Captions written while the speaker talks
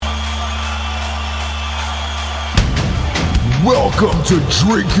Welcome to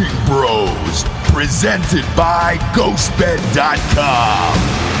Drinking Bros, presented by GhostBed.com.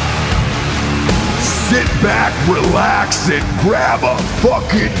 Sit back, relax, and grab a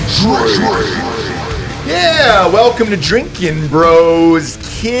fucking drink. Yeah, welcome to Drinking Bros,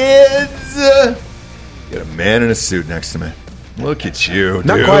 kids. Got a man in a suit next to me. Look at you, dude.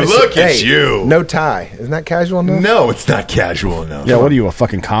 Not quite. Look at you. No tie. Isn't that casual enough? No, it's not casual enough. Yeah, what are you, a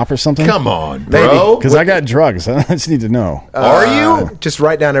fucking cop or something? Come on, bro. Because I got drugs. I just need to know. Are you? Just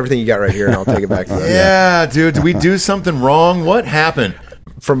write down everything you got right here, and I'll take it back to you. Yeah, dude. Did we do something wrong? What happened?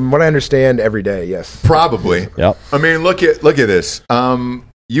 From what I understand, every day, yes. Probably. Yep. I mean, look at this.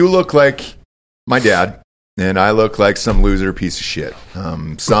 You look like my dad. And I look like some loser piece of shit.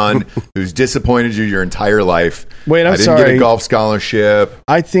 Son who's disappointed you your entire life. Wait, I'm I didn't sorry. get a golf scholarship.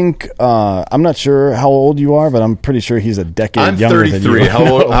 I think, I'm not sure how old you are, but I'm pretty sure he's a decade I'm younger 33. than you.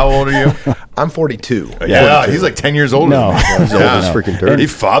 How old are you? I'm 42. Yeah, he's like 10 years older No. than me. He's old as freaking dirt. He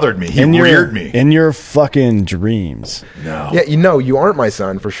fathered me. He In your- reared me. In your fucking dreams. No. Yeah, you aren't my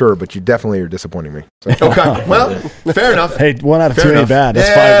son for sure, but you definitely are disappointing me. So. Okay. Well, fair enough. Hey, 1 out of Fair 2 ain't enough. bad. That's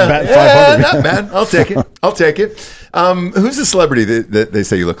Yeah, 500. not bad. I'll take it. I'll take it. Who's the celebrity that they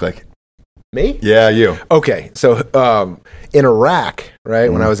say you look like? Me? Yeah, you. Okay, so in Iraq,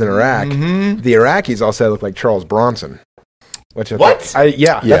 right? When I was in Iraq, the Iraqis all said I look like Charles Bronson. Which What? That's what I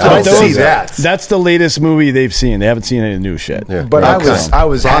I don't see said. that. That's the latest movie they've seen. They haven't seen any new shit. Yeah. But Okay. I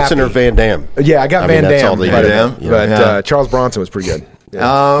was Bronson happy. or Van Damme? Yeah, I got I Van mean, that's Damme, all they but, did. Van Damme? but Yeah. Charles Bronson was pretty good.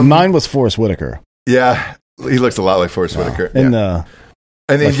 Yeah. Mine was Forrest Whitaker. Yeah, he looks a lot like Forrest Whitaker. In the,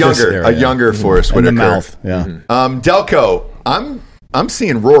 And then like this a area. younger Forrest in Whitaker. the mouth. Yeah. Delco, I'm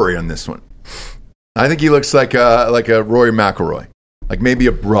seeing Rory on this one. I think he looks like a Rory McIlroy, like maybe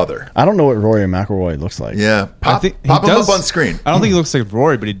a brother. I don't know what Rory McIlroy looks like. Yeah, I pop think he him up does- on screen. I don't think he looks like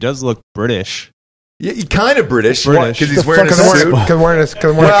Rory, but he does look British. Yeah, he's kind of British British. because he's The wearing a fuck is suit. Because I'm wearing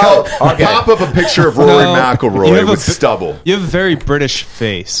a Well, coat. Okay. pop up a picture of Rory No, you McIlroy have a with bi- stubble. You have a very British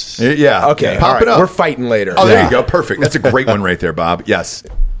face. Yeah, Okay, pop all right. it up. We're fighting later. Oh, there Yeah. you go. Perfect. That's a great one right there, Bob. Yes.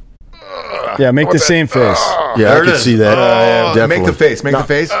 Yeah, make the same face. Yeah, There I it can is. see that. Definitely. Make the face. Make the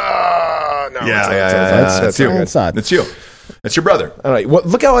face. No, Yeah, that's That's you. It's not. That's you. That's your brother. All right. Well,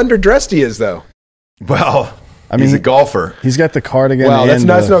 look how underdressed he is, though. Well, I mean, he's a golfer. He's got the cardigan. Well, that's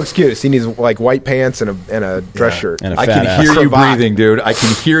and no excuse. He needs like white pants and a dress shirt. and a I fat can ass. hear you Cravat. breathing, dude. I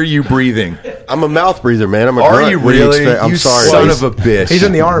can hear you breathing. I'm a mouth breather, man. I'm a Are grunt. you What do really? expect? I'm You sorry. son He's- of a bitch. He's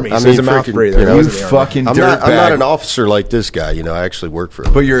in the army, I so he's a mean, mouth freaking- breather. you know, He You was in the army. fucking I'm dirtbag. not an officer like this guy. You know, I actually work for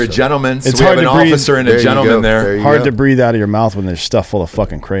him. But you're a gentleman, so It's we have hard an to breathe. officer and There a you gentleman go. there. There you Hard go. to breathe out of your mouth when there's stuff full of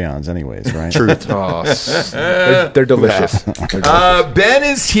fucking crayons anyways, right? Truth. Oh, they're delicious. Ben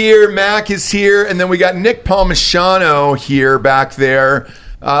is here, Mac is here, and then we got Nick Palmisciano here back there.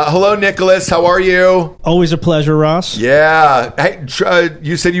 Hello, Nicholas. How are you? Always a pleasure, Ross. Yeah. Hey,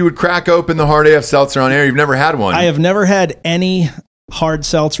 you said you would crack open the Hard AF Seltzer on air. You've never had one. I have never had any hard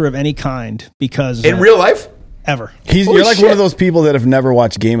seltzer of any kind because In real life? ever. Holy You're like shit. one of those people that have never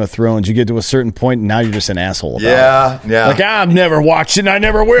watched Game of Thrones. You get to a certain point, and now you're just an asshole about it. Yeah. Like, I've never watched it, and I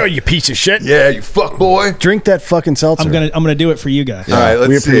never will, you piece of shit. Yeah, you fuck boy. Drink that fucking seltzer. I'm gonna do it for you guys. All right, we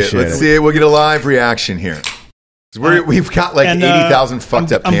let's see it. appreciate Let's it. see it. We'll get a live reaction here. 'Cause we've got like And, 80,000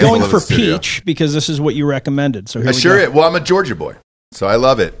 fucked up I'm cans going all over for the studio. peach because this is what you recommended. So here we Sure go. it. Well, I'm a Georgia boy, so I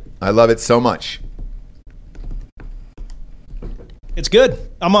love it. I love it so much. It's good.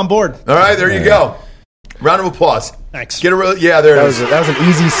 I'm on board. All right, there you go. Round of applause. Thanks. Get a real, yeah, there it is. That was an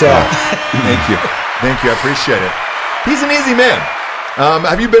easy sell. Thank you. Thank you. I appreciate it. He's an easy man.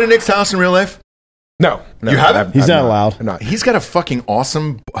 Have you been to Nick's house in real life? No, You haven't? He's not allowed. I'm not. He's got a fucking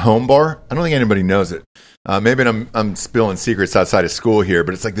awesome home bar. I don't think anybody knows it. Maybe I'm spilling secrets outside of school here,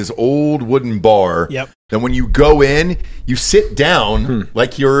 but it's like this old wooden bar. Yep. Then when you go in, you sit down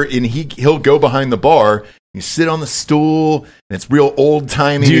like you're in. He'll go behind the bar. You sit on the stool, and it's real old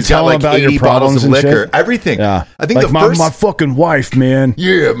timey. Do you He's got tell like him about 80 your bottles problems of and liquor. shit? Everything. Yeah. I think like the my, first. my fucking wife, man.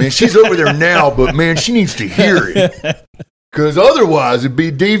 Yeah, man, she's over there now, but man, she needs to hear it. Because otherwise, it'd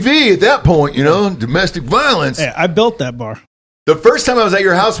be DV at that point, you know, domestic violence. Yeah, I built that bar. The first time I was at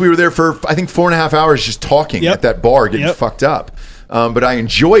your house, we were there for, I think, 4.5 hours just talking Yep. at that bar, getting Yep. fucked up. But I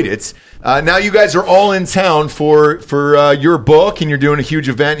enjoyed it. Now you guys are all in town for your book, and you're doing a huge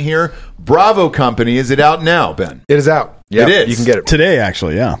event here. Bravo Company, is it out now, Ben? It is out. It is. You can get it Today,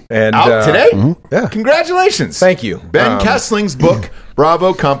 actually, yeah. and Out today? Yeah. Congratulations. Thank you. Ben Kessling's book,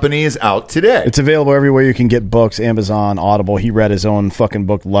 Bravo Company is out today. It's available everywhere you can get books, Amazon, Audible. He read his own fucking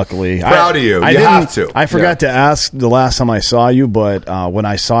book, luckily. Proud of you. You didn't- have to. I forgot to ask the last time I saw you, but when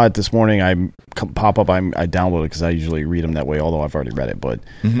I saw it this morning, I downloaded it because I usually read them that way, although I've already read it. But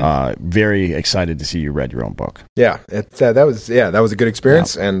very excited to see you read your own book. Yeah, that was a good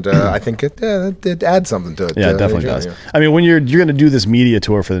experience, and I think it adds something to it. Yeah, it definitely John, does. yeah. I mean, when you're going to do this media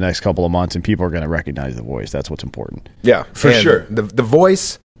tour for the next couple of months, and people are going to recognize the voice, that's what's important. Yeah, For and sure. The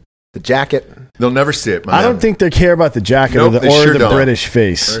voice, the jacket. They'll never see it. I don't think they care about the jacket Nope, or they the sure don't. British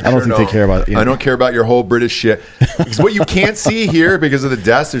face. They I don't sure think they care about it. I don't care about your whole British shit. Because what you can't see here because of the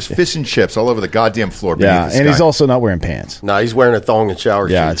desk, there's fish and chips all over the goddamn floor. Yeah, beneath this and he's guy. also not wearing pants. No, he's wearing a thong and shower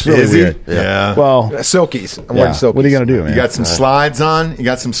Yeah, shoes. it's really Is he? weird. Yeah. Well, Silkies. I'm yeah. wearing silkies. What are you going to do, man? You got some slides on. You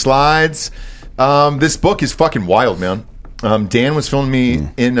got some slides. This book is fucking wild, man. Dan was filling me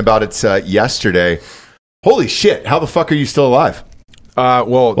in about it yesterday. Holy shit! How the fuck are you still alive?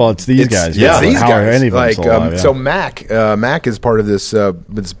 Well, it's these guys. yeah. It's these How are guys. any of them Like, still alive, yeah. so Mac is part of this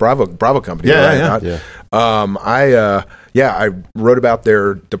Bravo company. Yeah, right? yeah. I wrote about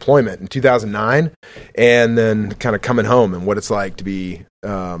their deployment in 2009, and then kind of coming home and what it's like to be,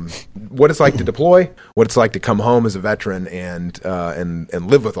 what it's like to deploy, what it's like to come home as a veteran and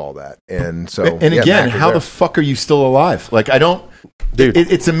live with all that. And so, And yeah, again, Mac is how there. the fuck are you still alive? Like, I don't. Dude.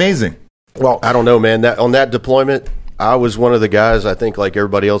 It's amazing. Well, I don't know, man. On that deployment, I was one of the guys, I think, like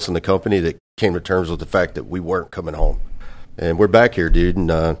everybody else in the company, that came to terms with the fact that we weren't coming home. And we're back here, dude,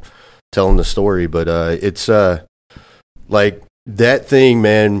 and telling the story. But it's like that thing,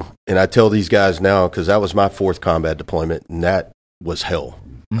 man. And I tell these guys now, because that was my 4th combat deployment, and that was hell.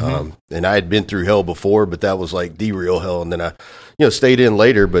 And I had been through hell before, but that was like the real hell. And then I, stayed in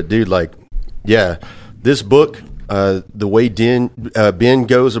later. But, dude, like, yeah, this book, the way Ben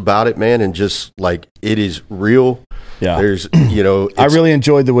goes about it, man, and just like it is real. Yeah. There's, I really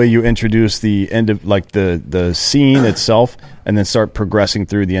enjoyed the way you introduced the end of like the scene itself, and then start progressing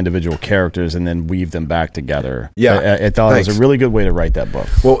through the individual characters, and then weave them back together. Yeah. I thought it was Thanks. a really good way to write that book.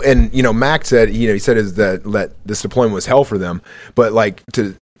 Well, and Mac said, he said is that this deployment was hell for them, but like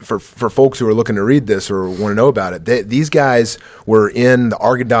for folks who are looking to read this or want to know about it, these guys were in the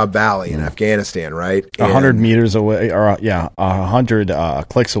Arghandab Valley in Afghanistan, right? 100 meters away, or 100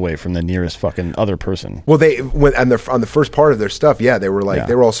 clicks away from the nearest fucking other person. Well, they went on the first part of their stuff. Yeah, they were like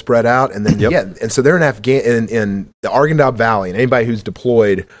they were all spread out, and then and so they're in in the Arghandab Valley, and anybody who's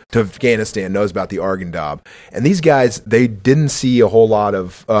deployed to Afghanistan knows about the Arghandab. And these guys, they didn't see a whole lot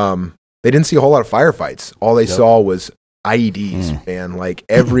of firefights. All they saw was IEDs, and like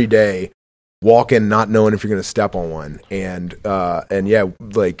every day walking, not knowing if you're going to step on one, and yeah,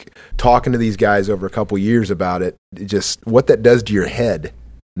 like talking to these guys over a couple years about it, just what that does to your head,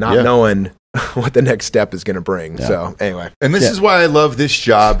 not knowing what the next step is going to bring. Yeah. So anyway, And this is why I love this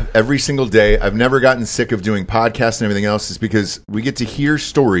job every single day. I've never gotten sick of doing podcasts and everything else, is because we get to hear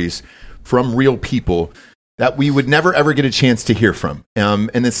stories from real people that we would never, ever get a chance to hear from. And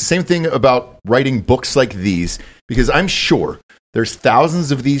it's the same thing about writing books like these, because I'm sure there's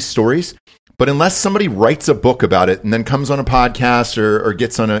thousands of these stories, but unless somebody writes a book about it and then comes on a podcast or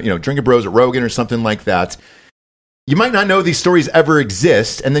gets on a, Drinking Bros or Rogan or something like that, you might not know these stories ever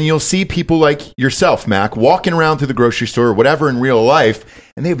exist. And then you'll see people like yourself, Mac, walking around through the grocery store or whatever in real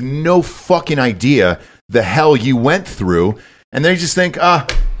life, and they have no fucking idea the hell you went through. And they just think,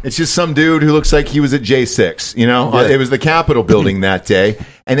 it's just some dude who looks like he was at J6, It was the Capitol building that day.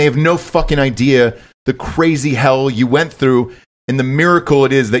 And they have no fucking idea the crazy hell you went through and the miracle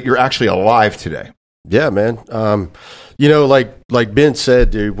it is that you're actually alive today. Yeah, man. Like Ben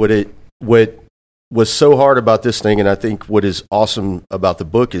said, dude, what was so hard about this thing, and I think what is awesome about the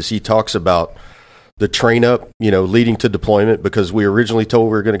book is he talks about the train up, leading to deployment, because we originally told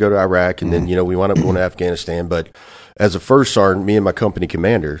we were going to go to Iraq, and then, we wound up going to Afghanistan. But as a first sergeant, me and my company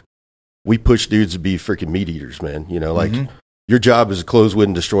commander, we push dudes to be freaking meat eaters, man. Your job is to close with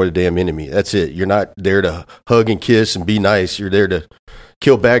and destroy the damn enemy. That's it. You're not there to hug and kiss and be nice. You're there to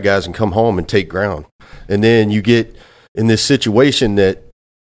kill bad guys and come home and take ground. And then you get in this situation that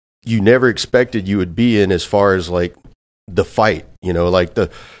you never expected you would be in, as far as like the fight,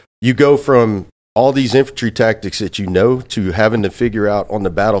 you go from all these infantry tactics that to having to figure out on the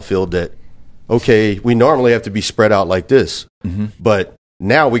battlefield that, okay, we normally have to be spread out like this, but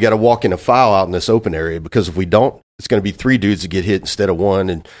now we got to walk in a file out in this open area, because if we don't, it's going to be 3 dudes that get hit instead of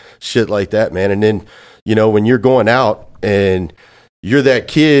 1 and shit like that, man. And then, when you're going out and you're that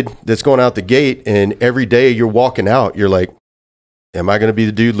kid that's going out the gate, and every day you're walking out, you're like, am I going to be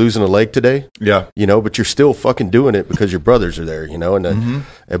the dude losing a leg today? Yeah. But you're still fucking doing it because your brothers are there, and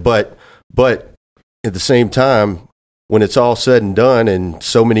but at the same time, when it's all said and done and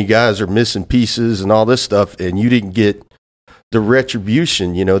so many guys are missing pieces and all this stuff, and you didn't get the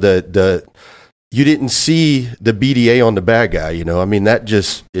retribution, you know, you didn't see the BDA on the bad guy, you know. I mean,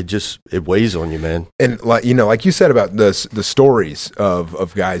 it weighs on you, man. And like, you know, like you said about the stories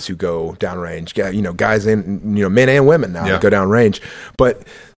of guys who go downrange, you know, guys in, you know, men and women now that go downrange, but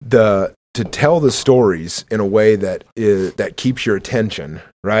to tell the stories in a way that keeps your attention,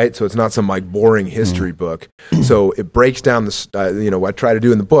 right? So it's not some like boring history book. So it breaks down you know, what I try to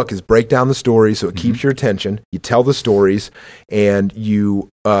do in the book is break down the stories so it keeps your attention. You tell the stories, and you,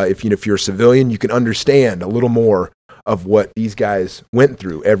 if you're a civilian, you can understand a little more of what these guys went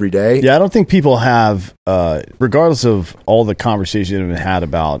through every day. Yeah, I don't think people have, regardless of all the conversations that have been had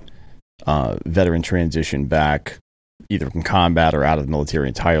about veteran transition back, either from combat or out of the military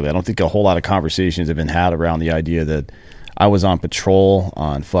entirely. I don't think a whole lot of conversations have been had around the idea that I was on patrol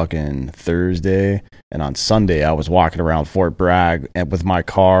on fucking Thursday, and on Sunday I was walking around Fort Bragg with my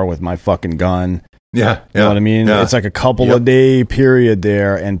car, with my fucking gun. Yeah. You know what I mean? Yeah. It's like a couple of day period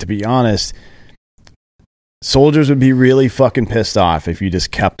there, and to be honest, soldiers would be really fucking pissed off if you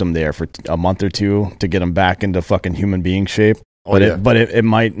just kept them there for a month or two to get them back into fucking human being shape. But it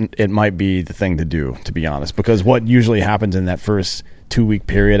might be the thing to do, to be honest, because what usually happens in that first 2-week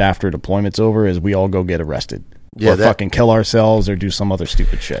period after deployment's over is we all go get arrested, or fucking kill ourselves, or do some other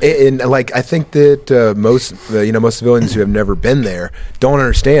stupid shit. And like, I think that most civilians who have never been there don't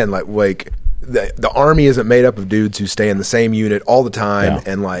understand like the Army isn't made up of dudes who stay in the same unit all the time,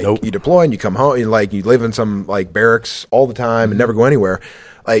 and like you deploy and you come home, and like you live in some like barracks all the time and never go anywhere.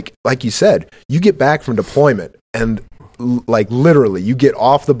 Like you said, you get back from deployment and like literally you get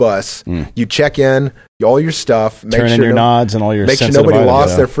off the bus, you check in, all your stuff, turn in your nods and all your, make sure nobody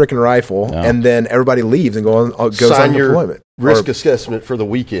lost their freaking rifle, and then everybody leaves and goes on deployment. Risk assessment for the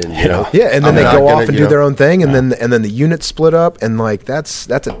weekend, you know. Yeah, and then they go off and do their own thing, and then the units split up, and like that's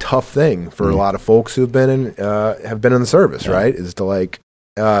a tough thing for a lot of folks who have been in the service, right? Is to like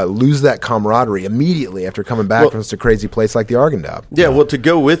lose that camaraderie immediately after coming back from such a crazy place like the Arghandab. Yeah, well, to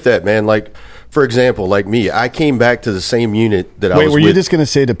go with that, man, like, for example, like me, I came back to the same unit that I was with. Wait, were you just going to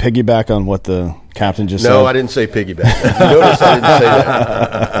say to piggyback on what the captain just said? No, I didn't say piggyback. Notice I didn't say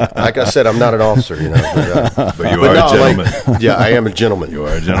that. Like I said, I'm not an officer, you know. But you are a gentleman. Like, yeah, I am a gentleman. You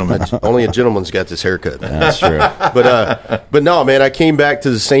are a gentleman. Only a gentleman's got this haircut. That's true. But no, man, I came back to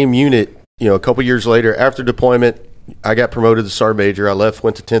the same unit, you know, a couple years later after deployment. I got promoted to Sergeant Major. I left,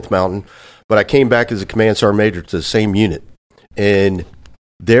 went to 10th Mountain, but I came back as a Command Sergeant Major to the same unit. And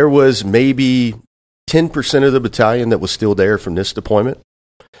there was maybe 10% of the battalion that was still there from this deployment.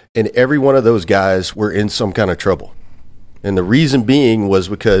 And every one of those guys were in some kind of trouble. And the reason being was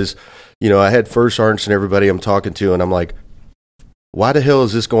because, you know, I had first sergeants and everybody I'm talking to, and I'm like, why the hell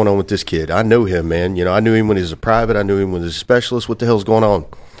is this going on with this kid? I know him, man. You know, I knew him when he was a private. I knew him when he was a specialist. What the hell's going on?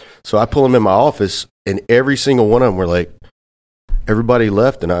 So I pull him in my office, and every single one of them were like, everybody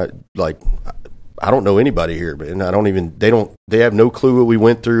left, and I don't know anybody here, and they have no clue what we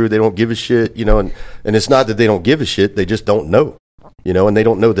went through. They don't give a shit, you know, and it's not that they don't give a shit, they just don't know, you know, and they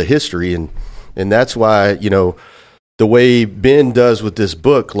don't know the history, and that's why, you know, the way Ben does with this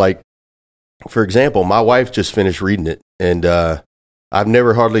book, like, for example, my wife just finished reading it, and I've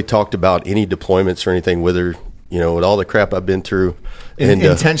never hardly talked about any deployments or anything with her, you know, with all the crap I've been through. And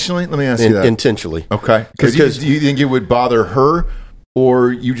intentionally? Let me ask you that. Intentionally. Okay. Because you think it would bother her,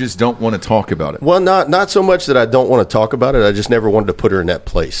 or you just don't want to talk about it? Well, not so much that I don't want to talk about it. I just never wanted to put her in that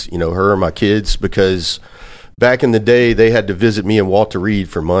place, you know, her or my kids, because back in the day, they had to visit me and Walter Reed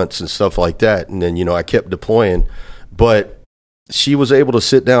for months and stuff like that. And then, you know, I kept deploying. But she was able to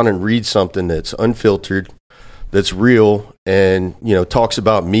sit down and read something that's unfiltered, that's real, and, you know, talks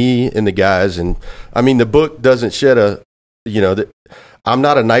about me and the guys. And I mean, the book doesn't shed I'm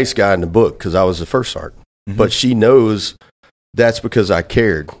not a nice guy in the book because I was the first sergeant, but she knows that's because I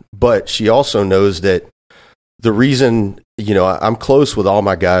cared. But she also knows that the reason, you know, I'm close with all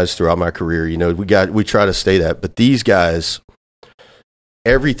my guys throughout my career. You know, we try to stay that, but these guys,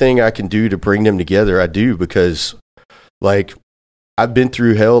 everything I can do to bring them together, I do, because, like, I've been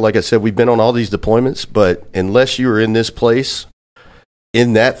through hell. Like I said, we've been on all these deployments, but unless you were in this place,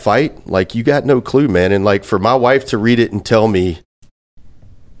 in that fight, like, you got no clue, man. And like, for my wife to read it and tell me,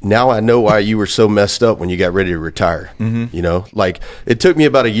 now I know why you were so messed up when you got ready to retire. You know, like, it took me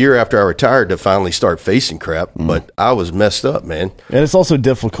about a year after I retired to finally start facing crap, but I was messed up, man. And it's also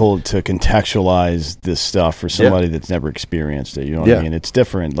difficult to contextualize this stuff for somebody that's never experienced it. You know what I mean? It's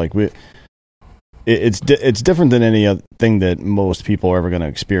different. Like, it's different than any other thing that most people are ever going to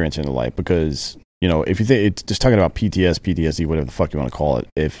experience in their life, because, you know, if you think it's just talking about PTSD, whatever the fuck you want to call it,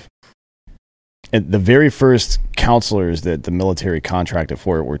 if And the very first counselors that the military contracted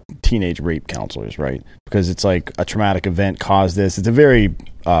for were teenage rape counselors, right? Because it's like a traumatic event caused this. It's a very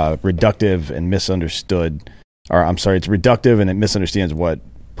reductive and misunderstood, or I'm sorry, it's reductive and it misunderstands what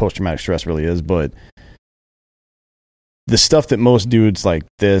post-traumatic stress really is. But the stuff that most dudes like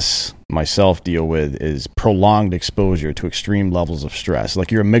this, myself, deal with is prolonged exposure to extreme levels of stress.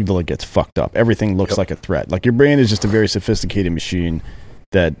 Like your amygdala gets fucked up. Everything looks like a threat. Like your brain is just a very sophisticated machine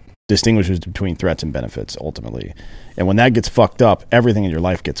that distinguishes between threats and benefits ultimately. And when that gets fucked up, everything in your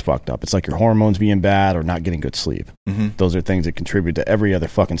life gets fucked up. It's like your hormones being bad or not getting good sleep. Mm-hmm. Those are things that contribute to every other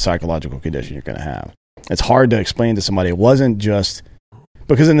fucking psychological condition you're going to have. It's hard to explain to somebody. It wasn't just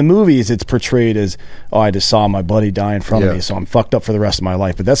because in the movies it's portrayed as, oh, I just saw my buddy die in front of me, so I'm fucked up for the rest of my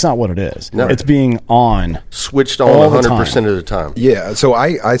life. But that's not what it is. No. It's being switched on 100% of the time. Yeah. So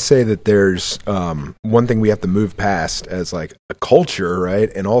I say that there's one thing we have to move past as like a culture, right?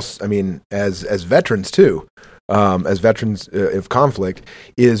 And also, I mean, as veterans too, as veterans of conflict,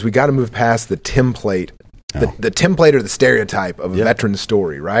 is we got to move past the template. The template or the stereotype of a veteran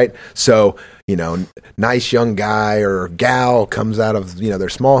story, right? So, you know, nice young guy or gal comes out of, you know, their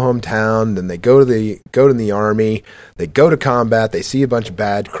small hometown, then they go to the army, they go to combat, they see a bunch of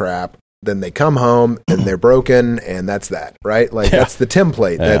bad crap, then they come home and they're broken, and that's that, right? Like that's the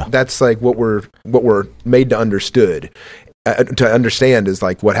template. That's like what we're made to understand is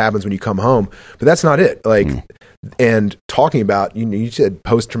like what happens when you come home, but that's not it. Like. And talking about, you said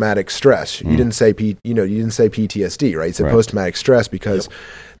post-traumatic stress. You didn't say you didn't say PTSD, right? You said post-traumatic stress because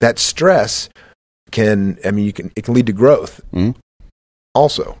that stress it can lead to growth.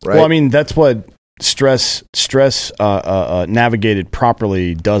 Also, right? Well, I mean, that's what stress navigated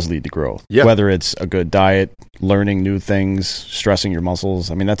properly does lead to growth. Yeah. Whether it's a good diet, learning new things, stressing your muscles.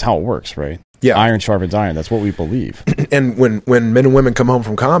 I mean, that's how it works, right? Yeah. Iron sharpens iron. That's what we believe. And when men and women come home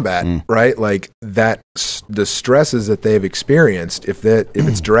from combat, right, like that, the stresses that they've experienced, if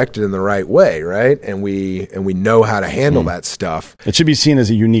it's directed in the right way, right, and we know how to handle that stuff, it should be seen as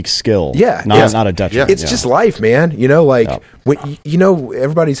a unique skill. Yeah, not a detriment. It's just life, man. You know, like when, you know,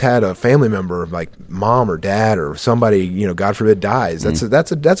 everybody's had a family member, like mom or dad or somebody, you know, God forbid, dies.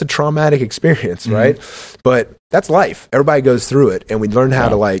 That's a traumatic experience, right? But that's life. Everybody goes through it, and we learn how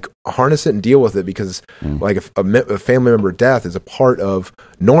to like harness it and deal with it because like a family member death is a part of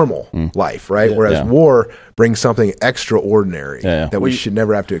normal life, right? Whereas war brings something extraordinary that we should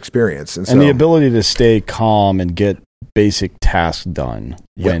never have to experience. And the ability to stay calm and get basic tasks done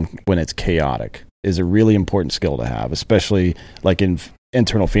when it's chaotic is a really important skill to have, especially like in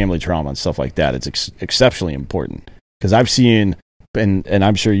internal family trauma and stuff like that. It's exceptionally important because I've seen, and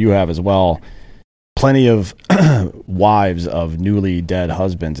I'm sure you have as well, plenty of wives of newly dead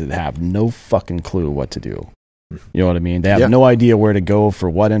husbands that have no fucking clue what to do. You know what I mean? They have no idea where to go for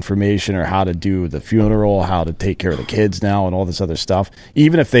what information or how to do the funeral, how to take care of the kids now and all this other stuff.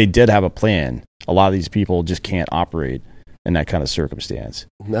 Even if they did have a plan, a lot of these people just can't operate in that kind of circumstance.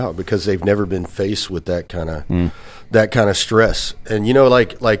 No, because they've never been faced with that kind of stress. And you know,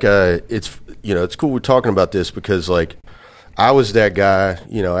 like it's, you know, it's cool we're talking about this because like I was that guy,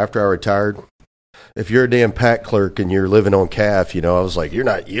 you know, after I retired. If you're a damn pack clerk and you're living on calf, you know, I was like, you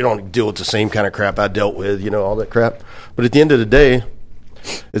don't deal with the same kind of crap I dealt with, you know, all that crap. But at the end of the day,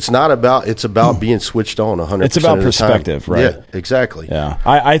 it's about being switched on 100%. It's about perspective, right? Yeah, exactly. Yeah.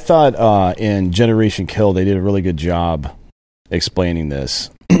 I thought in Generation Kill, they did a really good job explaining this,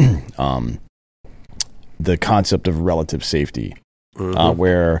 the concept of relative safety,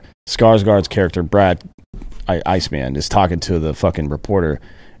 where Skarsgård's character, Brad Iceman, is talking to the fucking reporter.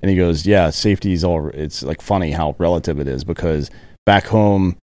 And he goes, yeah, safety is it's like funny how relative it is because back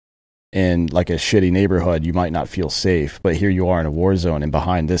home in like a shitty neighborhood, you might not feel safe. But here you are in a war zone and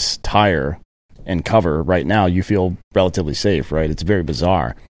behind this tire and cover right now, you feel relatively safe, right? It's very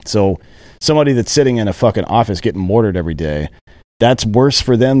bizarre. So somebody that's sitting in a fucking office getting mortared every day, that's worse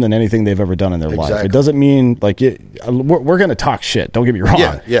for them than anything they've ever done in their life. It doesn't mean like we're going to talk shit. Don't get me wrong.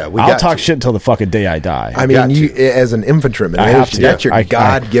 Yeah, I'll talk shit until the fucking day I die. I mean, you as an infantryman, that's your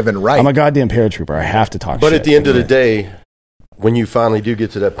God-given right. I'm a goddamn paratrooper. I have to talk shit. But at the end of the day, when you finally do get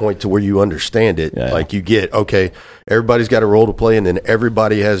to that point to where you understand it, like you get, okay, everybody's got a role to play and then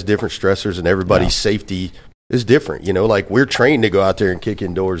everybody has different stressors and everybody's safety is different, you know, like we're trained to go out there and kick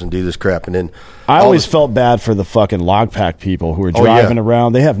in doors and do this crap. And then I always felt bad for the fucking log pack people who are driving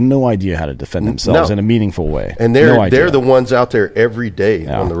around. They have no idea how to defend themselves in a meaningful way. And they're the ones out there every day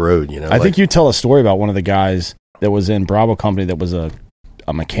on the road, you know. I think you tell a story about one of the guys that was in Bravo Company that was a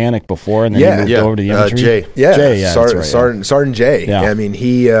a mechanic before, and then Yeah. he moved Yeah. over to the infantry. Jay. Yeah, Jay, yeah, that's right, Sergeant Jay. Yeah. I mean,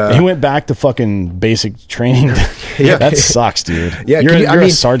 he went back to fucking basic training. Yeah. That sucks, dude. Yeah, you're, can you- you're I mean,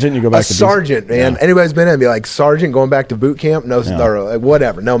 a sergeant. You go back a to sergeant, man. Yeah. Anybody's been in, be like, sergeant going back to boot camp? No, or like,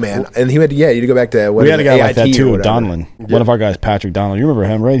 whatever. No, man. And he went, you had to go back to what We is had a it, guy like that AIT or too, whatever. Donlin. One of our guys, Patrick Donlin. You remember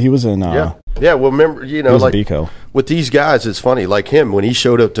him, right? He was in. Yeah. Yeah. Well, remember, He was like a Bico. with these guys, it's funny. Like him, when he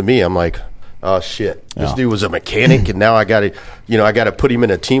showed up to me, I'm like, oh shit, this Yeah. dude was a mechanic, and now I got to put him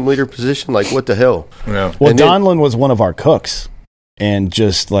in a team leader position. Like, what the hell? Yeah. Well, And then- Donlin was one of our cooks, and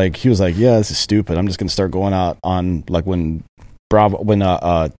just like he was like, "Yeah, this is stupid. I'm just going to start going out on like when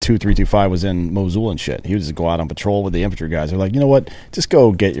 2325 was in Mosul and shit. He would just go out on patrol with the infantry guys. They're like, you know what? Just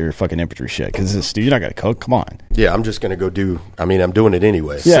go get your fucking infantry shit because you're not going to cook. Come on. Yeah, I'm just gonna go do. I mean, I'm doing it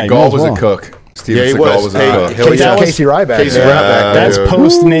anyway. Yeah, you might Seagal as was well. a cook. Steven Yeah, he Seagal was. was a Hey, cook. Casey- that was- Casey Ryback. Casey man. Ryback. That's dude.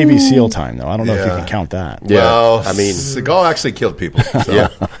 post Navy SEAL time, though. I don't know if you Yeah. can count that. Yeah, Well, I mean, Seagal actually killed people. So Yeah.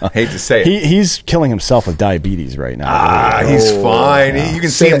 hate to say it. He's killing himself with diabetes right now. He's fine. You can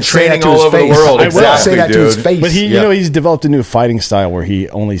see him Say that training to all his over the face. world. I will. Exactly, Say that dude. to his face. But Yeah. he's developed a new fighting style where he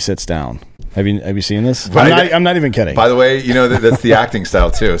only sits down. Have you seen this? But I'm not even kidding. By the way, that's the acting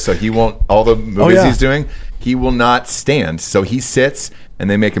style too. So he won't. All the movies yeah. he's doing, he will not stand. So he sits, and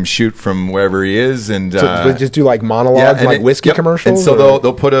they make him shoot from wherever he is, and So they just do like monologues, and like whiskey yep. commercials. And so or-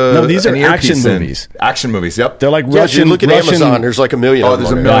 they'll put No, these an are earpiece action in. movies. Action movies. Yep. They're like yeah, Russian. dude, look at Russian, Amazon. There's like a million. Oh, of them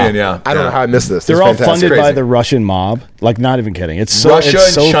there's a on million. there. Yeah. I don't know how I missed this. They're It's all fantastic. funded by Crazy. the Russian mob. Like, not even kidding. It's so Russia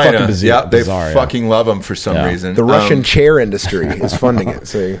it's so and China. fucking bizarre. Yeah, they bizarre, yeah. fucking love him for some Yeah. reason. The Russian chair industry is funding it.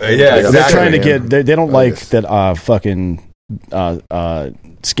 So yeah, They're exactly. trying to man. get. They don't like yes. that. Fucking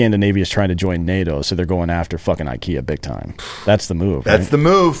Scandinavia is trying to join NATO, so they're going after fucking IKEA big time. That's the move. That's the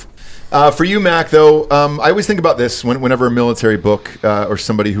move. For you, Mac, though, I always think about this whenever a military book or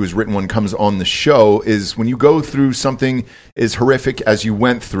somebody who has written one comes on the show is when you go through something as horrific as you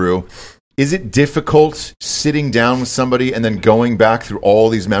went through, is it difficult sitting down with somebody and then going back through all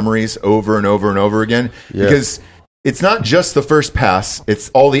these memories over and over and over again? Yeah. Because it's not just the first pass, it's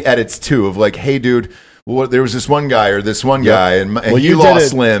all the edits, too, of like, hey, dude, well, there was this one guy or this one guy, and Well, he you did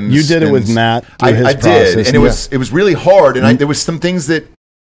lost it- limbs. you did it and with Matt through I his did, process. and it was really hard, and there was some things that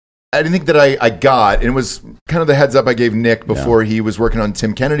I didn't think that I got, and it was kind of the heads up I gave Nick before he was working on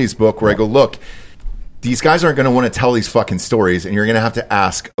Tim Kennedy's book, where I go, look, these guys aren't going to want to tell these fucking stories, and you're going to have to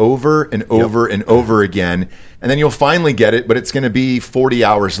ask over and over and over again, and then you'll finally get it, but it's going to be 40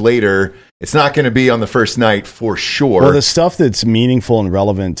 hours later. It's not going to be on the first night for sure. Well, the stuff that's meaningful and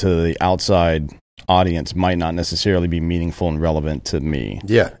relevant to the outside audience might not necessarily be meaningful and relevant to me.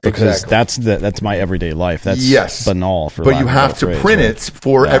 Yeah, because exactly. that's my everyday life. That's Yes. banal. For but lack you of a have better to phrase, print right? it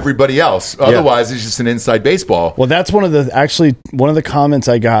for Yeah. everybody else. Otherwise, it's just an inside baseball. Well, that's one of the comments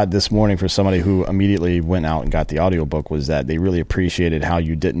I got this morning for somebody who immediately went out and got the audiobook was that they really appreciated how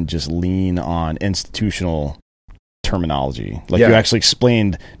you didn't just lean on institutional terminology. Like Yeah. you actually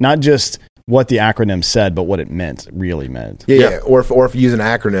explained not just what the acronym said, but what it really meant. Yeah. Or if you use an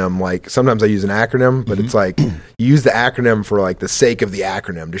acronym, like sometimes I use an acronym, but it's like you use the acronym for like the sake of the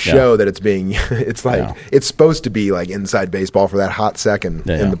acronym to show that it's being. It's like it's supposed to be like inside baseball for that hot second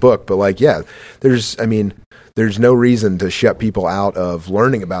in the book, but like there's no reason to shut people out of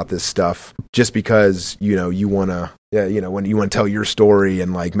learning about this stuff just because you want to. Yeah, when you want to tell your story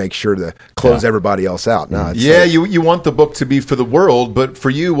and like make sure to close everybody else out. No, it's like, you want the book to be for the world, but for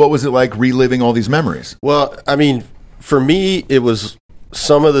you, what was it like reliving all these memories? Well, I mean, for me, it was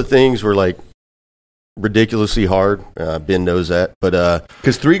some of the things were like ridiculously hard. Ben knows that, but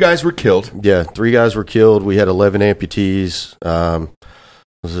Because 3 guys were killed. yeah, 3 guys were killed. We had 11 amputees.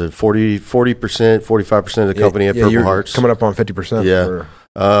 Was it 40%, 45% of the company had Purple you're Hearts? coming up on 50%. Yeah.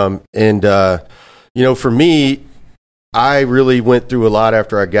 For me, I really went through a lot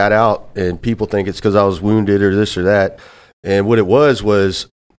after I got out, and people think it's because I was wounded or this or that. And what it was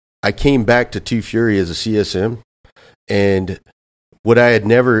I came back to Two Fury as a CSM, and what I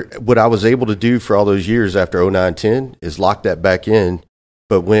was able to do for all those years after 09-10 is lock that back in.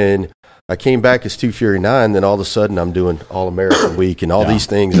 But when I came back as Two Fury 9, then all of a sudden I'm doing All American Week and all these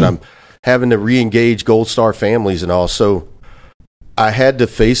things, and I'm having to re-engage Gold Star families and all. So I had to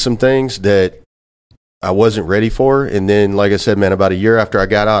face some things that I wasn't ready for. And then, like I said, man, about a year after I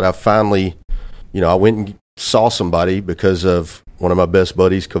got out, I finally, I went and saw somebody because of one of my best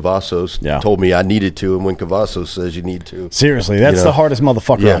buddies, Cavazos, told me I needed to. And when Cavazos says you need to. Seriously, that's the hardest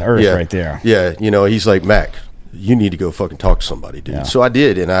motherfucker on earth right there. Yeah. He's like, Mac, you need to go fucking talk to somebody, dude. Yeah. So I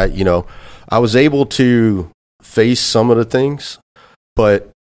did. And I was able to face some of the things. But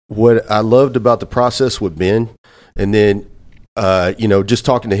what I loved about the process with Ben, and then, just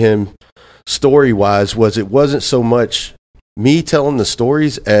talking to him, story-wise, was it wasn't so much me telling the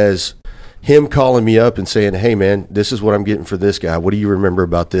stories as him calling me up and saying, hey, man, this is what I'm getting for this guy. What do you remember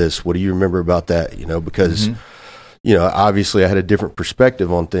about this? What do you remember about that? You know, because, you know, obviously I had a different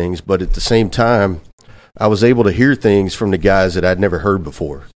perspective on things, but at the same time, I was able to hear things from the guys that I'd never heard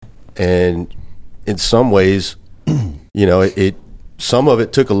before. And in some ways, you know, some of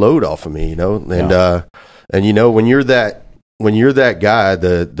it took a load off of me, you know, and you know, when you're that guy,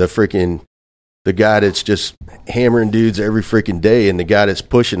 the guy that's just hammering dudes every freaking day, and the guy that's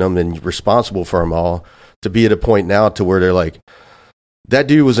pushing them and responsible for them all, to be at a point now to where they're like, that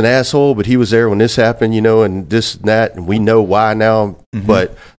dude was an asshole, but he was there when this happened, you know, and this and that, and we know why now,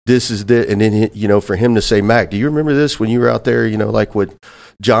 but this is the, and then, you know, for him to say, Mac, do you remember this when you were out there, you know, like with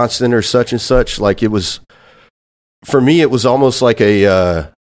Johnston or such and such? Like, it was, for me, it was almost like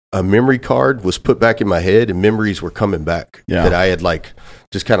a memory card was put back in my head, and memories were coming back that I had like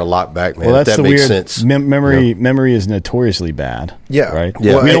just kind of locked back, man. Well, that's that the makes weird sense. Memory is notoriously bad. Yeah. Right.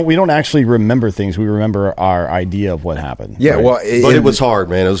 Yeah. Well, we don't actually remember things. We remember our idea of what happened. Yeah. right? Well, But it was hard,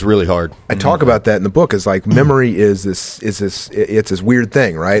 man. It was really hard. I talk about that in the book. Is like memory is this weird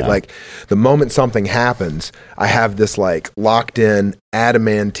thing, right? Like the moment something happens, I have this like locked in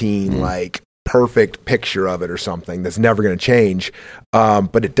adamantine like perfect picture of it or something that's never going to change.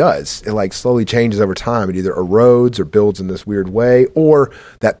 But it does. It like slowly changes over time. It either erodes or builds in this weird way, or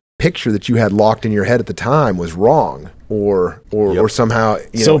that picture that you had locked in your head at the time was wrong, or somehow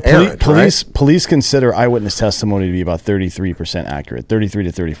errant, police consider eyewitness testimony to be about 33% accurate, 33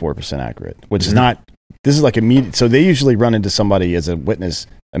 to 34% accurate, which is not. This is like immediate. So they usually run into somebody as a witness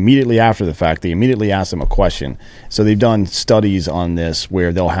immediately after the fact. They immediately ask them a question. So they've done studies on this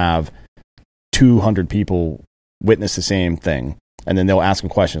where they'll have 200 people witness the same thing, and then they'll ask them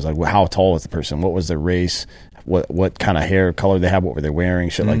questions like, well, how tall was the person? What was their race? What kind of hair color they have? What were they wearing?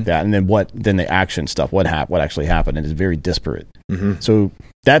 Shit like that. And then the action stuff. What actually happened? And it's very disparate. So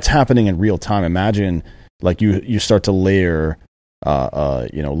that's happening in real time. Imagine like you start to layer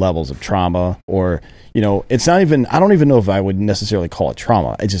levels of trauma, or it's not even. I don't even know if I would necessarily call it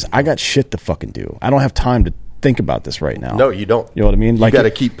trauma. It's just I got shit to fucking do. I don't have time to think about this right now. No, you don't. You know what I mean? Like, you got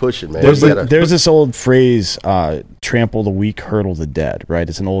to keep pushing, man. There's this old phrase, trample the weak, hurdle the dead, right?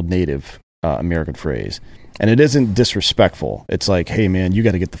 It's an old Native American phrase. And it isn't disrespectful. It's like, hey, man, you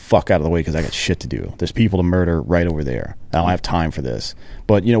got to get the fuck out of the way because I got shit to do. There's people to murder right over there. I don't have time for this.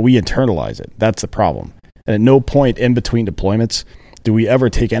 But, we internalize it. That's the problem. And at no point in between deployments do we ever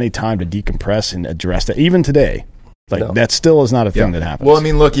take any time to decompress and address that. Even today. That still is not a thing that happens. Well, I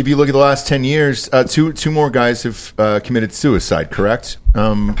mean, look, if you look at the last 10 years, two more guys have committed suicide, correct?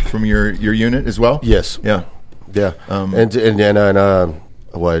 From your unit as well? Yes. Yeah. Yeah. And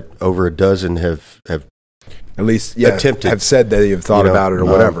over a dozen have at least attempted, have said that you've thought about it or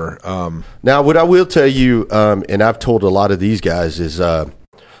whatever. Now, what I will tell you, and I've told a lot of these guys, is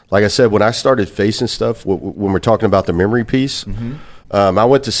like I said, when I started facing stuff, when we're talking about the memory piece, I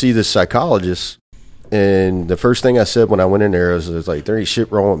went to see this psychologist, and the first thing I said when I went in there was like, there ain't shit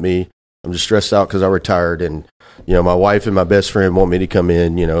wrong with me. I'm just stressed out because I retired, and my wife and my best friend want me to come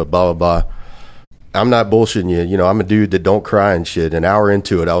in, blah blah blah. I'm not bullshitting you. I'm a dude that don't cry and shit. An hour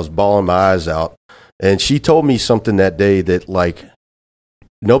into it, I was bawling my eyes out. And she told me something that day that, like,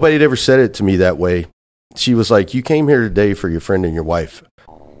 nobody had ever said it to me that way. She was like, you came here today for your friend and your wife,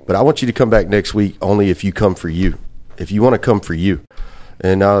 but I want you to come back next week only if you come for you. If you want to come for you.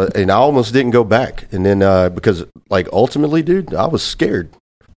 And I almost didn't go back. And then because, like, ultimately, dude, I was scared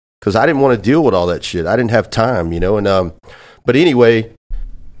because I didn't want to deal with all that shit. I didn't have time, And but anyway,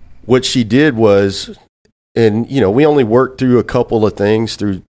 what she did was, and, we only worked through a couple of things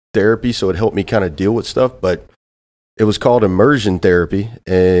through therapy, so it helped me kind of deal with stuff, but it was called immersion therapy,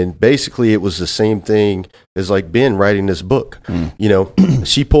 and basically it was the same thing as like Ben writing this book.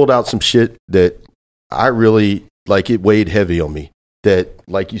 She pulled out some shit that I really, like, it weighed heavy on me, that,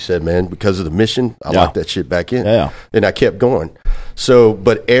 like you said, man, because of the mission, I locked that shit back in, and I kept going. So,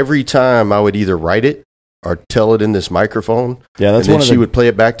 but every time I would either write it or tell it in this microphone, that's and then she would play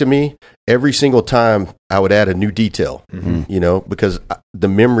it back to me. Every single time I would add a new detail, because the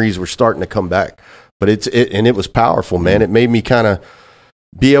memories were starting to come back. But it was powerful, man. It made me kind of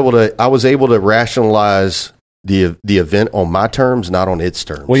I was able to rationalize the event on my terms, not on its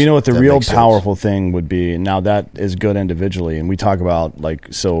terms. Well, you know what the real powerful thing would be, and now that is good individually, and we talk about, like,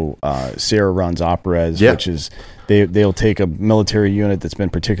 Sarah runs Operes, which is they'll take a military unit that's been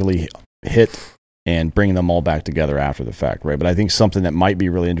particularly hit and bring them all back together after the fact, right? But I think something that might be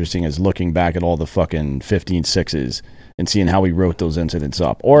really interesting is looking back at all the fucking 15-6s and seeing how we wrote those incidents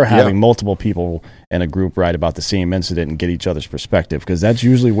up, or having multiple people in a group write about the same incident and get each other's perspective, because that's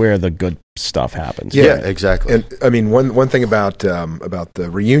usually where the good stuff happens. Yeah, exactly. And I mean, one thing about the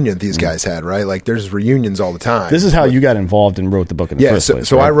reunion these guys had, right? Like, there's reunions all the time. This is how you got involved and wrote the book in the first place.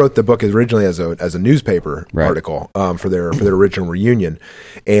 So right? I wrote the book originally as a newspaper article for their original reunion,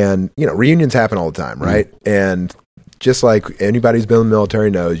 and reunions happen all the time, right? And just like anybody who's been in the military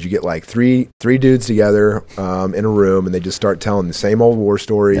knows, you get like three dudes together in a room, and they just start telling the same old war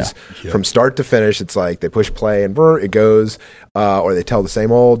stories from start to finish. It's like they push play and it goes, or they tell the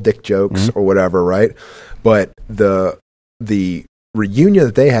same old dick jokes or whatever, right? But the reunion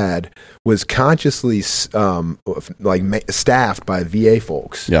that they had was consciously staffed by VA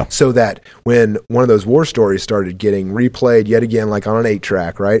folks, so that when one of those war stories started getting replayed yet again, like on an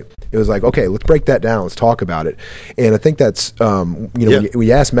 8-track, right? It was like, okay, let's break that down. Let's talk about it. And I think that's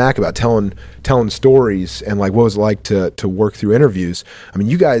we asked Mac about telling stories and like what it was like to work through interviews. I mean,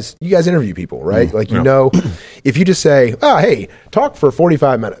 you guys interview people, right? Like if you just say, oh, hey, talk for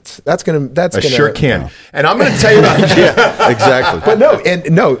 45 minutes, that's gonna sure can. And I'm gonna tell you about exactly. But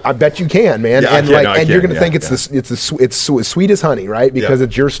no, I bet you can, man. And you're going to think it's sweet as honey, right? Because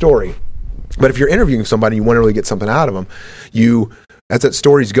it's your story. But if you're interviewing somebody, you want to really get something out of them. As that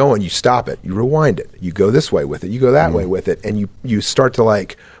story's going, you stop it, you rewind it, you go this way with it, you go that way with it, and you start to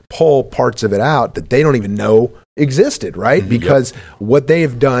like pull parts of it out that they don't even know existed, right? Because what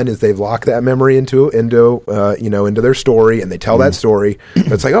they've done is they've locked that memory into their story, and they tell that story.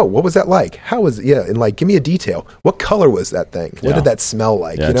 It's like, oh, what was that like? How was and like, give me a detail. What color was that thing? What did that smell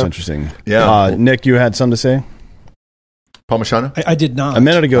like? Yeah, it's interesting. Yeah, Nick, you had something to say? Palmashana? I did not. A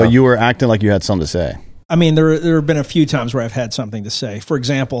minute ago, you were acting like you had something to say. I mean, there have been a few times where I've had something to say. For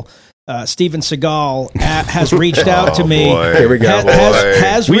example, Steven Seagal has reached out to me. Boy. Here we go.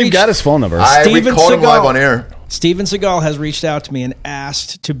 We've got his phone number. We called him live on air. Steven Seagal has reached out to me and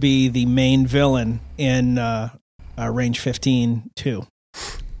asked to be the main villain in Range 15-2.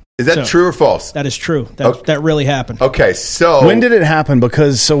 Is that true or false? That is true. That really happened. Okay, so when did it happen?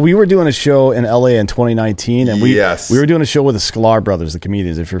 Because we were doing a show in LA in 2019, and we were doing a show with the Sklar brothers, the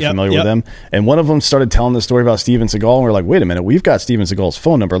comedians, if you're familiar with them. And one of them started telling the story about Steven Seagal, and we're like, wait a minute, we've got Steven Seagal's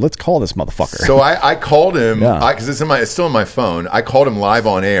phone number. Let's call this motherfucker. So I called him because it's still in my phone. I called him live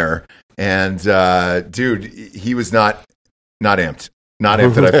on air, and dude, he was not amped. Not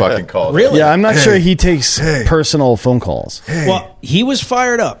amped that I fucking called. Really? Yeah, I'm not sure he takes personal phone calls. Well, he was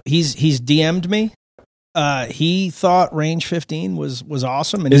fired up. He's DM'd me. He thought Range 15 was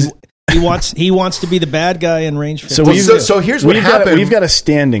awesome, and he wants to be the bad guy in Range 15. So here's what happened. We've got a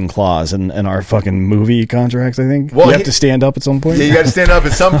standing clause in our fucking movie contracts, I think. Well, you have to stand up at some point. Yeah, you got to stand up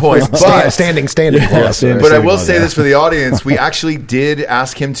at some point. But standing clause. But I will say this for the audience: we actually did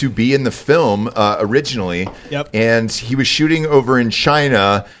ask him to be in the film originally, and he was shooting over in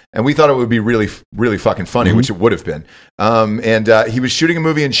China. And we thought it would be really, really fucking funny, which it would have been. And he was shooting a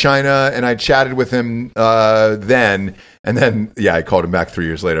movie in China, and I chatted with him then. And then, I called him back 3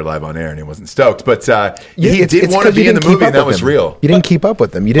 years later live on air, and he wasn't stoked. But he did want to be in the movie, and that was real. You didn't keep up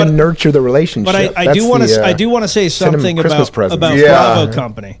with them. You didn't nurture the relationship. But I do want to say something about Bravo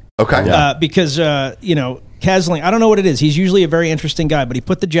Company. Okay. Because, Kasling, I don't know what it is. He's usually a very interesting guy, but he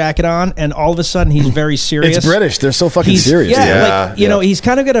put the jacket on, and all of a sudden he's very serious. It's British. They're so fucking serious. He's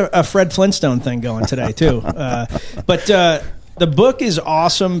kind of got a Fred Flintstone thing going today too. But the book is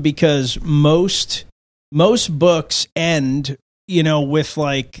awesome because most books end, with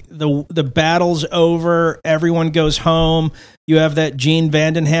like the battle's over, everyone goes home. You have that Gene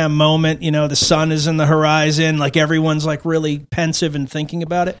Vandenham moment. The sun is in the horizon, like everyone's like really pensive and thinking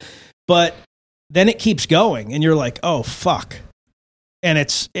about it, but then it keeps going, and you're like, "Oh fuck!" And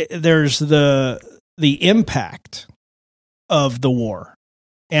there's the impact of the war,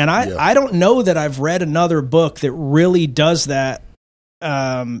 and I don't know that I've read another book that really does that,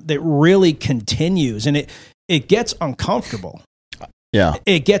 that really continues, and it gets uncomfortable. Yeah,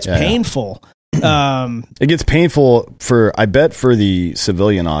 it gets painful. It gets painful for the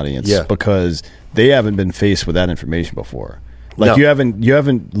civilian audience because they haven't been faced with that information before. Like you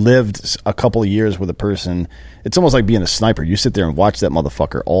haven't lived a couple of years with a person. It's almost like being a sniper. You sit there and watch that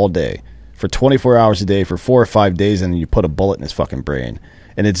motherfucker all day for 24 hours a day for 4 or 5 days, and then you put a bullet in his fucking brain.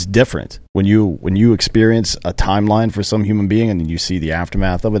 And it's different when you experience a timeline for some human being and you see the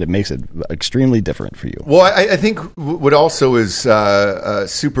aftermath of it. It makes it extremely different for you. Well, I think what also is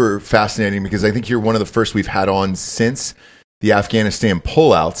super fascinating, because I think you're one of the first we've had on since the Afghanistan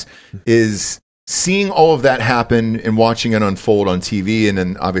pullouts, is seeing all of that happen and watching it unfold on TV, and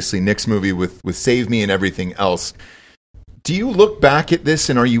then obviously Nick's movie with Save Me and everything else. Do you look back at this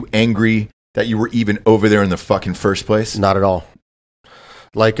and are you angry that you were even over there in the fucking first place? Not at all.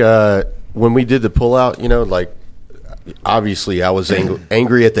 Like when we did the pullout, you know, like obviously I was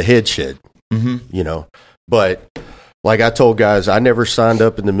angry at the head shed, you know, but like I told guys, I never signed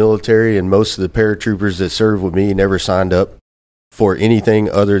up in the military, and most of the paratroopers that served with me never signed up for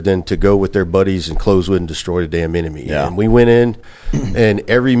anything other than to go with their buddies and close with and destroy the damn enemy. Yeah. And we went in, and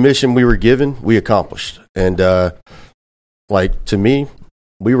every mission we were given, we accomplished. And like to me,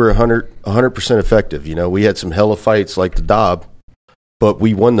 we were 100% effective. You know, we had some hella fights like the Dob, but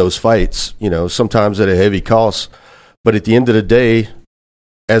we won those fights, you know, sometimes at a heavy cost. But at the end of the day,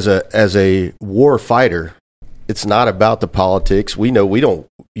 as a war fighter, it's not about the politics. We know we don't,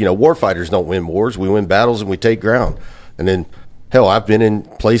 you know, war fighters don't win wars. We win battles and we take ground. And then, hell, I've been in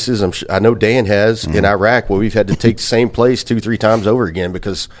places, I know Dan has, in Iraq, where we've had to take the same place 2-3 times over again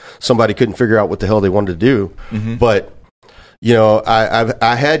because somebody couldn't figure out what the hell they wanted to do. But, you know,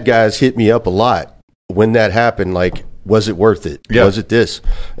 I had guys hit me up a lot when that happened, like, was it worth it? Yeah. Was it this?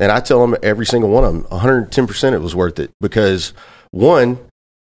 And I tell them, every single one of them, 110% it was worth it. Because, one,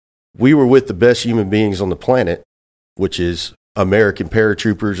 we were with the best human beings on the planet, which is American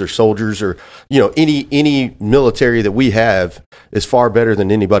paratroopers or soldiers, or, you know, any military that we have is far better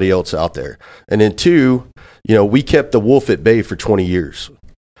than anybody else out there. And then two, you know, we kept the wolf at bay for 20 years.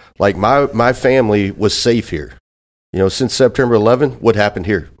 Like my family was safe here. You know, since September 11, what happened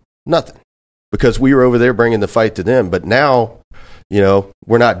here? Nothing. Because we were over there bringing the fight to them. But now, you know,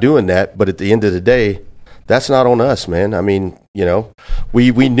 we're not doing that. But at the end of the day, that's not on us, man. I mean, you know,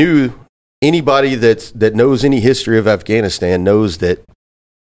 we knew. Anybody that knows any history of Afghanistan knows that,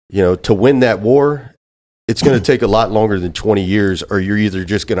 you know, to win that war, it's going to take a lot longer than 20 years, or you're either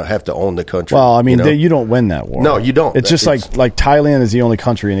just going to have to own the country. Well, I mean, you know? you don't win that war. No, you don't. It's just like Thailand is the only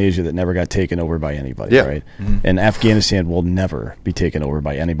country in Asia that never got taken over by anybody, Yeah. right? And Afghanistan will never be taken over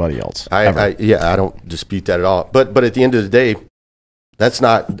by anybody else. I don't dispute that at all. But at the end of the day, that's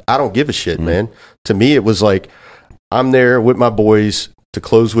not. I don't give a shit, man. To me, it was like I'm there with my boys to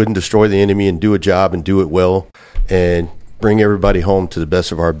close with and destroy the enemy and do a job and do it well and bring everybody home to the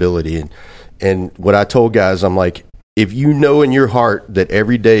best of our ability. And what I told guys, I'm like, if you know in your heart that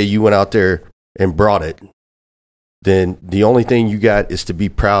every day you went out there and brought it, then the only thing you got is to be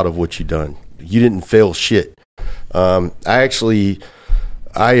proud of what you done. You didn't fail shit. I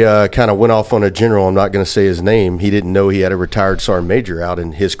kind of went off on a general. I'm not going to say his name. He didn't know he had a retired sergeant major out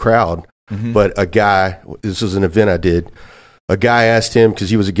in his crowd. But a guy, this was an event I did, a guy asked him, because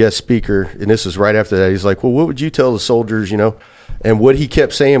he was a guest speaker, and this is right after that, he's like, well, what would you tell the soldiers, you know? And what he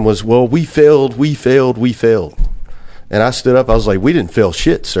kept saying was, well, we failed. And I stood up, I was like, we didn't fail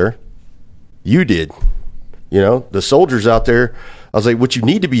shit, sir. You did. You know, the soldiers out there, I was like, what you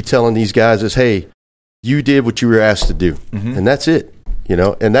need to be telling these guys is, hey, you did what you were asked to do. And that's it, you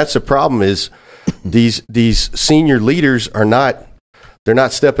know? And that's the problem is these senior leaders they're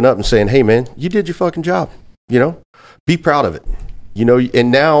not stepping up and saying, hey, man, you did your fucking job, you know? Be proud of it, you know,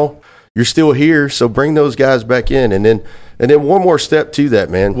 and now you're still here. So bring those guys back in. And then one more step to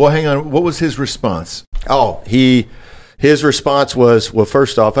that, man. Well, hang on. What was his response? Oh, his response was, well,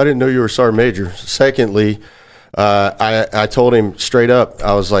 first off, I didn't know you were a sergeant major. Secondly, I told him straight up,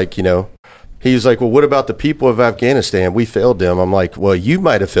 I was like, you know, he was like, well, what about the people of Afghanistan? We failed them. I'm like, well, you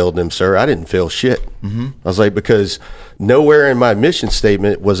might have failed them, sir. I didn't fail shit. I was like, because nowhere in my mission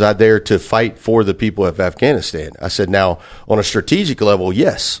statement was I there to fight for the people of Afghanistan. I said, now, on a strategic level,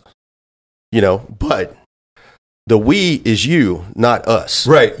 yes, you know, but the we is you, not us.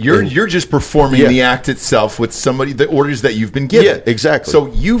 Right. You're just performing the act itself with the orders that you've been given. Yeah, exactly. So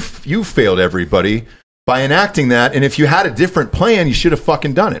you failed everybody by enacting that, and if you had a different plan, you should have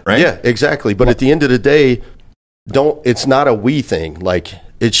fucking done it, right? Yeah, exactly. But at the end of the day, it's not a we thing. Like,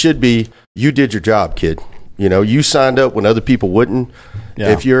 it should be, you did your job, kid. You know, you signed up when other people wouldn't. Yeah.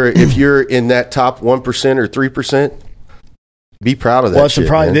 If you're in that top 1% or 3%, be proud of that. Well, shit,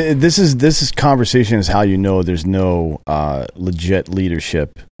 man. this is conversation is how you know there's no legit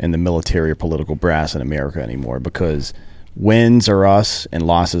leadership in the military or political brass in America anymore, because wins are us and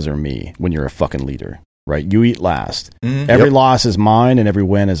losses are me when you're a fucking leader. Right, you eat last. Every loss is mine, and every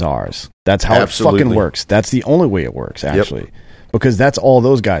win is ours. That's how it fucking works. That's the only way it works, actually, because that's all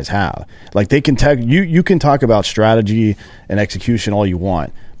those guys have. Like, they can you can talk about strategy and execution all you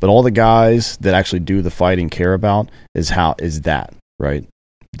want, but all the guys that actually do the fighting care about is that right?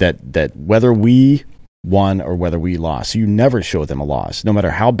 That whether we won or whether we lost. So you never show them a loss, no matter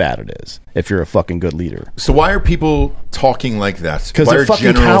how bad it is, if you're a fucking good leader. So why are people talking like that? Because they're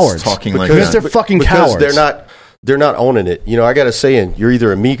fucking cowards. Because they're fucking cowards. They're not owning it. You know, I got a saying, you're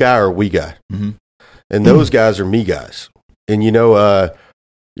either a me guy or a we guy. And those guys are me guys. And, you know,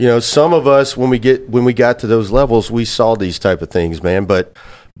 You know, some of us when we got to those levels, we saw these type of things, man. But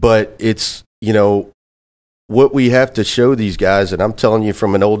it's, you know, what we have to show these guys, and I'm telling you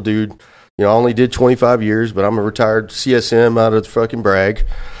from an old dude, you know, I only did 25 years, but I'm a retired CSM out of the fucking Bragg.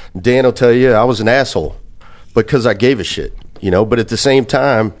 Dan will tell you I was an asshole because I gave a shit, you know. But at the same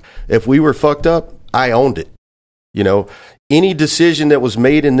time, if we were fucked up, I owned it. You know, any decision that was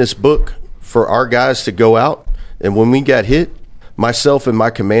made in this book for our guys to go out, and when we got hit, myself and my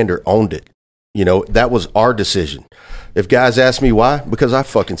commander owned it. You know, that was our decision. If guys ask me why, because I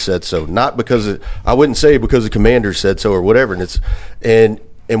fucking said so, not because I wouldn't say because the commander said so or whatever. And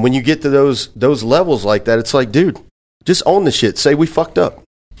when you get to those levels like that, it's like, dude, just own the shit. Say we fucked up.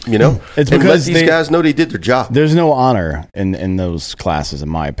 You know, it's and because let these guys know they did their job. There's no honor in those classes, in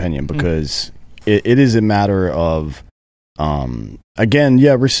my opinion, because it is a matter of, again,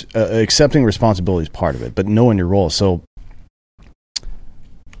 yeah, accepting responsibility is part of it, but knowing your role. So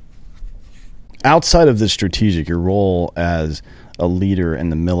outside of the strategic, your role as a leader in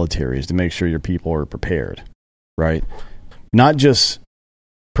the military is to make sure your people are prepared, right? Not just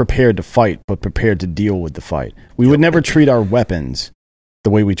prepared to fight, but prepared to deal with the fight. We would never treat our weapons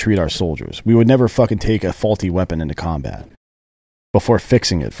the way we treat our soldiers. We would never fucking take a faulty weapon into combat before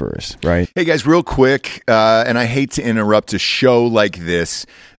fixing it first, right? Hey guys, real quick, and I hate to interrupt a show like this,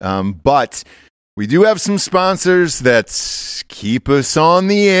 but we do have some sponsors that keep us on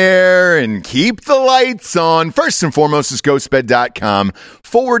the air and keep the lights on. First and foremost is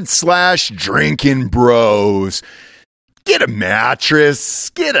ghostbed.com/drinking bros. Get a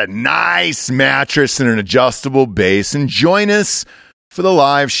mattress, get a nice mattress and an adjustable base, and join us for the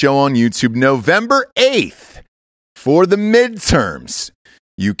live show on YouTube November 8th for the midterms.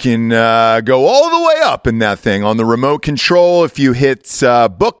 You can go all the way up in that thing on the remote control. If you hit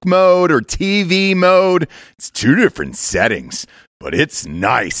book mode or TV mode, it's 2 different settings, but it's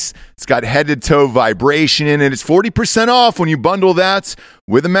nice. It's got head-to-toe vibration in it. It's 40% off when you bundle that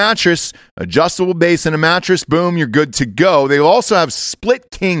with a mattress, adjustable base, and a mattress. Boom, you're good to go. They also have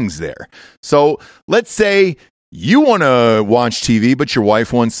split kings there. So let's say you want to watch TV, but your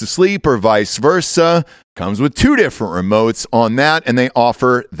wife wants to sleep, or vice versa. Comes with 2 different remotes on that, and they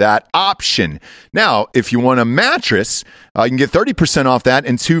offer that option. Now, if you want a mattress, you can get 30% off that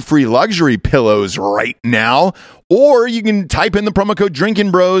and 2 free luxury pillows right now. Or you can type in the promo code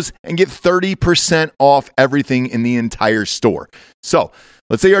Drinking Bros and get 30% off everything in the entire store. So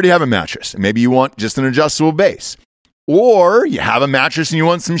let's say you already have a mattress, and maybe you want just an adjustable base. Or you have a mattress and you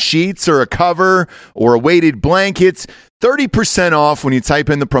want some sheets or a cover or a weighted blankets. 30% off when you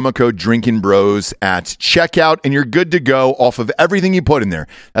type in the promo code Drinking Bros at checkout, and you're good to go off of everything you put in there.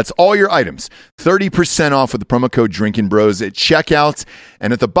 That's all your items. 30% off with the promo code Drinking Bros at checkout.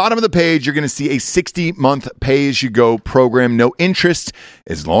 And at the bottom of the page, you're going to see a 60-month pay-as-you-go program, no interest,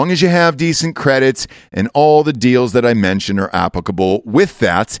 as long as you have decent credits, and all the deals that I mentioned are applicable with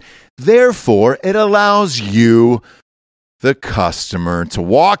that. Therefore, it allows you, the customer, to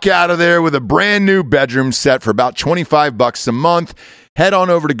walk out of there with a brand new bedroom set for about $25 a month. Head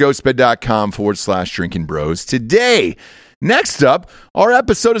on over to ghostbed.com/drinking bros today. Next up, our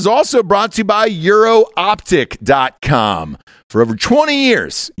episode is also brought to you by EuroOptic.com. For over 20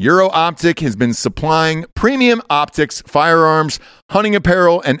 years, EuroOptic has been supplying premium optics, firearms, hunting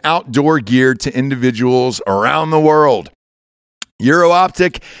apparel, and outdoor gear to individuals around the world.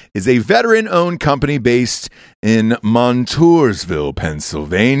 EuroOptic is a veteran-owned company based in Montoursville,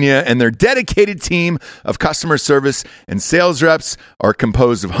 Pennsylvania, and their dedicated team of customer service and sales reps are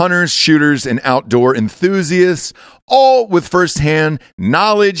composed of hunters, shooters, and outdoor enthusiasts, all with firsthand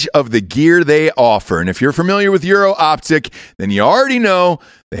knowledge of the gear they offer. And if you're familiar with EuroOptic, then you already know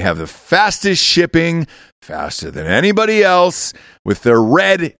they have the fastest shipping, faster than anybody else, with their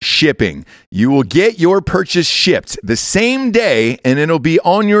red shipping. You will get your purchase shipped the same day, and it'll be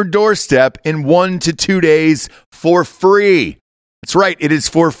on your doorstep in 1 to 2 days for free. That's right, it is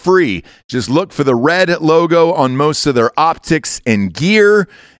for free. Just look for the red logo on most of their optics and gear,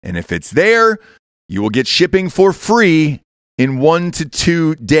 and if it's there, you will get shipping for free in 1 to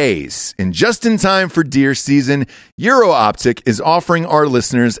 2 days. And just in time for deer season, EuroOptic is offering our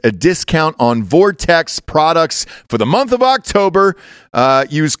listeners a discount on Vortex products for the month of October.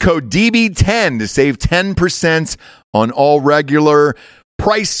 Use code DB10 to save 10% on all regular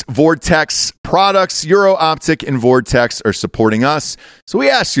priced Vortex products. EuroOptic and Vortex are supporting us, so we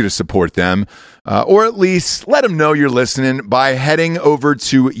ask you to support them, or at least let them know you're listening by heading over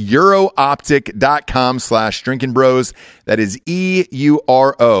to EuroOptic.com/drinking bros. That is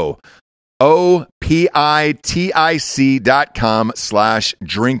EuroOptic.com/drinking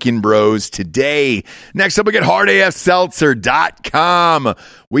PITIC.com/drinkingbros today. Next up, we get hardafseltzer.com.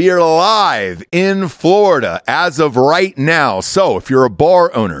 We are live in Florida as of right now. So if you're a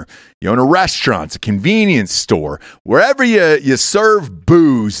bar owner, you own a restaurant, a convenience store, wherever you serve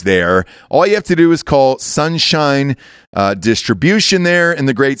booze there, all you have to do is call Sunshine Distribution there in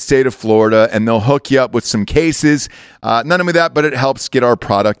the great state of Florida, and they'll hook you up with some cases. Not only that, but it helps get our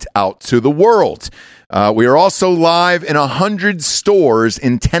product out to the world. We are also live in 100 stores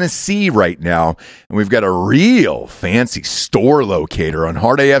in Tennessee right now, and we've got a real fancy store locator on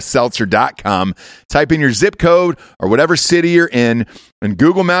hardafseltzer.com. Type in your zip code or whatever city you're in, and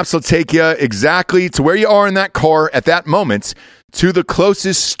Google Maps will take you exactly to where you are in that car at that moment to the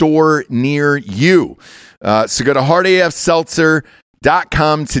closest store near you. So go to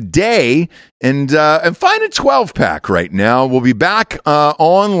hardafseltzer.com today and find a 12-pack right now. We'll be back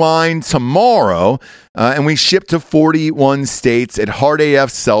online tomorrow, and we ship to 41 states at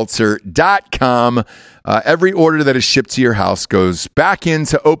hardafseltzer.com. Every order that is shipped to your house goes back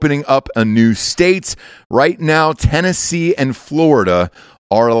into opening up a new state. Right now, Tennessee and Florida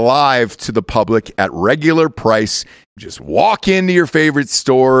are live to the public at regular price. Just walk into your favorite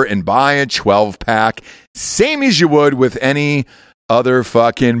store and buy a 12-pack, same as you would with any other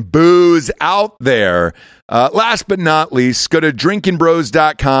fucking booze out there. Last but not least, go to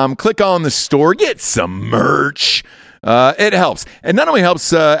drinkingbros.com, click on the store, get some merch. It helps. And not only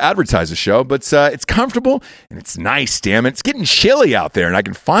helps advertise the show, but it's comfortable and it's nice, damn it. It's getting chilly out there, and I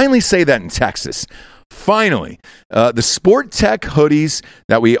can finally say that in Texas. Finally, the Sport Tech hoodies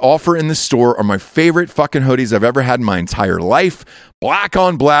that we offer in the store are my favorite fucking hoodies I've ever had in my entire life. Black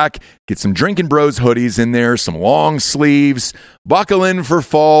on black. Get some Drinkin' Bros hoodies in there, some long sleeves. Buckle in for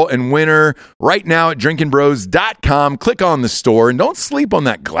fall and winter right now at drinkingbros.com. Click on the store, and don't sleep on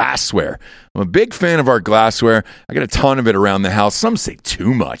that glassware. I'm a big fan of our glassware. I got a ton of it around the house. Some say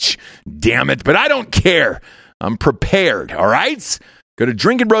too much. Damn it, but I don't care. I'm prepared, all right? Go to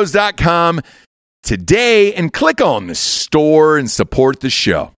drinkingbros.com today and click on the store and support the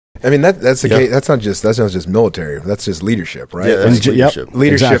show. I mean, that's the case. That's not just military. That's just leadership, right? Yeah, that's leadership.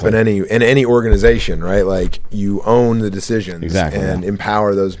 Leadership Exactly. in any organization, right? Like, you own the decisions Yeah. and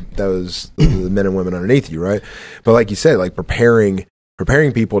empower those the men and women underneath you, right? But like you said, like preparing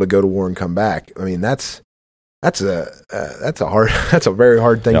people to go to war and come back. I mean, that's a very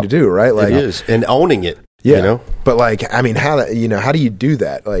hard thing to do, right? Like, it is, and owning it. yeah. You know, But like, I mean, how do you do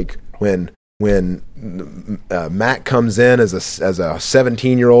that? Like when Matt comes in as a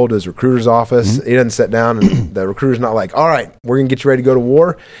 17-year-old to his recruiter's office, he doesn't sit down, and the recruiter's not like, all right, we're going to get you ready to go to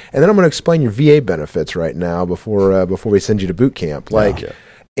war, and then I'm going to explain your VA benefits right now before we send you to boot camp. Like,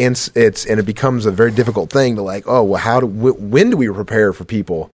 and it becomes a very difficult thing to like, oh, well, when do we prepare for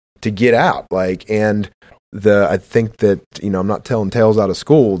people to get out? Like, and I think that, I'm not telling tales out of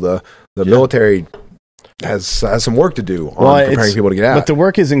school. The military has some work to do on preparing people to get out. But the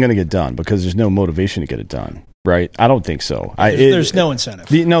work isn't going to get done because there's no motivation to get it done, right? I don't think so. There's no incentive.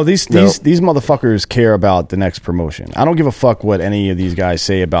 These motherfuckers care about the next promotion. I don't give a fuck what any of these guys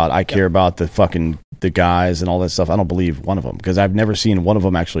say about. I care about the guys and all that stuff. I don't believe one of them because I've never seen one of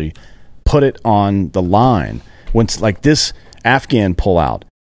them actually put it on the line. When it's like this Afghan pullout,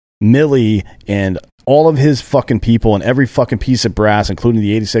 Milley and all of his fucking people and every fucking piece of brass, including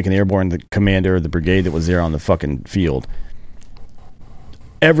the 82nd Airborne, the commander of the brigade that was there on the fucking field.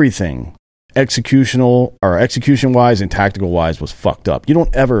 Everything, execution-wise and tactical-wise, was fucked up. You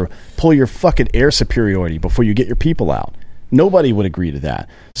don't ever pull your fucking air superiority before you get your people out. Nobody would agree to that.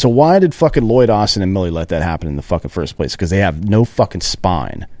 So why did fucking Lloyd Austin and Milley let that happen in the fucking first place? Because they have no fucking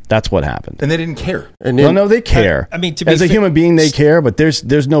spine. That's what happened. And they didn't care. and then, Well, no, they care. I mean, to be as a fair- human being, they care, but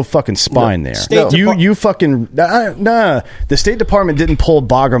there's no fucking spine there. State You fucking nah. The State Department didn't pull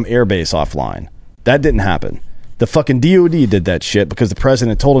Bagram Air Base offline. That didn't happen. The fucking DOD did that shit because the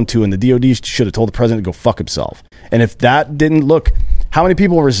president told him to, and the DOD should have told the president to go fuck himself. And if that didn't look, how many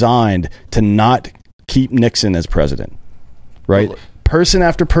people resigned to not keep Nixon as president? Right? Person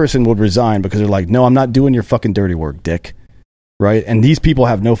after person would resign because they're like, no, I'm not doing your fucking dirty work, dick. Right? And these people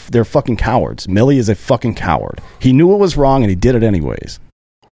they're fucking cowards. Milley is a fucking coward. He knew it was wrong and he did it anyways.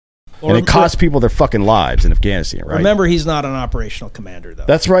 And it cost people their fucking lives in Afghanistan, right? Remember, he's not an operational commander, though.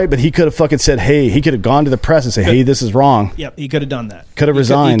 That's right, but he could have fucking said, hey, he could have gone to the press and say, hey, this is wrong. Yep, he could have done that. Could have He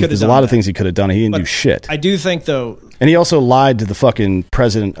resigned. could have There's a done lot of that. things he could have done. He didn't But do shit. I do think, though, And he also lied to the fucking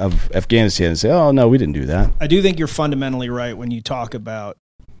president of Afghanistan and said, oh, no, we didn't do that. I do think you're fundamentally right when you talk about,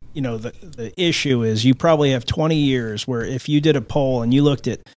 the issue is you probably have 20 years where if you did a poll and you looked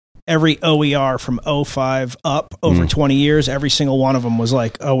at every OER from 05 up over 20 years, every single one of them was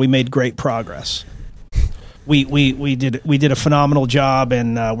like, oh, we made great progress. We did a phenomenal job,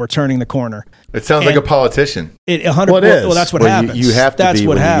 and we're turning the corner. It sounds like a politician. It 100%. Well, it is. Well, that's what Well, happens. you have to that's be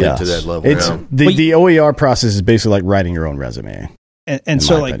what when happens. you get to that level. It's Yeah. the OER process is basically like writing your own resume. And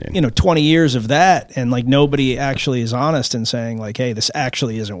so, my like, opinion. you know, 20 years of that, and like nobody actually is honest in saying, like, hey, this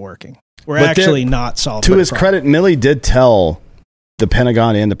actually isn't working. We're But actually not solving To the his problem. credit, Milley did tell the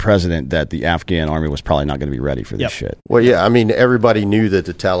Pentagon and the president that the Afghan army was probably not going to be ready for this Yep. shit. Well, yeah, I mean, everybody knew that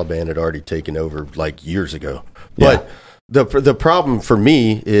the Taliban had already taken over like years ago. But the problem for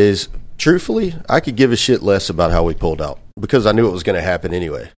me is, truthfully, I could give a shit less about how we pulled out because I knew it was going to happen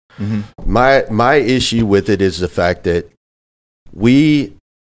anyway. My issue with it is the fact that we,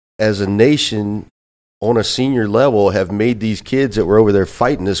 as a nation, on a senior level, have made these kids that were over there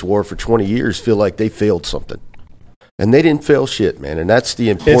fighting this war for 20 years feel like they failed something. And they didn't fail shit, man. And that's the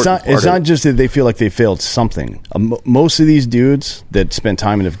important It's not. part It's of not it. just that they feel like they failed something. Most of these dudes that spent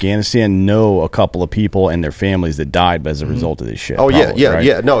time in Afghanistan know a couple of people and their families that died as a result of this shit. Oh, yeah, probably, yeah, right?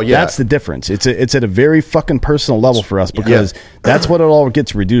 yeah. No, yeah. That's the difference. It's at a very fucking personal level for us because that's what it all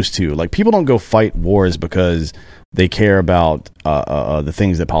gets reduced to. Like, people don't go fight wars because they care about the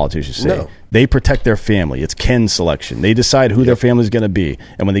things that politicians say. No. They protect their family. It's kin selection. They decide who their family is going to be.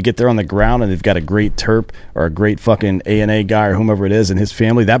 And when they get there on the ground and they've got a great Terp or a great fucking A&A guy or whomever it is and his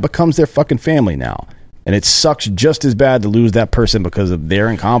family, that becomes their fucking family now. And it sucks just as bad to lose that person because of their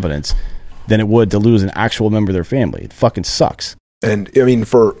incompetence than it would to lose an actual member of their family. It fucking sucks. And I mean,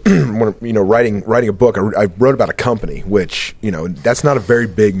 for writing a book, I wrote about a company, which that's not a very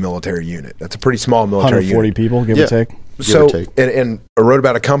big military unit. That's a pretty small military 140 unit. people, give Yeah. or take. So, or take. and I wrote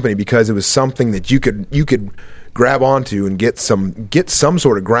about a company because it was something that you could grab onto and get some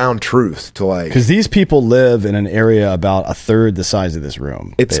sort of ground truth to, like. Because these people live in an area about a third the size of this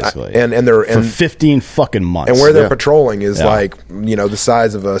room, basically. and they're for 15 fucking months. and where they're Yeah. patrolling is like the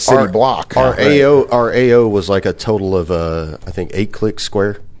size of a city block. Our Right. our AO was like a total of I think 8 clicks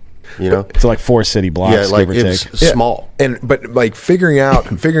square. It's like 4 city blocks, Yeah, like give or it was take. small. But like figuring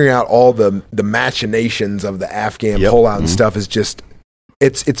out all the machinations of the Afghan Yep. pullout and stuff is just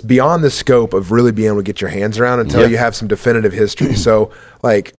it's beyond the scope of really being able to get your hands around until Yep. you have some definitive history. So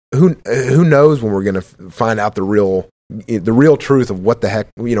like who knows when we're going to find out the real truth of what the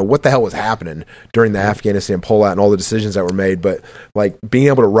hell was happening during the Afghanistan pullout and all the decisions that were made. But like being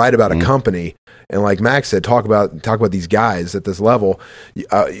able to write about a company and, like Max said, talk about these guys at this level,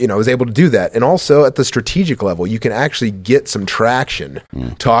 I was able to do that. And also at the strategic level, you can actually get some traction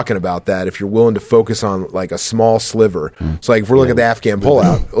talking about that if you're willing to focus on like a small sliver. So like if we're looking at the Afghan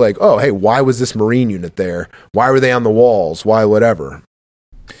pullout, like, oh, hey, why was this Marine unit there? Why were they on the walls? Why whatever?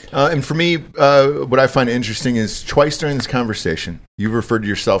 And for me, what I find interesting is twice during this conversation, you referred to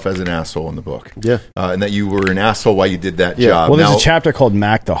yourself as an asshole in the book. Yeah. And that you were an asshole while you did that Yeah. job. Well, there's Now- a chapter called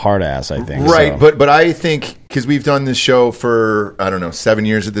Mac the Hard Ass, I think. Right, so. but I think because we've done this show for, I don't know, 7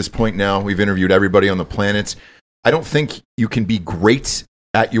 years at this point now. We've interviewed everybody on the planet. I don't think you can be great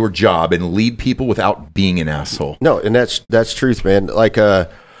at your job and lead people without being an asshole. No, and that's truth, man. Like I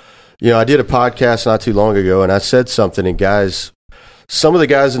did a podcast not too long ago, and I said something, and some of the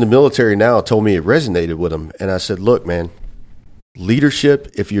guys in the military now told me it resonated with them. And I said, look, man, leadership,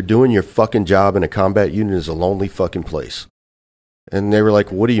 if you're doing your fucking job in a combat unit, is a lonely fucking place. And they were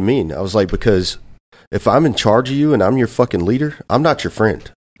like, what do you mean? I was like, because if I'm in charge of you and I'm your fucking leader, I'm not your friend.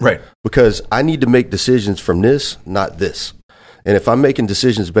 Right. Because I need to make decisions from this, not this. And if I'm making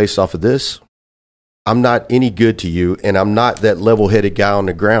decisions based off of this, I'm not any good to you, and I'm not that level-headed guy on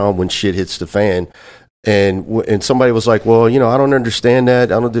the ground when shit hits the fan. And somebody was like, well, I don't understand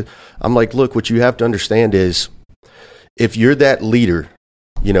that. I'm like, look, what you have to understand is if you're that leader,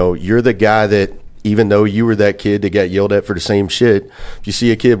 you're the guy that, even though you were that kid that got yelled at for the same shit, if you see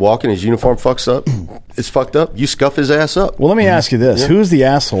a kid walking, his uniform fucked up, you scuff his ass up. Well, let me ask you this. Yeah. Who's the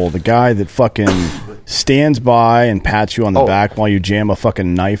asshole? The guy that fucking stands by and pats you on the back while you jam a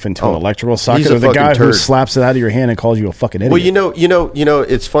fucking knife into an electrical socket? he's a Or the fucking guy who turd. slaps it out of your hand and calls you a fucking idiot? Well,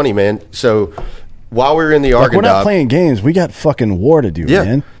 it's funny, man. So while we were in the Like, we're not Argonauts, playing games. We got fucking war to do,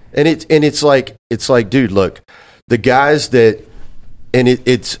 man. and it's like, dude, look, the guys that, and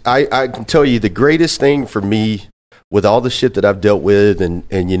I can tell you the greatest thing for me with all the shit that I've dealt with, and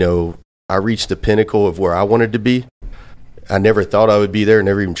I reached the pinnacle of where I wanted to be. I never thought I would be there,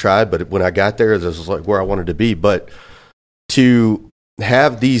 never even tried, but when I got there, this was like where I wanted to be. But to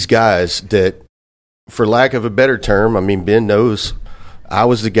have these guys that, for lack of a better term, I mean, Ben knows I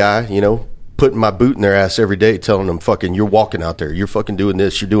was the guy, putting my boot in their ass every day, telling them, fucking, you're walking out there, you're fucking doing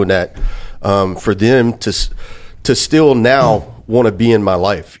this, you're doing that. For them to still now, want to be in my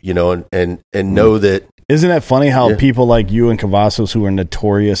life, you know, and know that. Isn't that funny how people like you and Cavazos, who are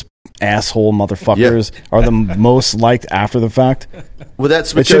notorious asshole motherfuckers, are the most liked after the fact? Well,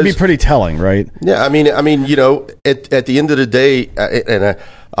 that's because, it should be pretty telling, right? Yeah, I mean, you know, at the end of the day,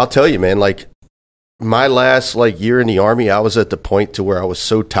 I'll tell you, man, like my last like year in the Army, I was at the point to where I was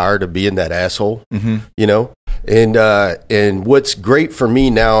so tired of being that asshole, you know. And what's great for me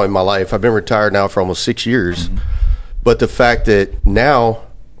now in my life, I've been retired now for almost 6 years, but the fact that now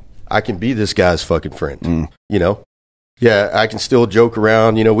I can be this guy's fucking friend, you know? Yeah, I can still joke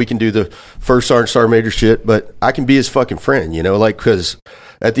around, you know, we can do the first sergeant major shit, but I can be his fucking friend, you know, like, because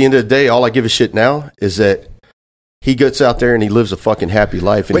at the end of the day, all I give a shit now is that he gets out there and he lives a fucking happy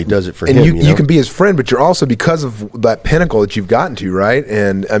life, and he does it for him. And you can be his friend, but you're also, because of that pinnacle that you've gotten to, right?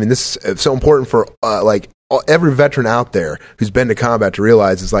 And I mean, this is so important for like every veteran out there who's been to combat to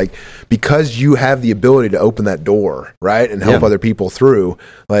realize is like, because you have the ability to open that door, right, and help other people through,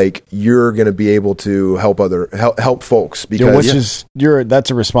 like you're going to be able to help folks, because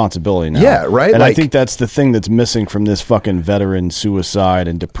that's a responsibility now. Yeah, right. And like, I think that's the thing that's missing from this fucking veteran suicide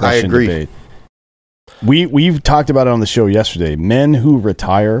and depression debate. We've talked about it on the show yesterday. Men who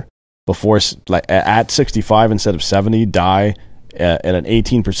retire before, like at 65 instead of 70, die at an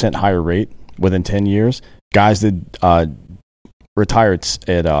 18% higher rate within 10 years. Guys that retire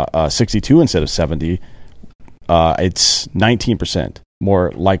at 62 instead of 70, it's 19%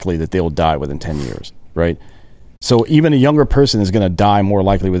 more likely that they will die within 10 years, right? So even a younger person is going to die more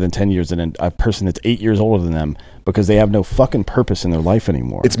likely within 10 years than a person that's 8 years older than them, because they have no fucking purpose in their life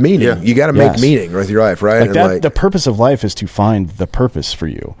anymore. It's meaning. Yeah. You got to make meaning with your life, right? The purpose of life is to find the purpose for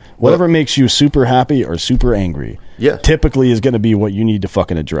you. Whatever makes you super happy or super angry, typically is going to be what you need to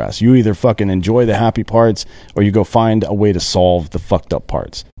fucking address. You either fucking enjoy the happy parts, or you go find a way to solve the fucked up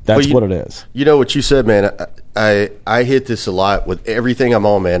parts. That's what it is. You know what you said, man? I hit this a lot with everything I'm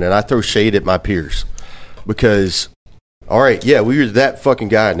on, man, and I throw shade at my peers. Because, all right, we were that fucking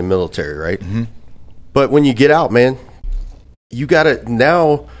guy in the military, right? Mm-hmm. But when you get out, man, you gotta,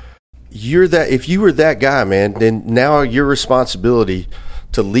 now you're that, if you were that guy, man, then now your responsibility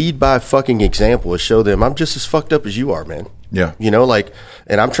to lead by fucking example is show them I'm just as fucked up as you are, man. Yeah. You know, like,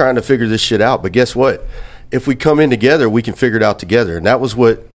 and I'm trying to figure this shit out. But guess what? If we come in together, we can figure it out together. And that was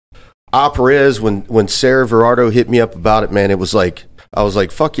what Perez, when Sarah Verardo hit me up about it, man, it was like, I was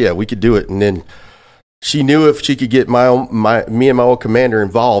like, fuck yeah, we could do it. And then she knew if she could get me and my old commander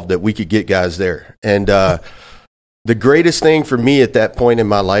involved, that we could get guys there. And the greatest thing for me at that point in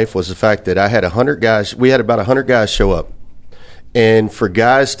my life was the fact that I had 100 guys. We had about 100 guys show up. And for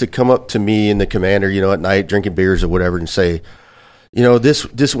guys to come up to me and the commander, you know, at night drinking beers or whatever, and say, you know,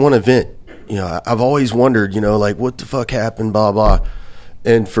 this one event, you know, I've always wondered, you know, like, what the fuck happened, blah, blah.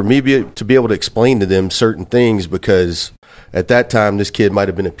 And for me to be able to explain to them certain things, because at that time this kid might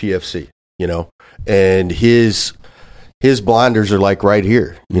have been a PFC, you know, and his blinders are like right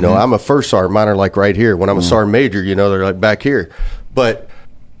here. You know, I'm a first sergeant, mine are like right here. When I'm a sergeant major, you know, they're like back here. But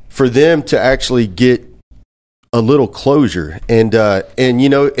for them to actually get a little closure, and you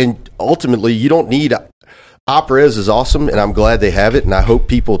know, and ultimately you don't need, Perez is awesome, and I'm glad they have it, and I hope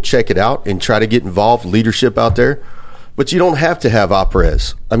people check it out and try to get involved, leadership out there. But you don't have to have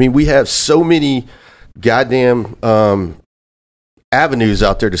Perez. I mean, we have so many goddamn avenues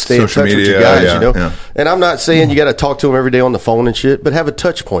out there to stay Social in touch media, with your guys, you know. Yeah. And I'm not saying you got to talk to them every day on the phone and shit, but have a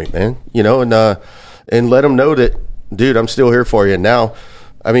touch point, man. You know, and let them know that, dude, I'm still here for you. And now,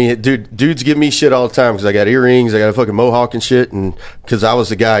 I mean, dudes give me shit all the time because I got earrings, I got a fucking mohawk and shit, and because I was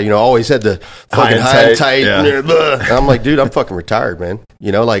the guy, you know, always had the fucking high and tight. And I'm like, dude, I'm fucking retired, man.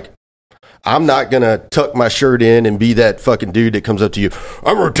 You know, like, I'm not going to tuck my shirt in and be that fucking dude that comes up to you,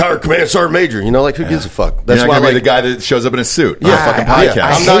 I'm a retired command sergeant major. You know, like, who gives a fuck? That's why I'm the guy that shows up in a suit. Yeah, fucking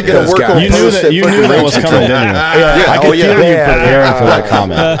podcast. I'm not going to work on you knew that was coming, didn't you? I could feel you preparing for that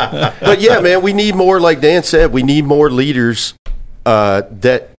comment. But yeah, man, we need more, like Dan said, we need more leaders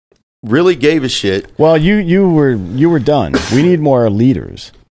that really gave a shit. Well, you were done. We need more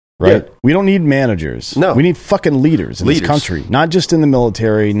leaders. Right? Yeah. We don't need managers. No. We need fucking leaders in this country. Not just in the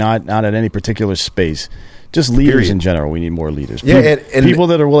military, not at any particular space. Just leaders in general. We need more leaders. Yeah, and people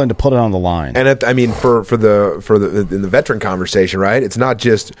that are willing to put it on the line. And I mean, for the in the veteran conversation, right? It's not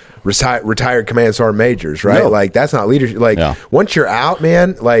just retired command sergeant majors, right? No. Like, that's not leadership. Like, once you're out,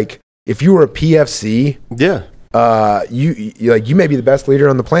 man, like, if you were a PFC, you may be the best leader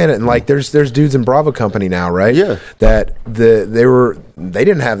on the planet, and like there's dudes in Bravo Company now, right? Yeah, that they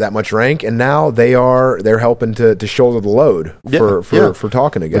didn't have that much rank, and now they're helping to shoulder the load for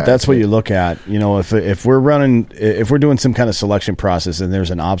talking to guys. But that's what you look at. You know, if we're doing some kind of selection process and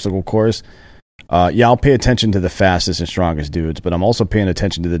there's an obstacle course, I'll pay attention to the fastest and strongest dudes, but I'm also paying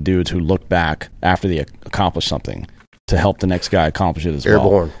attention to the dudes who look back after they accomplish something to help the next guy accomplish it as well.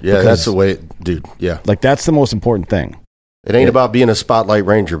 Airborne. Yeah, Because, that's the way, dude. Yeah. like, that's the most important thing. It ain't about being a spotlight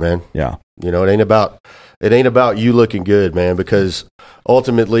ranger, man. Yeah. You know, it ain't about you looking good, man, because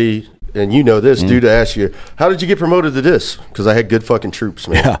ultimately, and you know this, dude, I asked you, how did you get promoted to this? Because I had good fucking troops,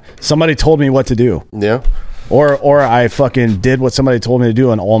 man. Yeah. Somebody told me what to do. Yeah. Or I fucking did what somebody told me to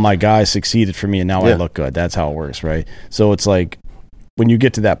do, and all my guys succeeded for me, and now I Yeah. look good. That's how it works, right? So it's like, when you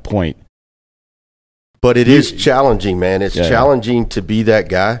get to that point, But it is challenging, man. It's Yeah, yeah. challenging to be that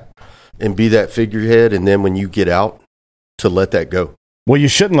guy and be that figurehead, and then when you get out, to let that go. well, you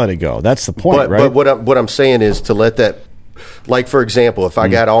shouldn't let it go. That's the point, right? But what I'm saying is to let that, like, for example, if I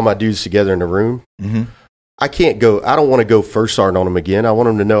got all my dudes together in a room, I can't go. I don't want to go first sergeant on them again. I want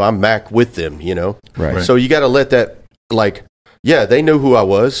them to know I'm Mac with them. You know, Right. So you got to let that, like, yeah, they know who I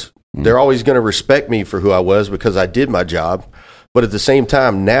was. They're always going to respect me for who I was because I did my job. But at the same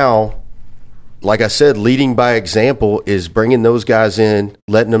time, now, like I said, leading by example is bringing those guys in,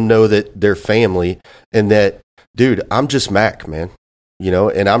 letting them know that they're family and that, dude, I'm just Mac, man. You know,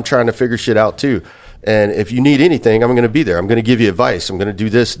 and I'm trying to figure shit out too. And if you need anything, I'm going to be there. I'm going to give you advice. I'm going to do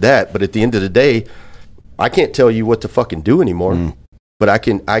this, that. But at the end of the day, I can't tell you what to fucking do anymore. But I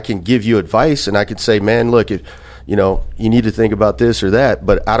can give you advice, and I can say, man, look, if, you know, you need to think about this or that.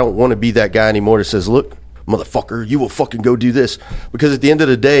 But I don't want to be that guy anymore that says, look, motherfucker, you will fucking go do this. Because at the end of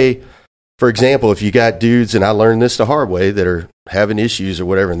the day, for example, if you got dudes, and I learned this the hard way, that are having issues or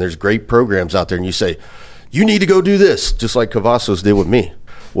whatever, and there's great programs out there, and you say, you need to go do this, just like Cavazos did with me.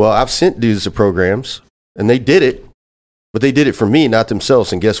 Well, I've sent dudes to programs, and they did it, but they did it for me, not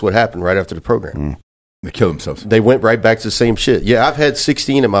themselves. And guess what happened right after the program? They kill themselves. They went right back to the same shit. Yeah, I've had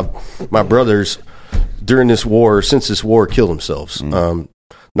 16 of my brothers during this war, since this war, kill themselves.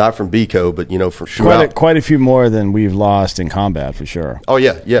 Not from BCO, but, you know, from throughout. Quite a few more than we've lost in combat, for sure. Oh,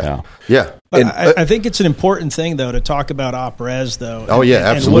 yeah. But I think it's an important thing, though, to talk about op-res, though. Oh, yeah,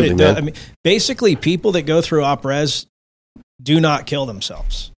 absolutely, and what it does. man. I mean, basically, people that go through op-res do not kill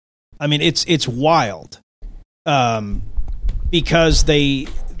themselves. I mean, it's wild, because they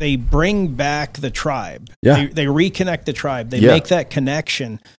bring back the tribe. Yeah. They reconnect the tribe. They Yeah. make that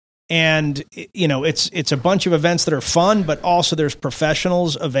connection. And, you know, it's a bunch of events that are fun, but also there's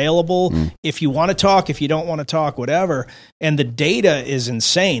professionals available if you want to talk, if you don't want to talk, whatever. And the data is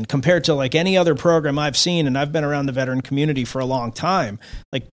insane compared to like any other program I've seen. And I've been around the veteran community for a long time.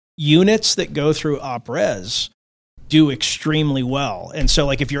 Like units that go through op-res do extremely well. And so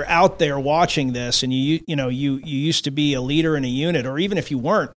like if you're out there watching this and you used to be a leader in a unit, or even if you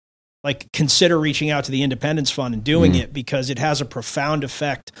weren't, like consider reaching out to the Independence Fund and doing it, because it has a profound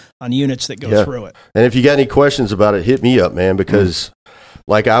effect on units that go through it. And if you got any questions about it, hit me up, man, because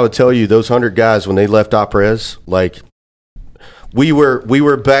like I would tell you, those 100 guys, when they left op-res, like we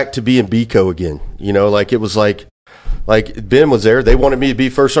were back to being BCO again. You know, like it was like Ben was there. They wanted me to be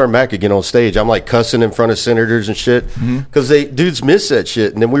First Sergeant Mac again on stage. I'm like cussing in front of senators and shit because dudes miss that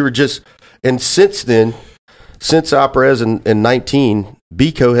shit. And then we were and since then, since op-res in 19,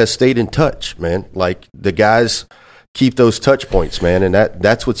 BCO has stayed in touch, man. Like the guys keep those touch points, man, and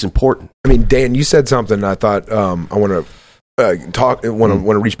that's what's important. I mean, Dan, you said something I thought I want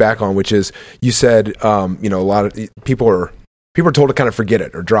to reach back on, which is you said you know, a lot of people are told to kind of forget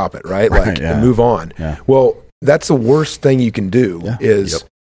it or drop it, right? Like and move on. Yeah. Well, that's the worst thing you can do is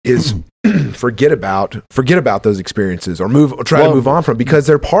forget about those experiences or try to move on from, because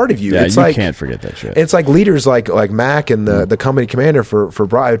they're part of you. Yeah, It's you like, can't forget that shit. it's like leaders like Mac and the company commander for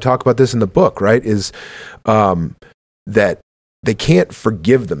Brian talk about this in the book, right? Is that they can't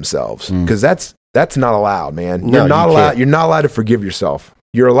forgive themselves, because that's not allowed, man. No, You're not you allowed. can't. You're not allowed to forgive yourself.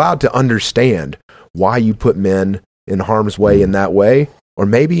 You're allowed to understand why you put men in harm's way in that way, or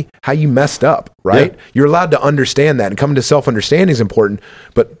maybe how you messed up, right? Yeah. You're allowed to understand that, and coming to self-understanding is important.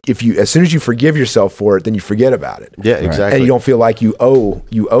 But as soon as you forgive yourself for it, then you forget about it. Yeah, exactly. And you don't feel like you owe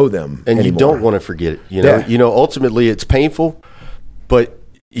them, and anymore. you don't want to forget it. You know, Yeah. Ultimately it's painful, but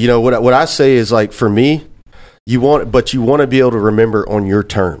you know what I say is, like, for me, you want to be able to remember on your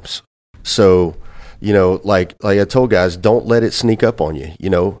terms. So, you know, like I told guys, don't let it sneak up on you. You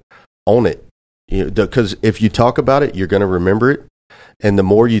know, own it. You know, because if you talk about it, you're going to remember it. And the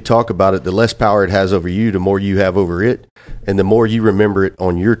more you talk about it, the less power it has over you, the more you have over it. And the more you remember it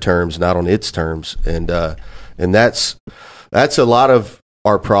on your terms, not on its terms. And that's a lot of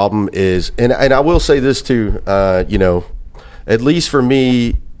our problem is, and I will say this too, you know, at least for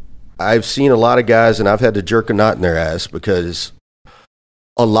me, I've seen a lot of guys and I've had to jerk a knot in their ass, because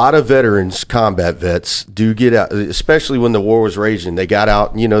a lot of veterans, combat vets, do get out, especially when the war was raging. They got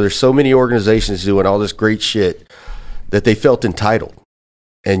out, and, there's so many organizations doing all this great shit that they felt entitled.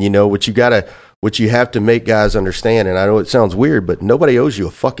 And what you have to make guys understand, and I know it sounds weird, but nobody owes you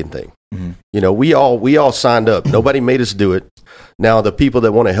a fucking thing. Mm-hmm. We all signed up. Nobody made us do it. Now, the people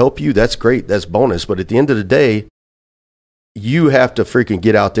that want to help you, that's great. That's bonus. But at the end of the day, you have to freaking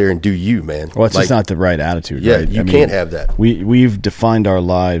get out there and do you, man. Well, it's just not the right attitude, yeah, right? You can't have that. We've defined our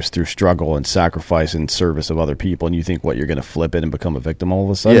lives through struggle and sacrifice and service of other people, and you think, you're going to flip it and become a victim all of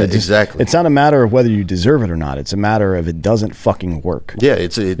a sudden? Yeah, exactly. It's not a matter of whether you deserve it or not. It's a matter of it doesn't fucking work. Yeah,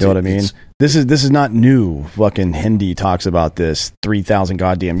 you know what I mean? This is not new. Fucking Hindi talks about this 3,000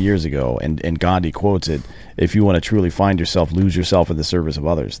 goddamn years ago, and Gandhi quotes it. If you want to truly find yourself, lose yourself in the service of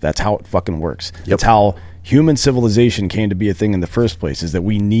others. That's how it fucking works. Yep. That's how human civilization came to be a thing in the first place, is that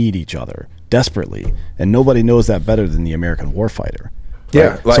we need each other desperately, and nobody knows that better than the American warfighter.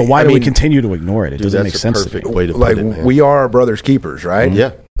 Yeah. Right? So why do we continue to ignore it? It doesn't make sense. That's a perfect way to like put it, man. we are our brother's keepers, right? Mm-hmm.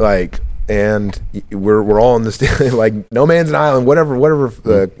 Yeah. And we're all in this like no man's an island, whatever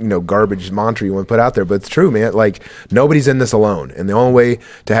garbage mantra you want to put out there, but it's true, man. Like, nobody's in this alone, and the only way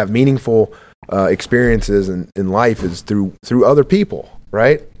to have meaningful experiences in life is through other people,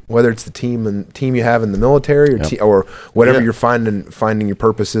 right? Whether it's the team you have in the military or whatever you're finding your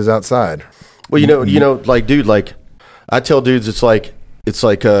purposes outside. Well, dude, like I tell dudes, it's like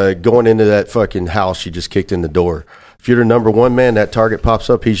going into that fucking house you just kicked in the door. If you're the number one man, that target pops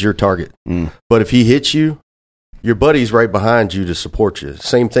up, he's your target. But if he hits you, your buddy's right behind you to support you.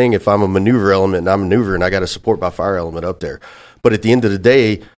 Same thing if I'm a maneuver element and I'm maneuvering, I got a support by fire element up there. But at the end of the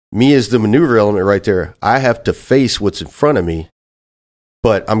day, me as the maneuver element right there, I have to face what's in front of me,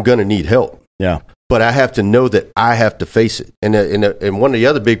 but I'm going to need help. Yeah. But I have to know that I have to face it. And one of the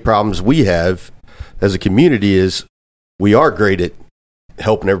other big problems we have as a community is we are great at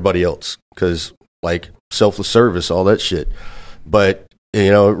helping everybody else because, like, selfless service, all that shit. But,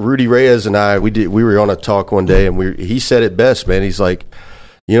 Rudy Reyes and I, we were on a talk one day, and he said it best, man. He's like,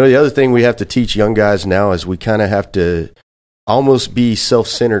 the other thing we have to teach young guys now is we kind of have to almost be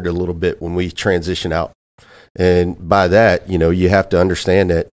self-centered a little bit when we transition out. And by that, you have to understand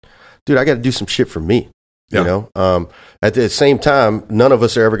that, dude, I got to do some shit for me. Yeah. At the same time, none of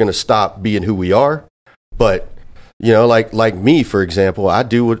us are ever going to stop being who we are. But, like me, for example,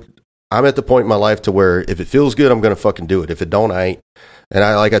 I'm at the point in my life to where if it feels good, I'm going to fucking do it. If it don't, I ain't. And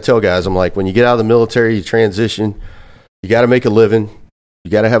I tell guys, I'm like, when you get out of the military, you transition, you got to make a living,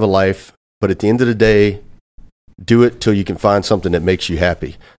 you got to have a life. But at the end of the day, do it till you can find something that makes you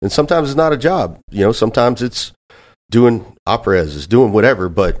happy. And sometimes it's not a job. Sometimes it's doing operas, it's doing whatever.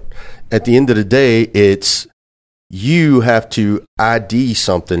 But at the end of the day, it's you have to ID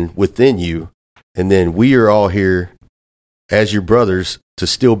something within you. And then we are all here as your brothers to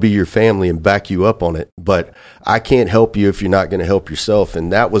still be your family and back you up on it. But I can't help you if you're not going to help yourself.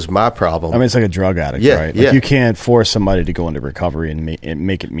 And that was my problem. I mean, it's like a drug addict, right? Like, you can't force somebody to go into recovery and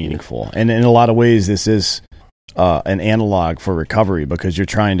make it meaningful. And in a lot of ways, this is an analog for recovery because you're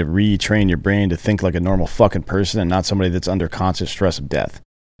trying to retrain your brain to think like a normal fucking person and not somebody that's under constant stress of death.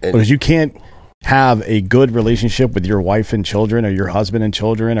 Because you can't have a good relationship with your wife and children or your husband and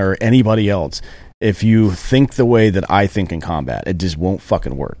children or anybody else if you think the way that I think in combat. It just won't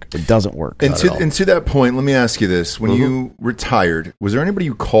fucking work. It doesn't work. And to that point, let me ask you this. When you retired, was there anybody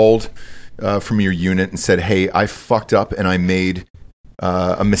you called from your unit and said, hey, I fucked up and I made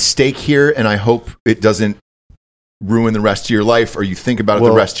a mistake here and I hope it doesn't ruin the rest of your life, or you think about it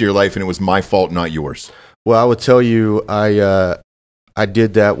the rest of your life and it was my fault, not yours? Well, I would tell you, I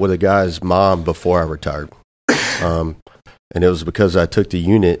did that with a guy's mom before I retired. And it was because I took the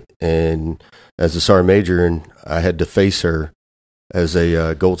unit and as a sergeant major, and I had to face her as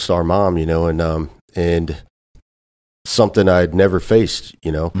a Gold Star mom, and something I'd never faced,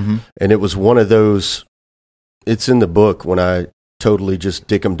 and it was one of those, it's in the book when I totally just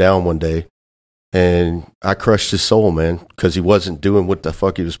dick him down one day and I crushed his soul, man, because he wasn't doing what the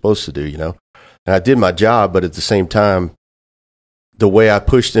fuck he was supposed to do, and I did my job, but at the same time, the way I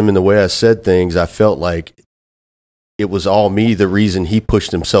pushed him and the way I said things, I felt like it was all me, the reason he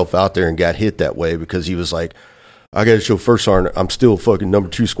pushed himself out there and got hit that way, because he was like, I got to show First Sergeant, I'm still fucking number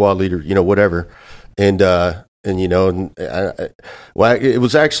 2 squad leader, whatever. And it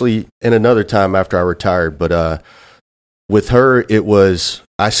was actually in another time after I retired, but with her, it was,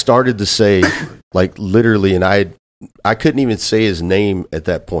 I started to say, like, literally, and I couldn't even say his name at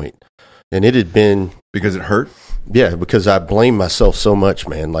that point. And it had been... Because it hurt? Yeah, because I blamed myself so much,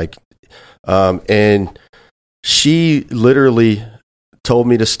 man. Like, and she literally told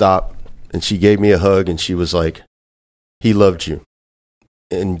me to stop, and she gave me a hug, and she was like, he loved you.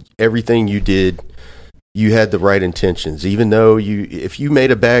 and everything you did, you had the right intentions. Even though if you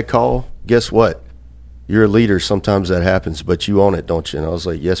made a bad call, guess what? You're a leader. Sometimes that happens, but you own it, don't you? And I was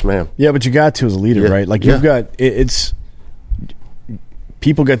like, yes, ma'am. Yeah, but you got to as a leader, Yeah. right? Like you've got it's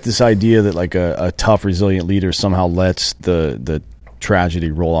people get this idea that like a tough, resilient leader somehow lets the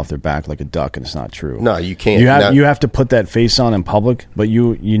tragedy roll off their back like a duck, and it's not true. No, you can't. You have to put that face on in public, but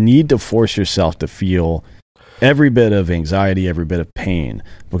you need to force yourself to feel every bit of anxiety, every bit of pain,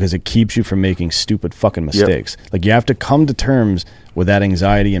 because it keeps you from making stupid fucking mistakes. Like you have to come to terms with that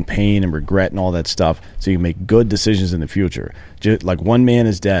anxiety and pain and regret and all that stuff so you can make good decisions in the future. Just like one man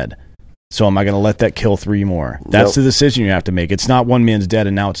is dead, so am I going to let that kill 3 more? That's the decision you have to make. It's not one man's dead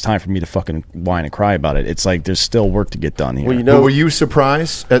and now it's time for me to fucking whine and cry about it. It's like there's still work to get done here. Well, But were you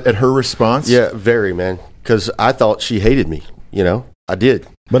surprised at her response? Yeah, very, man. Because I thought she hated me. I did.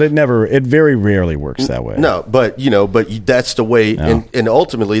 But it very rarely works that way. No, but that's the way, and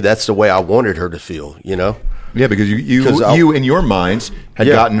ultimately that's the way I wanted her to feel. Yeah, because you in your minds had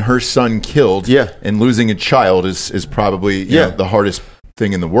gotten her son killed. Yeah. And losing a child is probably you know, the hardest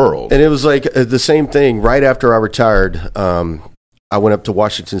thing in the world. And it was like the same thing. Right after I retired, I went up to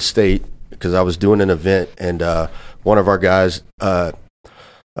Washington State because I was doing an event, and one of our guys,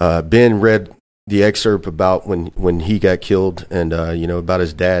 Ben, read the excerpt about when he got killed, and about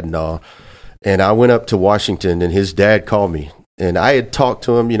his dad and all. And I went up to Washington, and his dad called me, and I had talked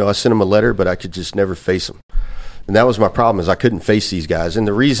to him. I sent him a letter, but I could just never face him, and that was my problem, is I couldn't face these guys. And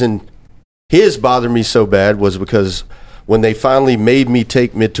the reason his bothered me so bad was because when they finally made me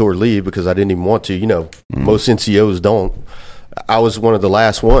take mid-tour leave, because I didn't even want to, most NCOs don't, I was one of the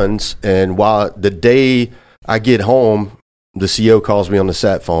last ones. And while the day I get home, the CO calls me on the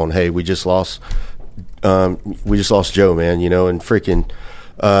sat phone. Hey, we just lost Joe, man, and freaking,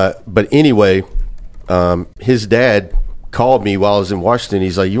 but anyway, his dad called me while I was in Washington.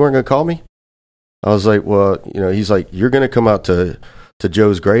 He's like, you weren't going to call me? I was like, well, he's like, you're going to come out to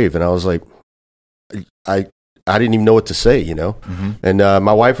Joe's grave. And I was like, I didn't even know what to say, Mm-hmm. And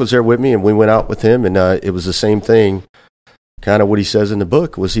my wife was there with me, and we went out with him, and it was the same thing. Kind of what he says in the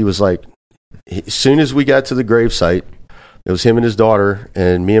book was, he was like, as soon as we got to the gravesite, it was him and his daughter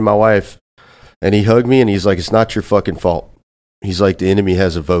and me and my wife, and he hugged me, and he's like, it's not your fucking fault. He's like, the enemy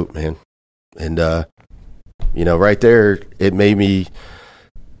has a vote, man. And right there, it made me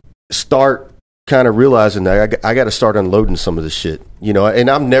start kind of realizing that I got to start unloading some of this shit, and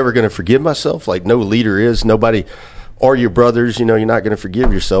I'm never going to forgive myself. Like no leader is, nobody, or your brothers, you're not going to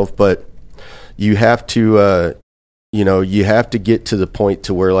forgive yourself, but you have to, you have to get to the point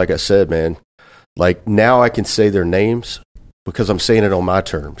to where, like I said, man, like now I can say their names because I'm saying it on my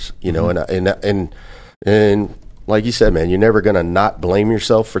terms, and like you said, man, you're never going to not blame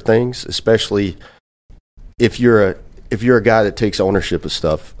yourself for things, especially if you're a guy that takes ownership of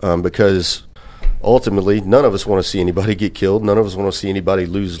stuff, because ultimately, none of us want to see anybody get killed. None of us want to see anybody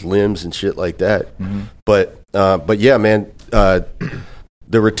lose limbs and shit like that. Mm-hmm. But yeah, man, the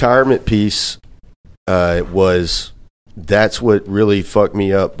retirement piece that's what really fucked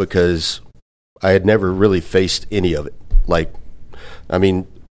me up, because I had never really faced any of it. Like, I mean,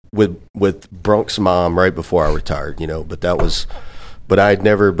 with Brunk's mom right before I retired, but I had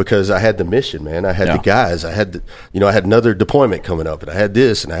never, because I had the mission, man. I had the guys. I had I had another deployment coming up, and I had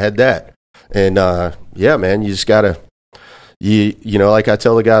this and I had that. And yeah, man, you just gotta, like I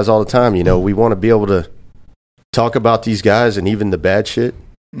tell the guys all the time, we want to be able to talk about these guys and even the bad shit,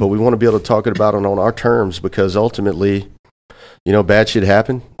 but we want to be able to talk about it on our terms, because ultimately, bad shit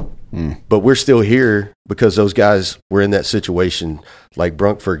happened, but we're still here because those guys were in that situation. Like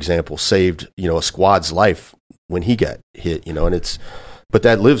Brunk, for example, saved a squad's life when he got hit, and but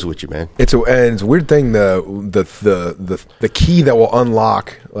that lives with you, man. It's a weird thing. The key that will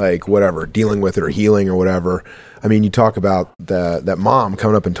unlock, like, whatever, dealing with it or healing or whatever. I mean, you talk about that mom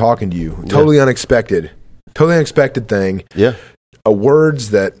coming up and talking to you, totally unexpected thing. Yeah,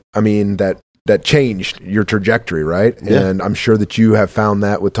 words that changed your trajectory, right? Yeah. And I'm sure that you have found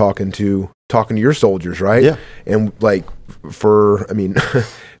that with talking to your soldiers, right? Yeah. And like,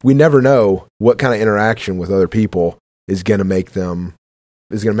 we never know what kind of interaction with other people is going to make them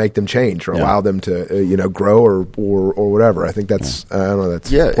change or allow them to grow or whatever. I think that's I don't know,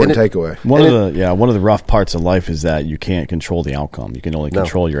 that's an important takeaway. One of the rough parts of life is that you can't control the outcome. You can only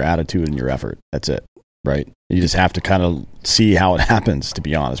control your attitude and your effort. That's it, right? You just have to kind of see how it happens, to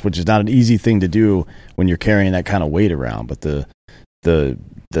be honest, which is not an easy thing to do when you're carrying that kind of weight around. But the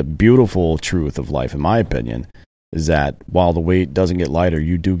beautiful truth of life, in my opinion, is that while the weight doesn't get lighter,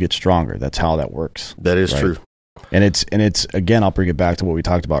 you do get stronger. That's how that works. That is true. And it's again, I'll bring it back to what we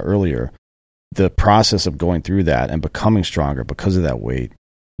talked about earlier. The process of going through that and becoming stronger because of that weight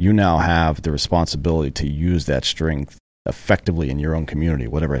you now have the responsibility to use that strength effectively in your own community,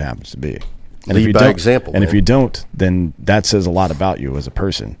 whatever it happens to be. And Lead if you by don't, example, and man. if you don't, then that says a lot about you as a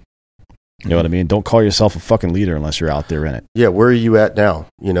person. You know what I mean? Don't call yourself a fucking leader unless you're out there in it. Yeah, where are you at now?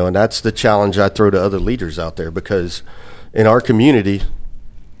 You know, and that's the challenge I throw to other leaders out there, because in our community,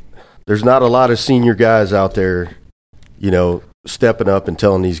 there's not a lot of senior guys out there, you know, stepping up and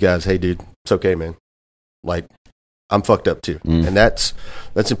telling these guys, hey, dude, it's okay, man. Like, I'm fucked up too. And that's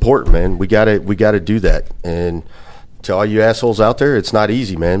important, man. We gotta do that. And to all you assholes out there, it's not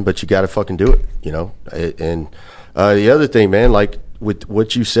easy, man, but you gotta fucking do it, you know? And the other thing, man, like with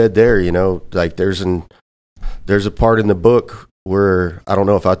what you said there, you know, like there's a part in the book where, I don't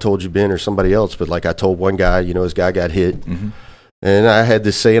know if I told you, Ben, or somebody else, but like I told one guy, you know, his guy got hit. And I had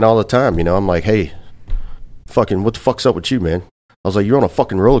this saying all the time, you know, I'm like, hey, fucking, what the fuck's up with you, man? I was like, you're on a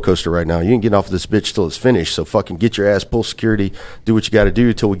fucking roller coaster right now. You ain't getting off of this bitch till it's finished. So fucking get your ass, pull security, do what you got to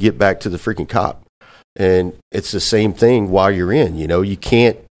do till we get back to the freaking cop. And it's the same thing while you're in, you know, you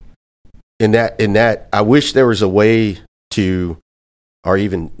can't, in that, I wish there was a way to, or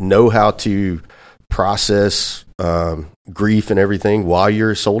even know how to process grief and everything while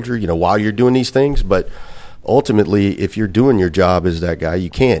you're a soldier, you know, while you're doing these things. But ultimately, if you're doing your job as that guy, you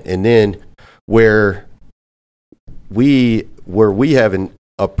can't. And then where we have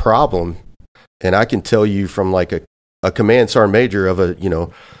a problem, and I can tell you from like a command sergeant major of a, you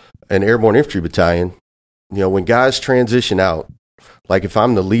know, an airborne infantry battalion, you know, when guys transition out, like if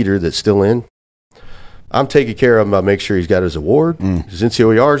I'm the leader that's still in, I'm taking care of him. I make sure he's got his award, his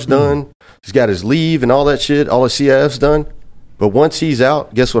NCOER's done, he's got his leave and all that shit, all his CIF's done. But once he's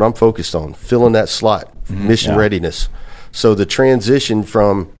out, guess what I'm focused on? Filling that slot, mission readiness. So the transition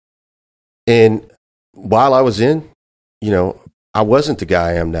from, and while I was in, you know, I wasn't the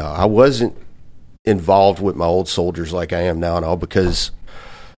guy I am now. I wasn't involved with my old soldiers like I am now and all, because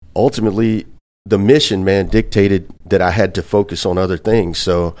ultimately the mission, man, dictated that I had to focus on other things.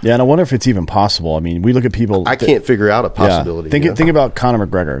 So Yeah, and I wonder if it's even possible. I mean, we look at people. I can't figure out a possibility. Yeah. you know? Think about Conor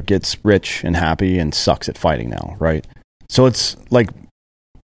McGregor, gets rich and happy and sucks at fighting now, right? So it's like,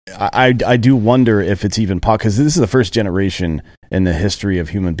 I do wonder if it's even possible, because this is the first generation in the history of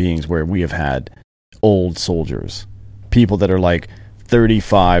human beings where we have had old soldiers, people that are like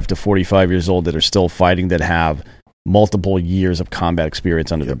 35 to 45 years old that are still fighting, that have multiple years of combat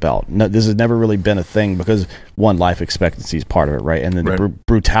experience under their belt. No, this has never really been a thing because, one, life expectancy is part of it, right? And then the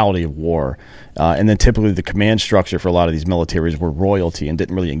brutality of war. And then typically the command structure for a lot of these militaries were royalty and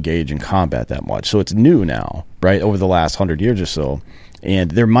didn't really engage in combat that much. So it's new now, right, over the last 100 years or so. And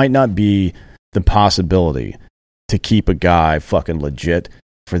there might not be the possibility to keep a guy fucking legit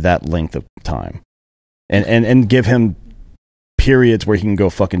for that length of time. And give him periods where he can go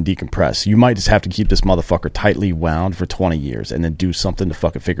fucking decompress. You might just have to keep this motherfucker tightly wound for 20 years and then do something to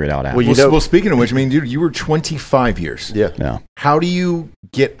fucking figure it out after. Well, speaking of which, I mean, dude, you were 25 years. Yeah. How do you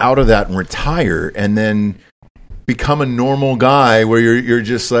get out of that and retire and then become a normal guy where you're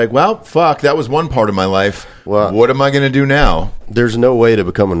just like, well, fuck, that was one part of my life. Well, what am I going to do now? There's no way to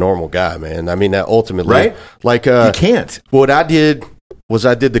become a normal guy, man. I mean, that ultimately, right? Like, you can't. What I did was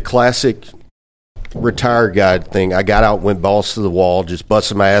I did the classic retired guy thing. I got out, went balls to the wall, just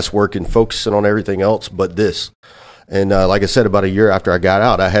busting my ass working, focusing on everything else but this. And like I said, about a year after I got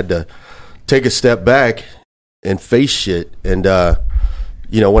out, I had to take a step back and face shit. And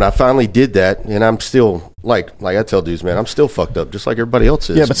you know, when I finally did that, and I'm still like I tell dudes, man, I'm still fucked up, just like everybody else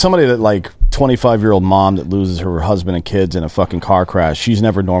is. Yeah, but somebody that, like, 25-year-old mom that loses her husband and kids in a fucking car crash, she's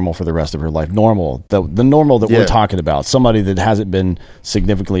never normal for the rest of her life. Normal, the normal that we're talking about, somebody that hasn't been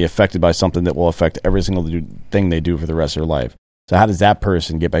significantly affected by something that will affect every single thing they do for the rest of their life. So how does that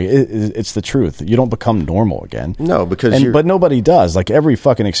person get back? It's the truth. You don't become normal again. No, because but nobody does. Like, every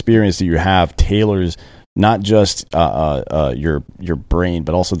fucking experience that you have tailors not just your brain,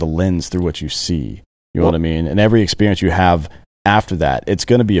 but also the lens through which you see. You know what I mean? And every experience you have after that, it's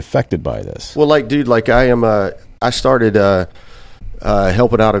going to be affected by this. Well, like, dude, like I started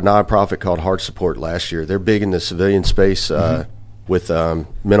helping out a nonprofit called Heart Support last year. They're big in the civilian space with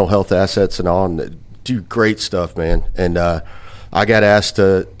mental health assets and all, and they do great stuff, man. And I got asked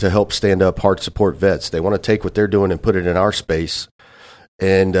to help stand up Heart Support vets. They want to take what they're doing and put it in our space.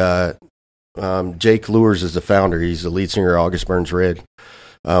 And Jake Lures is the founder. He's the lead singer of August Burns Red.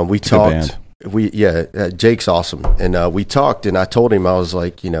 We talked. Jake's awesome. And we talked, and I told him, I was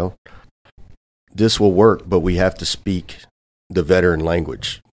like, you know, this will work, but we have to speak the veteran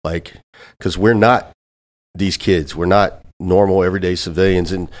language. Like, because we're not these kids. We're not normal, everyday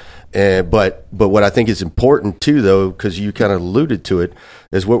civilians. But what I think is important too, though, because you kind of alluded to it,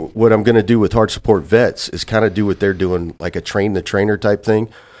 is what I'm going to do with Heart Support vets is kind of do what they're doing, like a train the trainer type thing.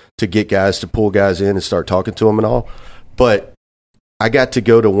 to get guys to pull guys in and start talking to them and all. But I got to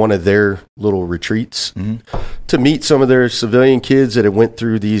go to one of their little retreats to meet some of their civilian kids that had went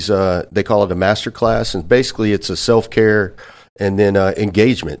through these, they call it a master class. And basically it's a self-care and then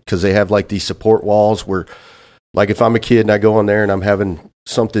engagement, because they have like these support walls where, like, if I'm a kid and I go on there and I'm having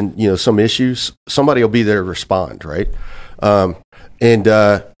something, you know, some issues, somebody will be there to respond, right? And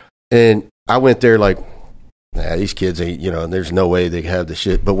I went there like, nah, these kids ain't, you know, and there's no way they have the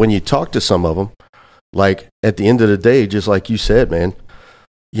shit. But when you talk to some of them, like, at the end of the day, just like you said, man,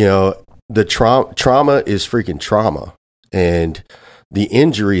 you know, the trauma is freaking trauma, and the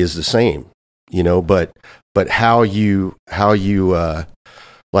injury is the same, you know, but how you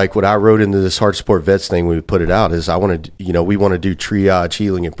like what I wrote into this Heart Support Vets thing when we put it out is we want to do triage,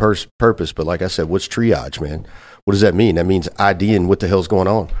 healing, and purpose. But like I said, what's triage, man? What does that mean? That means IDing what the hell's going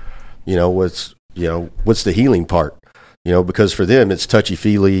on. You know, what's the healing part? You know, because for them it's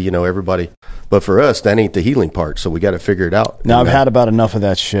touchy-feely, you know, everybody. But for us, that ain't the healing part. So we got to figure it out. Now, I've had about enough of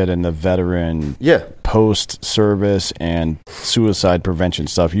that shit in the veteran post-service and suicide prevention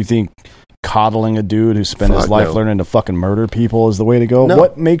stuff. You think coddling a dude who spent his life learning to fucking murder people is the way to go? No.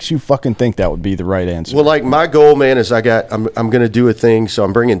 What makes you fucking think that would be the right answer? Well, like, my goal, man, is I'm going to do a thing. So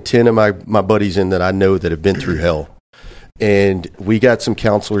I'm bringing 10 of my buddies in that I know that have been through hell. And we got some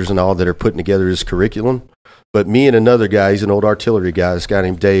counselors and all that are putting together this curriculum. But me and another guy, he's an old artillery guy, this guy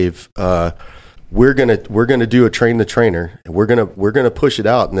named Dave, we're gonna do a train the trainer, and we're gonna push it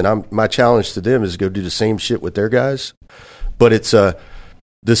out. And then my challenge to them is to go do the same shit with their guys. But it's the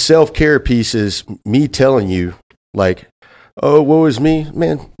self-care piece is me telling you, like, oh, woe is me,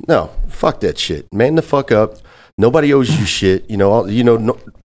 man. No, fuck that shit. Man the fuck up. Nobody owes you shit. You know,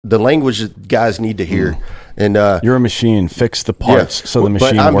 the language that guys need to hear. And you're a machine. Fix the parts so the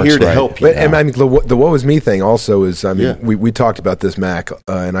machine works. But I'm here to help you. But, and I mean, the woe is me thing also is, I mean, we talked about this, Mac,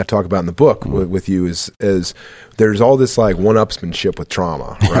 and I talk about in the book with you is there's all this like one-upsmanship with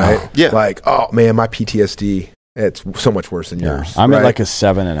trauma, right? Like, oh man, my PTSD, it's so much worse than yours. I'm right? at like a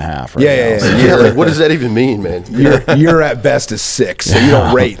 7.5. Right Yeah. Like, what does that even mean, man? You're at best a 6, so you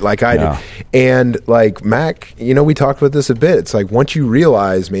don't rate like I do. And like Mac, you know, we talked about this a bit. It's like once you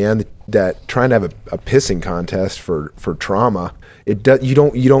realize, man, that trying to have a pissing contest for trauma, you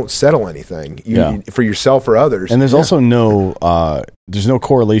don't settle anything for yourself or others. And there's also no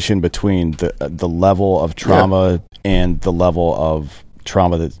correlation between the level of trauma and the level of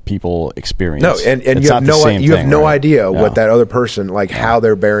trauma that people experience. No, and you have no idea what that other person, like, how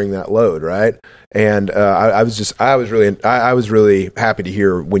they're bearing that load, right? And I was really happy to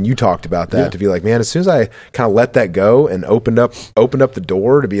hear when you talked about that, to be like, man, as soon as I kind of let that go and opened up the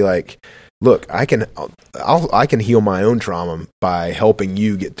door to be like, look, I can heal my own trauma by helping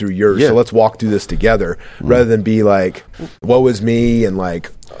you get through yours. So let's walk through this together, rather than be like, woe is me and like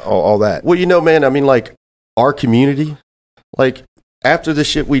all that. Well, you know, man, I mean, like, our community, like, after the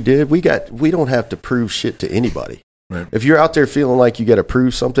shit we did, we don't have to prove shit to anybody. Right. If you're out there feeling like you got to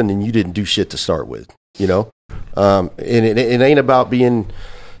prove something, then you didn't do shit to start with, you know? And it ain't about being,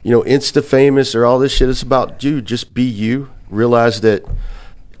 you know, Insta famous or all this shit. It's about, dude, just be you. Realize that,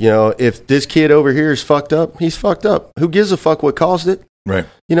 you know, if this kid over here is fucked up, he's fucked up. Who gives a fuck what caused it? Right.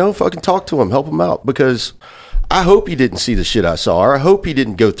 You know, fucking talk to him, help him out, because I hope he didn't see the shit I saw, or I hope he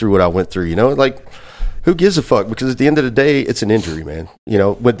didn't go through what I went through, you know? Like, who gives a fuck? Because at the end of the day, it's an injury, man. You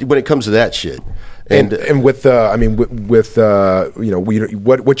know, when it comes to that shit. And with you know,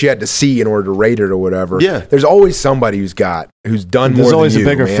 what you had to see in order to rate it or whatever. Yeah, there's always somebody who's done more than you. There's always a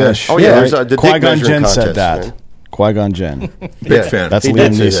bigger fish. Oh yeah, there's the Qui-Gon Jinn said that. Man. Qui-Gon Jinn. Big fan. That's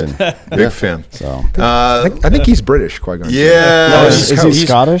Liam Neeson. Big fan. So I think he's British, Qui-Gon Jinn. Yeah. Is he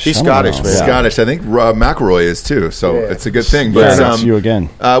Scottish? He's Scottish, man. Scottish. I think McElroy is too, so it's a good thing. But that's you again.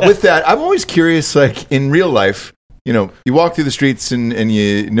 With that, I'm always curious, like, in real life, you know, you walk through the streets and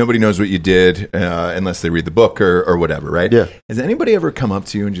nobody knows what you did unless they read the book or whatever, right? Yeah. Has anybody ever come up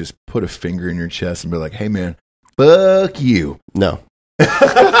to you and just put a finger in your chest and be like, hey, man, fuck you? No. No.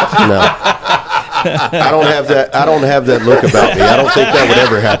 I don't have that look about me. I don't think that would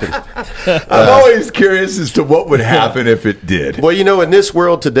ever happen. I'm always curious as to what would happen if it did. Well, you know, in this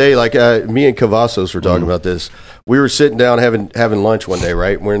world today, like me and Cavazos were talking about this. We were sitting down having lunch one day,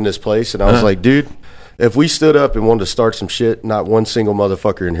 right? We're in this place, and I was like, dude, if we stood up and wanted to start some shit, not one single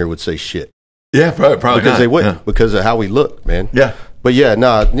motherfucker in here would say shit. Yeah, probably because not. They wouldn't, because of how we look, man. Yeah. But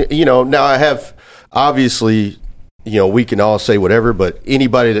yeah, you know, now I have, obviously, you know, we can all say whatever, but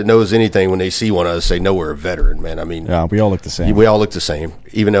anybody that knows anything, when they see one of us, they know we're a veteran, man. I mean, yeah, we all look the same. We all look the same,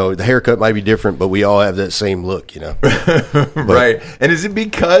 even though the haircut might be different, but we all have that same look, you know. Right. And is it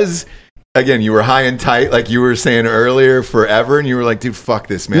because again, you were high and tight, like you were saying earlier, forever, and you were like, dude, fuck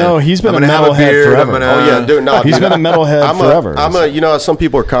this, man. No, he's been I'm a gonna have metalhead beard, forever. Oh yeah, dude. No, He's dude, been a metalhead forever. I'm a, you know, some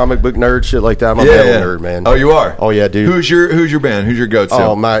people are comic book nerds, shit like that. I'm a Yeah, metal yeah. nerd, man. Oh, you are? Oh yeah, dude. Who's your band? Who's your go-to?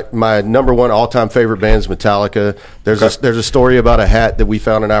 Oh, my number one all time favorite band is Metallica. There's a story about a hat that we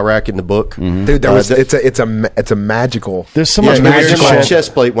found in Iraq in the book. Dude, there was it's a magical. There's so Yeah, much it was weird in my shit.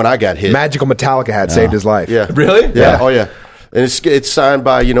 chest plate when I got hit. Magical Metallica hat saved his life. Yeah. Really? Yeah. Yeah. Oh yeah. And it's signed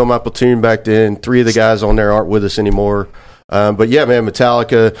by, you know, my platoon back then. 3 of the guys on there aren't with us anymore. But yeah, man,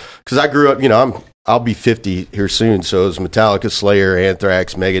 Metallica. Because I grew up, you know, I'll be 50 here soon. So it was Metallica, Slayer,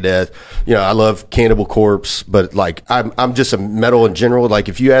 Anthrax, Megadeth. You know, I love Cannibal Corpse, but like I'm just a metal in general. Like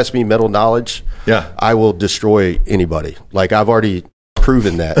if you ask me metal knowledge, Yeah. I will destroy anybody. Like I've already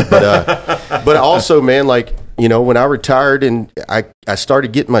proven that. But also, man, like, you know, when I retired and I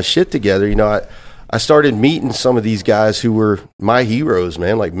started getting my shit together, you know, I started meeting some of these guys who were my heroes,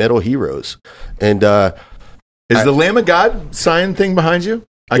 man, like metal heroes. And Is the Lamb of God sign thing behind you?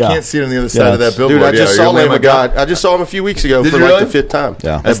 I Yeah. can't see it on the other side of that it's- billboard. dude, I just Yeah, saw you're Lamb of God. I just saw him a few weeks ago Did for you like really? the 5th time.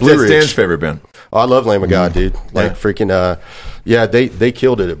 Yeah. At That's Blue Stan's Ridge. favorite band. Oh, I love Lamb of God, dude. Like Yeah. freaking, yeah, they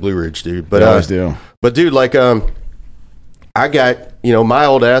killed it at Blue Ridge, dude. But They always do. But dude, like, I got, you know, my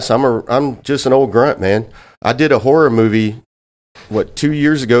old ass. I'm just an old grunt, man. I did a horror movie, 2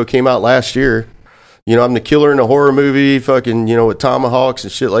 years ago? Came out last year. You know, I'm the killer in a horror movie, fucking, you know, with tomahawks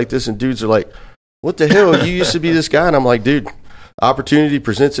and shit like this. And dudes are like, "What the hell? You used to be this guy." And I'm like, dude, opportunity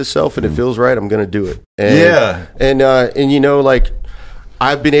presents itself, and it feels right. I'm going to do it. And, Yeah. and you know, like,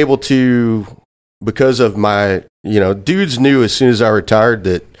 I've been able to, because of my, you know, dudes knew as soon as I retired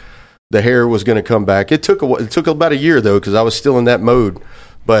that the hair was going to come back. It took about a year though, because I was still in that mode.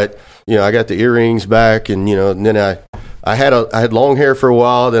 But you know, I got the earrings back, and you know, and then I had long hair for a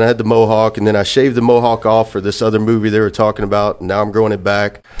while. Then I had the mohawk, and then I shaved the mohawk off for this other movie they were talking about. And now I'm growing it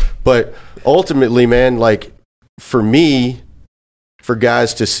back. But ultimately, man, like for me, for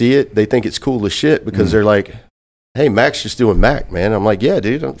guys to see it, they think it's cool as shit because they're like, "Hey, Mac's just doing Mac, man." I'm like, "Yeah,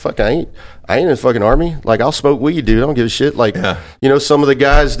 dude, I ain't in the fucking army. Like, I'll smoke weed, dude. I don't give a shit." Like, you know, some of the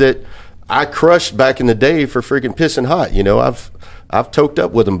guys that I crushed back in the day for freaking pissing hot, you know, I've toked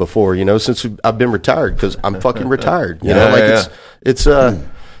up with them before, you know, since I've been retired because I'm fucking retired. You know, like it's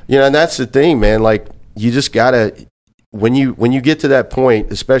you know, and that's the thing, man. Like, you just gotta when you get to that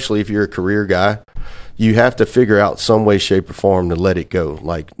point, especially if you're a career guy, you have to figure out some way, shape, or form to let it go.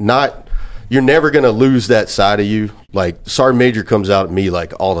 Like, you're never going to lose that side of you. Like, Sergeant Major comes out at me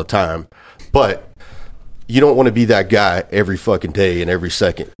like all the time, but you don't want to be that guy every fucking day and every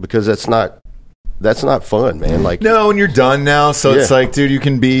second because that's not fun, man. Like, No, and you're done now, so it's Yeah. like, dude, you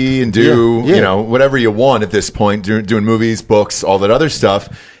can be and do, Yeah. you know, whatever you want at this point, doing movies, books, all that other stuff.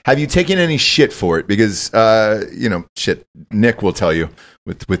 Have you taken any shit for it? Because, you know, shit, Nick will tell you,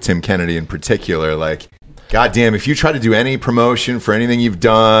 with Tim Kennedy in particular, like, goddamn, if you try to do any promotion for anything you've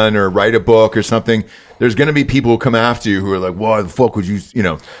done or write a book or something, there's going to be people who come after you who are like, why the fuck would you, you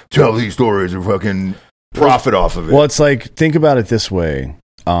know, tell these stories or fucking profit off of it? Well, it's like, think about it this way.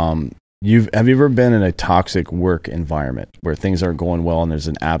 Have you ever been in a toxic work environment where things aren't going well and there's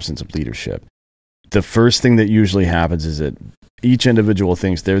an absence of leadership? The first thing that usually happens is that each individual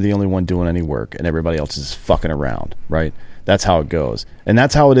thinks they're the only one doing any work and everybody else is fucking around, right? That's how it goes. And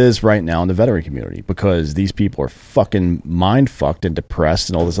that's how it is right now in the veteran community because these people are fucking mind fucked and depressed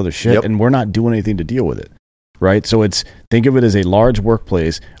and all this other shit, and we're not doing anything to deal with it, right? So think of it as a large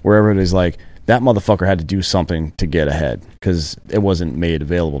workplace where everybody's like, that motherfucker had to do something to get ahead because it wasn't made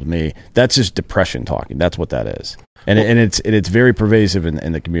available to me. That's just depression talking. That's what that is. And it's very pervasive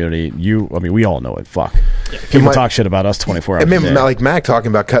in the community. We all know it. Fuck. People talk shit about us 24 hours I mean, a day. like Mac talking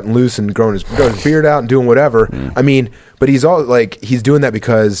about cutting loose and growing his beard out and doing whatever. I mean, but he's all like he's doing that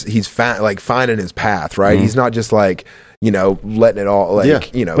because he's finding his path, right? He's not just like, you know, letting it all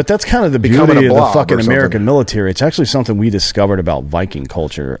like, you know. But that's kind of the becoming beauty a of the blob fucking or something. American military. It's actually something we discovered about Viking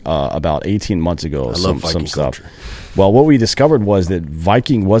culture about 18 months ago. I love Viking culture. Well, what we discovered was that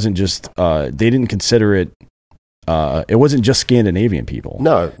Viking wasn't just they didn't consider it. It wasn't just Scandinavian people.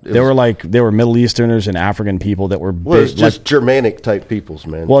 no, There were Middle Easterners and African people that were well, it's big, just Germanic type peoples,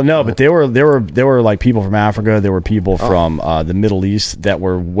 man. well, no, but there were like people from Africa. There were people from the Middle East that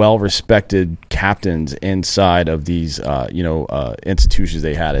were well respected captains inside of these institutions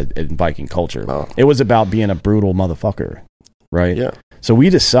they had in Viking culture. Oh. It was about being a brutal motherfucker, right? Yeah. So we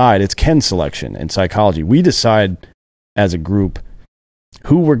decide it's Ken selection in psychology. We decide as a group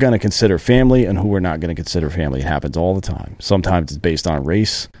who we're going to consider family and who we're not going to consider family. It happens all the time. Sometimes it's based on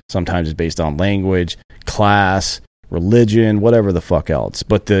race. Sometimes it's based on language, class, religion, whatever the fuck else.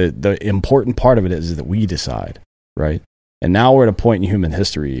 But the important part of it is that we decide, right? And now we're at a point in human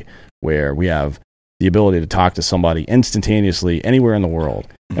history where we have the ability to talk to somebody instantaneously anywhere in the world.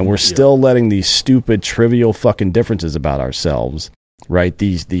 And we're still letting these stupid, trivial fucking differences about ourselves, right?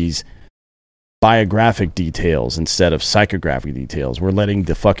 These biographic details instead of psychographic details. We're letting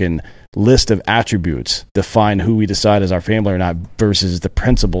the fucking list of attributes define who we decide is our family or not versus the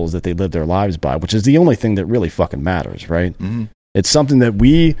principles that they live their lives by, which is the only thing that really fucking matters, right? Mm-hmm. It's something that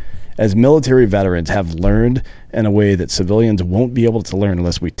we, as military veterans, have learned in a way that civilians won't be able to learn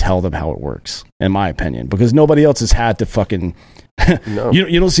unless we tell them how it works, in my opinion, because nobody else has had to fucking... No.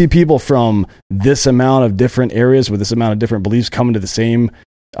 You don't see people from this amount of different areas with this amount of different beliefs coming to the same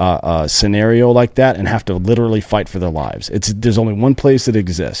scenario like that and have to literally fight for their lives. There's only one place that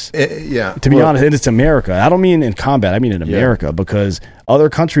exists. To be honest, it's America. I don't mean in combat. I mean in America, because other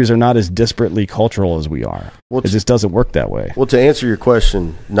countries are not as disparately cultural as we are. It just doesn't work that way. Well, to answer your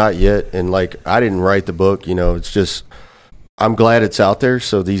question, not yet. And like, I didn't write the book. It's just I'm glad it's out there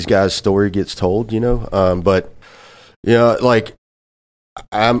so these guys' story gets told. But like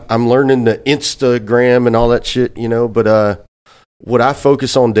I'm learning the Instagram and all that shit. But what I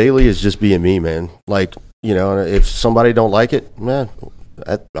focus on daily is just being me, man. Like, if somebody don't like it, man,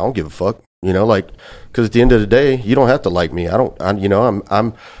 I don't give a fuck. Because at the end of the day, you don't have to like me. I'm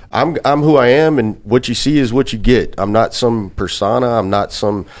who I am, and what you see is what you get. I'm not some persona. I'm not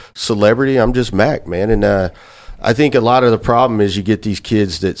some celebrity. I'm just Mac, man. And I think a lot of the problem is you get these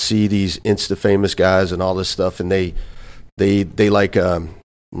kids that see these Insta famous guys and all this stuff, and they like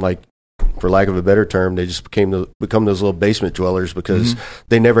for lack of a better term, they just become those little basement dwellers because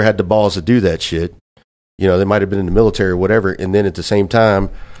they never had the balls to do that shit. They might have been in the military or whatever, and then at the same time,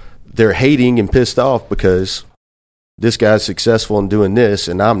 they're hating and pissed off because this guy's successful in doing this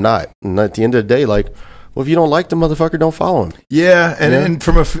and I'm not. And at the end of the day, like, well, if you don't like the motherfucker, don't follow him. Yeah, and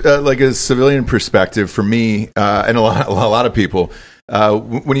from a civilian perspective, for me and a lot of people,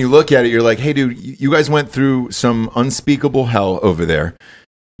 when you look at it, you're like, hey, dude, you guys went through some unspeakable hell over there.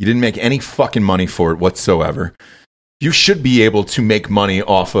 You didn't make any fucking money for it whatsoever. You should be able to make money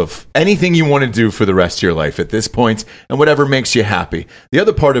off of anything you want to do for the rest of your life at this point, and whatever makes you happy. The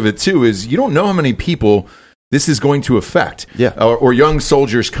other part of it, too, is you don't know how many people this is going to affect. Yeah. Or young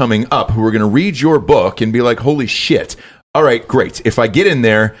soldiers coming up who are going to read your book and be like, holy shit. All right, great. If I get in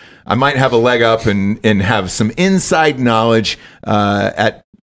there, I might have a leg up and have some inside knowledge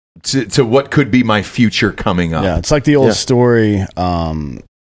to what could be my future coming up. Yeah, it's like the old story.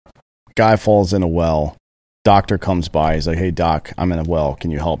 Guy falls in a well. Doctor comes by. He's like, hey, doc, I'm in a well. Can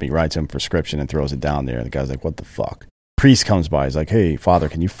you help me? Writes him a prescription and throws it down there. The guy's like, what the fuck? Priest comes by. He's like, hey, father,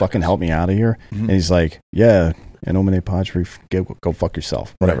 can you fucking help me out of here? Mm-hmm. And he's like, yeah, in nomine patri, go fuck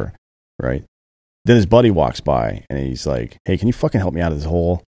yourself. Whatever. Right? Then his buddy walks by and he's like, hey, can you fucking help me out of this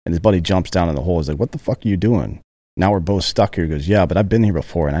hole? And his buddy jumps down in the hole. He's like, what the fuck are you doing? Now we're both stuck here. He goes, yeah, but I've been here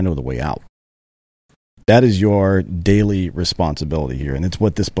before and I know the way out. That is your daily responsibility here. And it's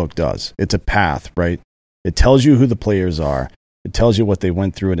what this book does. It's a path, right? It tells you who the players are. It tells you what they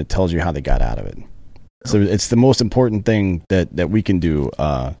went through, and it tells you how they got out of it. So it's the most important thing that we can do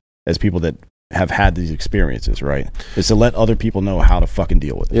as people that have had these experiences, right? Is to let other people know how to fucking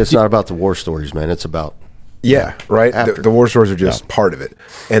deal with it. Yeah, it's not about the war stories, man. It's about... Yeah, right. The war stories are just part of it,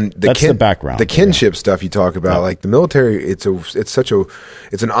 and that's the background. The kinship stuff you talk about, like the military, it's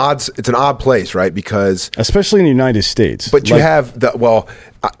an odd place, right? Because especially in the United States, but you have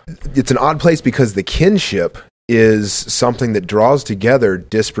it's an odd place because the kinship is something that draws together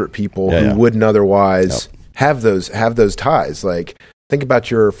disparate people who wouldn't otherwise have those ties. Like, think about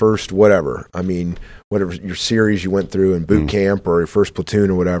your first whatever your series you went through in boot camp or your first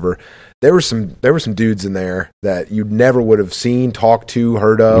platoon or whatever. There were some dudes in there that you never would have seen, talked to,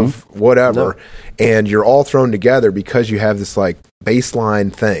 heard of, whatever, and you're all thrown together because you have this like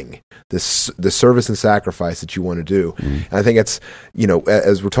baseline thing, the service and sacrifice that you want to do. And I think it's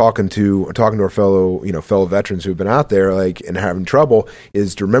as we're talking to our fellow veterans who've been out there like and having trouble,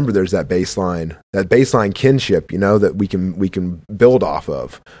 is to remember there's that baseline kinship, that we can build off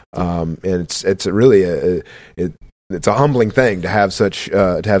of, and it's really it's a humbling thing to have such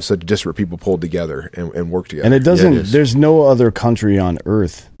disparate people pulled together and work together. And it doesn't. There's no other country on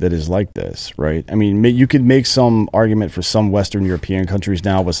earth that is like this, right? I mean, you could make some argument for some Western European countries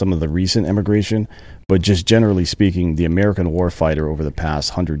now with some of the recent immigration, but just generally speaking, the American warfighter over the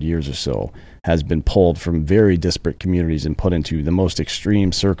past 100 years or so has been pulled from very disparate communities and put into the most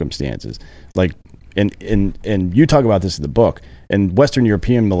extreme circumstances. Like, and you talk about this in the book. In Western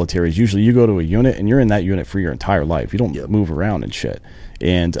European militaries, usually you go to a unit and you're in that unit for your entire life. You don't move around and shit.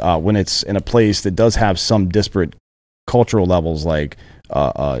 And when it's in a place that does have some disparate cultural levels, like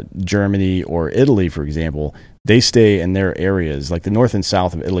Germany or Italy, for example, they stay in their areas. Like the north and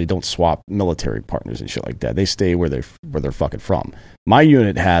south of Italy don't swap military partners and shit like that. They stay where they're fucking from. My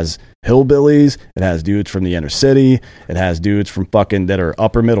unit has hillbillies. It has dudes from the inner city. It has dudes from fucking that are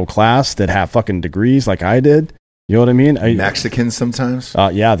upper middle class that have fucking degrees like I did. You know what I mean? Mexicans sometimes.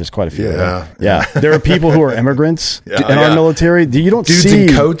 Yeah, there's quite a few. Yeah. There are people who are immigrants in Yeah. our military. You don't Dudes see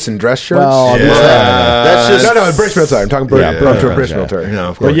in coats and dress shirts. Well, That's just no, British military. I'm talking British military. No,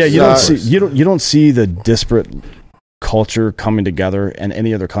 of course. But yeah, you don't see the disparate culture coming together in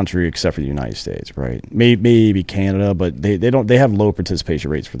any other country except for the United States, right? Maybe Canada, but they have low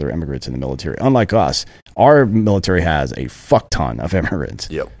participation rates for their immigrants in the military. Unlike us, our military has a fuck ton of immigrants,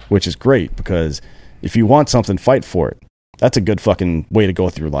 which is great because if you want something, fight for it. That's a good fucking way to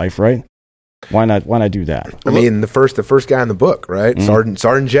go through life, right? Why not do that? I mean, the first guy in the book, right?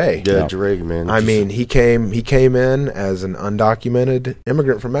 Sergeant J. Yeah, Drake, man. I mean, he came in as an undocumented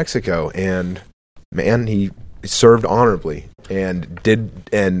immigrant from Mexico, and man, he served honorably and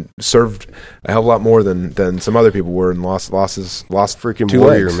served a hell of a lot more than some other people were, and lost freaking two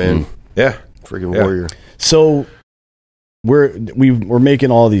warrior, legs. man. Yeah, Freaking warrior. So we're making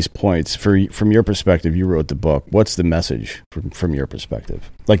all these points from your perspective. You wrote the book. What's the message from your perspective?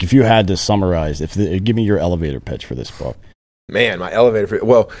 Like if you had to summarize, give me your elevator pitch for this book. Man, my elevator.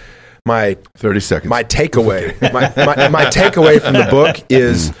 Well, my 30 seconds. My takeaway. my takeaway from the book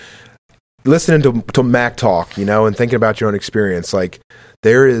is listening to Mac talk, and thinking about your own experience. Like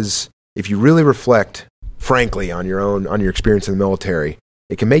there is, if you really reflect, frankly, on your experience in the military,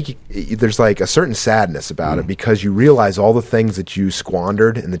 it can make you, there's like a certain sadness about it because you realize all the things that you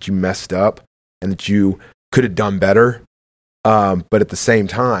squandered and that you messed up and that you could have done better. But at the same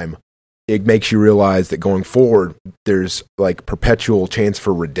time, it makes you realize that going forward, there's like perpetual chance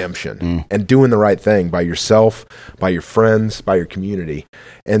for redemption and doing the right thing by yourself, by your friends, by your community.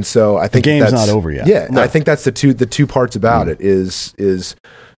 And so I think the game's that's not over yet. Yeah, no. I think that's the two parts about it is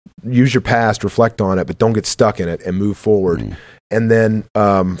use your past, reflect on it, but don't get stuck in it and move forward. And then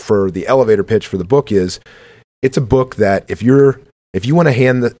for the elevator pitch for the book it's a book that if you want to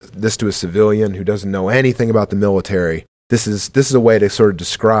hand this to a civilian who doesn't know anything about the military, this is a way to sort of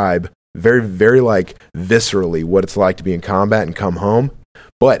describe very, very like viscerally what it's like to be in combat and come home.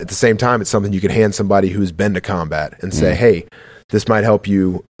 But at the same time, it's something you could hand somebody who's been to combat and say, hey, this might help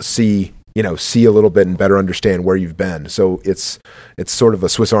you see a little bit and better understand where you've been. So it's sort of a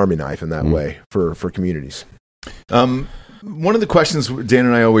Swiss Army knife in that way for communities. One of the questions Dan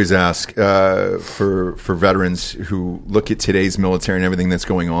and I always ask for veterans who look at today's military and everything that's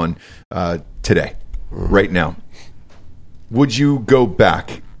going on today, right now, would you go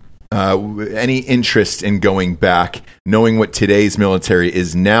back? Any interest in going back, knowing what today's military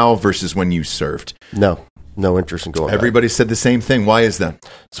is now versus when you served? No interest in going Everybody back. said the same thing. Why is that?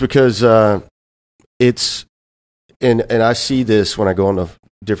 It's because it's, and I see this when I go on the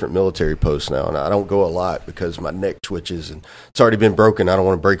different military posts now, and I don't go a lot because my neck twitches and it's already been broken. I don't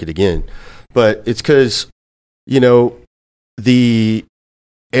want to break it again. But it's because,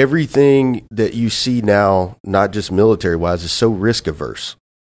 everything that you see now, not just military wise, is so risk averse.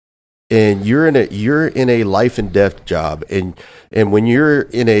 And you're in a life and death job, and when you're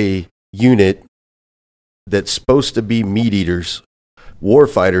in a unit that's supposed to be meat eaters, war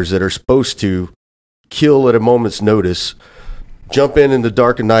fighters that are supposed to kill at a moment's notice, jump in the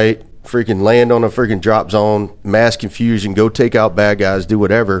dark of night, freaking land on a freaking drop zone, mass confusion, go take out bad guys, do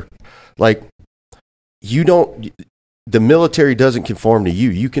whatever. Like the military doesn't conform to you.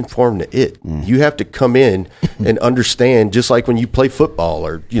 You conform to it. You have to come in and understand, just like when you play football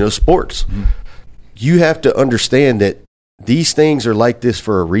or, sports, you have to understand that these things are like this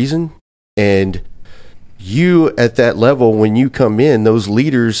for a reason. And you at that level, when you come in, those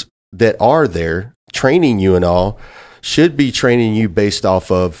leaders that are there training you and all should be training you based off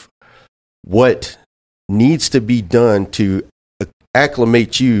of what needs to be done to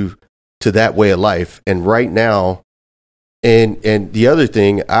acclimate you to that way of life. And right now, and the other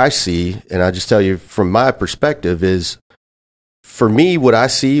thing I see, and I just tell you from my perspective, is for me, what I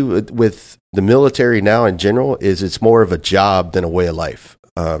see with the military now in general is it's more of a job than a way of life.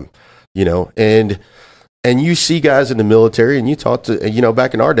 And you see guys in the military, and you talk to,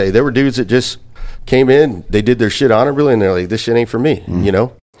 back in our day, there were dudes that just came in, they did their shit honorably, and they're like, this shit ain't for me,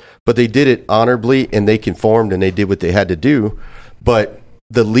 but they did it honorably, and they conformed, and they did what they had to do. But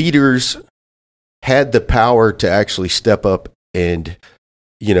the leaders had the power to actually step up and,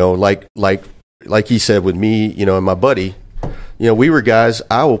 like he said with me, and my buddy, we were guys,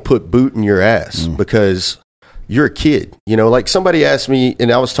 I will put boot in your ass because you're a kid, like somebody asked me,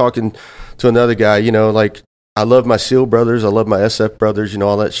 and I was talking to another guy, like I love my SEAL brothers, I love my SF brothers,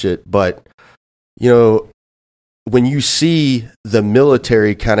 all that shit. But, when you see the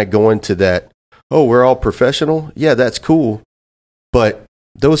military kind of go into that, oh, we're all professional. Yeah, that's cool. But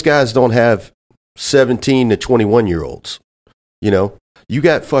those guys don't have 17 to 21-year-olds. You know, you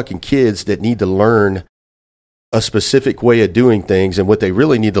got fucking kids that need to learn a specific way of doing things. And what they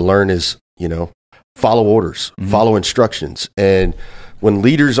really need to learn is, you know, follow orders, follow instructions. And when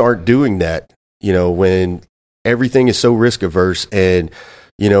leaders aren't doing that, you know, when everything is so risk averse, and,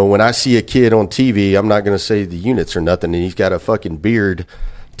 you know, when I see a kid on TV, I'm not going to say the units or nothing, and he's got a fucking beard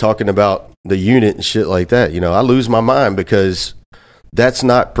talking about the unit and shit like that, you know, I lose my mind, because that's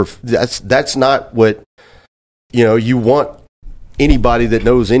not that's not what, you know, you want anybody that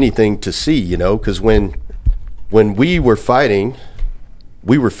knows anything to see, you know, because when we were fighting,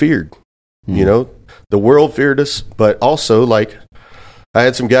 we were feared, you know, the world feared us. But also, like, I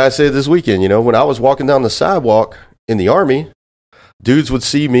had some guys say this weekend, you know, when I was walking down the sidewalk in the Army, dudes would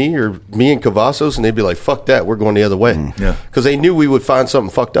see me or me and Cavazos, and they'd be like, fuck that, we're going the other way. Yeah. Because they knew we would find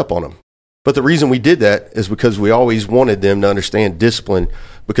something fucked up on them. But the reason we did that is because we always wanted them to understand discipline,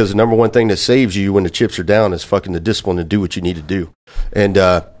 because the number one thing that saves you when the chips are down is fucking the discipline to do what you need to do. And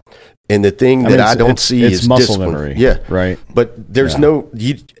the thing that I don't see is muscle discipline. memory. Yeah. Right. But there's no,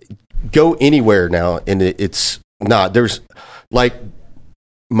 you go anywhere now, and it's not, there's like,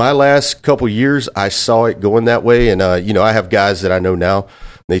 my last couple years, I saw it going that way. And, you know, I have guys that I know now,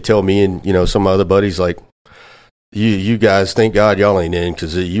 they tell me, and, you know, some of my other buddies, like, you guys, thank God y'all ain't in,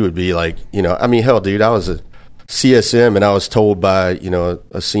 because you would be like, you know, I mean, hell, dude, I was a CSM, and I was told by, you know,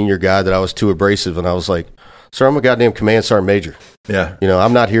 a senior guy that I was too abrasive, and I was like, sir, I'm a goddamn command sergeant major. Yeah. You know,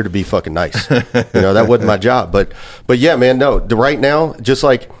 I'm not here to be fucking nice. You know, that wasn't my job. But yeah, man, no, right now, just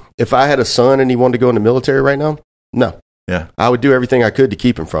like if I had a son and he wanted to go in the military right now, no. Yeah. I would do everything I could to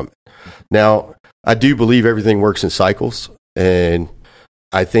keep him from it. Now, I do believe everything works in cycles, and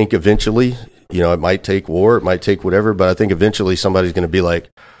I think eventually, you know, it might take war, it might take whatever, but I think eventually somebody's going to be like,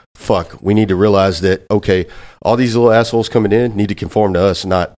 fuck, we need to realize that, okay, all these little assholes coming in need to conform to us,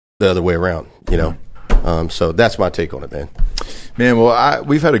 not the other way around, you know? So that's my take on it, man. Man, well,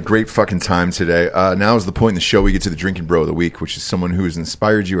 we've had a great fucking time today. Now is the point in the show we get to the Drinking Bro of the Week, which is someone who has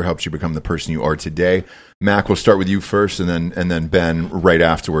inspired you or helped you become the person you are today. Mac, we'll start with you first, and then Ben right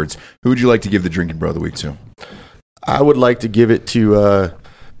afterwards. Who would you like to give the Drinking Bro of the Week to? I would like to give it to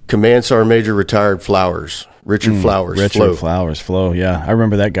Command Sergeant Major retired Flowers, Richard Flowers. Richard Flowers, Flo. Yeah, I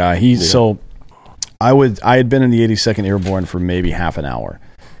remember that guy. So I had been in the 82nd Airborne for maybe half an hour,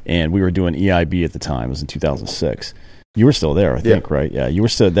 and we were doing EIB at the time. It was in 2006. You were still there, I think, right? Yeah, you were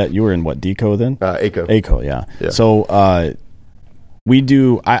still that. You were in what, DECO then? ACO. ACO, yeah. So we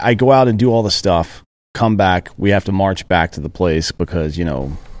do. I go out and do all the stuff. Come back. We have to march back to the place because, you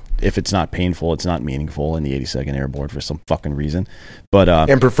know, if it's not painful, it's not meaningful in the 82nd Airborne for some fucking reason. But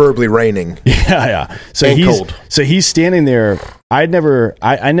and preferably raining. Yeah. So and cold. So he's standing there. I never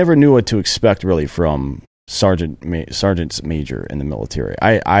knew what to expect really from sergeant's major in the military.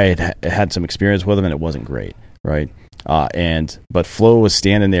 I had some experience with him, and it wasn't great, right? But Flo was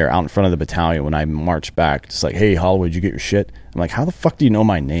standing there out in front of the battalion when I marched back. It's like, hey, Holloway, did you get your shit? I'm like, how the fuck do you know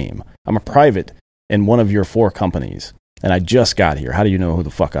my name? I'm a private in one of your 4 companies, and I just got here. How do you know who the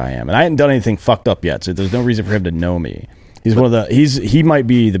fuck I am? And I hadn't done anything fucked up yet, so there's no reason for him to know me. He might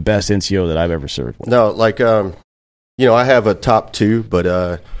be the best NCO that I've ever served with. No, like, you know, I have a top 2,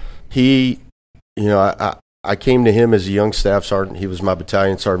 but he, you know, I came to him as a young staff sergeant. He was my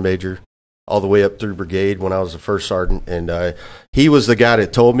battalion sergeant major all the way up through brigade when I was the first sergeant. And he was the guy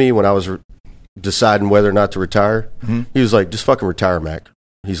that told me when I was deciding whether or not to retire. Mm-hmm. He was like, just fucking retire, Mac.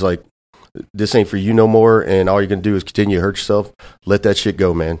 He's like, this ain't for you no more, and all you're going to do is continue to hurt yourself. Let that shit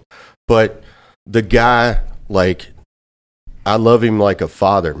go, man. But the guy, like, I love him like a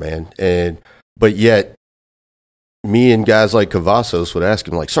father, man. But yet, me and guys like Cavazos would ask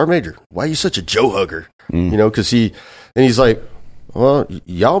him, like, Sergeant Major, why are you such a Joe hugger? You know, because he's like, well,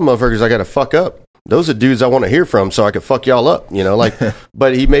 y'all motherfuckers I got to fuck up. Those are dudes I want to hear from so I can fuck y'all up, you know, like,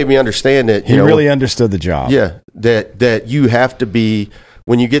 but he made me understand that, he really understood the job. Yeah. That you have to be,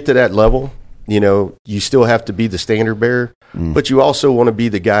 when you get to that level, you know, you still have to be the standard bearer, but you also want to be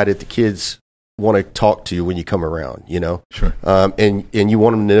the guy that the kids want to talk to when you come around, you know? Sure. And you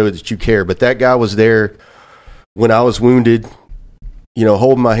want them to know that you care. But that guy was there when I was wounded, you know,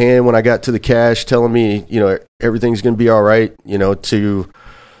 holding my hand when I got to the cache, telling me, you know, everything's going to be all right, you know, to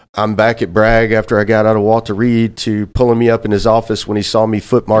I'm back at Bragg after I got out of Walter Reed, to pulling me up in his office when he saw me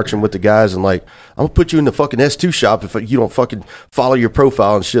foot marching with the guys and like, I'm going to put you in the fucking S2 shop if you don't fucking follow your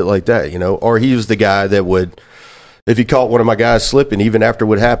profile and shit like that, you know? Or he was the guy that would, if he caught one of my guys slipping, even after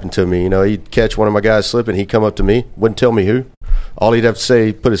what happened to me, you know, he'd catch one of my guys slipping, he'd come up to me, wouldn't tell me who. All he'd have to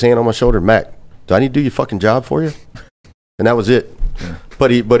say, put his hand on my shoulder, Mac, do I need to do your fucking job for you? And that was it. Yeah.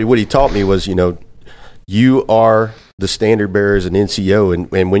 But what he taught me was, you are the standard bearer as an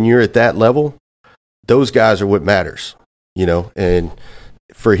NCO, and when you're at that level, those guys are what matters, And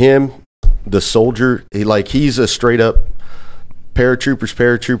for him, the soldier, he's a straight up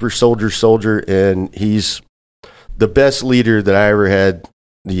paratrooper, soldier, and he's the best leader that I ever had.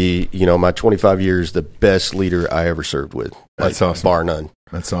 My 25 years, the best leader I ever served with. That's awesome, bar none.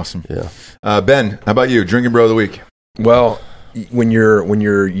 That's awesome. Yeah. Ben, how about you? Drinking bro of the week. Well, when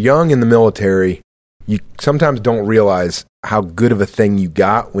you're young in the military, you sometimes don't realize how good of a thing you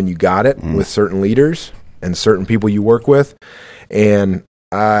got when you got it with certain leaders and certain people you work with. And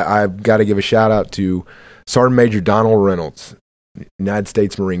I've got to give a shout out to Sergeant Major Donald Reynolds, United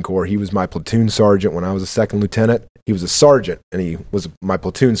States Marine Corps. He was my platoon sergeant when I was a second lieutenant. He was a sergeant, and he was my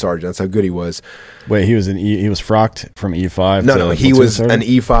platoon sergeant. That's how good he was. Wait, he was he was frocked from E5? No, he was sergeant? An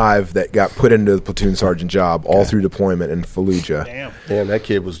E5 that got put into the platoon sergeant job all through deployment in Fallujah. Damn, that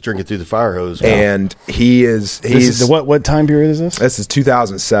kid was drinking through the fire hose. Wow. And he's what time period is this? This is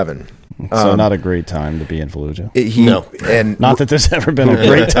 2007. So not a great time to be in Fallujah. No, and not that there's ever been a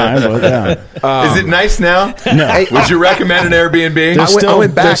great time, but yeah. Is it nice now? No. Would you recommend an Airbnb? I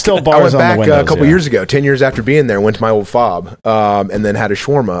went back. There's still bars I went back on the windows, a couple years ago, 10 years after being there. Went to my old fob, and then had a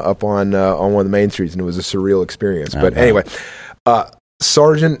shawarma up on one of the main streets, and it was a surreal experience. But anyway,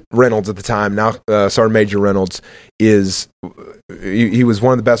 Sergeant Reynolds at the time, now Sergeant Major Reynolds, he was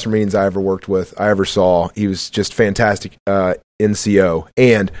one of the best Marines I ever worked with, I ever saw. He was just fantastic NCO.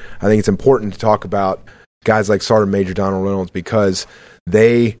 And I think it's important to talk about guys like Sergeant Major Donald Reynolds because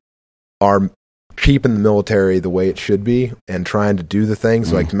they are keeping the military the way it should be and trying to do the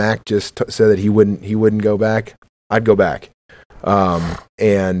things. Like Mac just said that he wouldn't go back. I'd go back.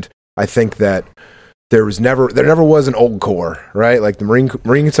 And I think that there never was an old Corps, right? Like the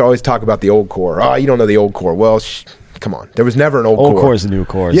Marines always talk about the old Corps. Oh, you don't know the old Corps. Well, come on. There was never an old Corps. Old Corps is the new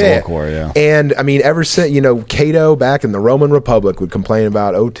Corps. Yeah. Old Corps, yeah. And, I mean, ever since, Cato back in the Roman Republic would complain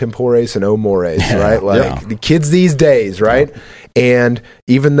about o tempores and o mores, right? Like the kids these days, right? Yeah. And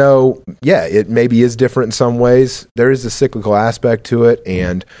even though, it maybe is different in some ways, there is a cyclical aspect to it.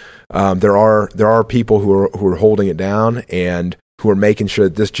 And there are people who are holding it down and who are making sure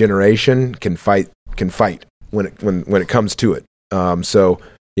that this generation can fight when it comes to it.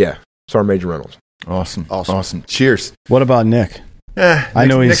 Sergeant Major Reynolds. Awesome. Cheers. What about Nick? I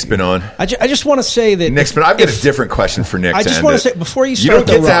know Nick's been on. I just want to say that Nick's been. I've got a different question for Nick. I just want to say before you start, you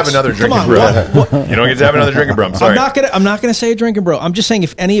don't get to have another drinking bro. You don't get to have another drinking bro. I'm sorry. I'm not gonna say a drinking bro. I'm just saying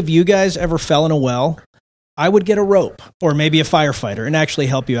if any of you guys ever fell in a well, I would get a rope or maybe a firefighter and actually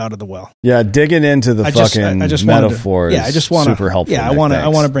help you out of the well. Yeah, digging into the metaphors. I just want super helpful. Yeah, I want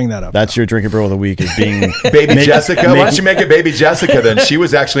to bring that up. That's your drinking bro of the week is being Baby Jessica. Why don't you make it Baby Jessica then? She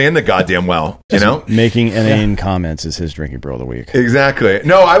was actually in the goddamn well. Making inane comments is his drinking bro of the week. Exactly.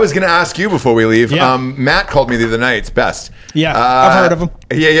 No, I was going to ask you before we leave. Yeah. Matt called me the other night. It's best. Yeah, I've heard of him.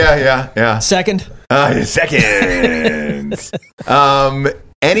 Yeah. Second. Seconds.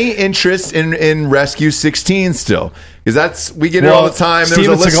 Any interest in Rescue 16 still? Because we get it all the time. There was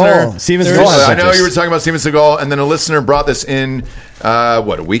a listener. Steven Seagal. I know you were talking about Steven Seagal, and then a listener brought this in,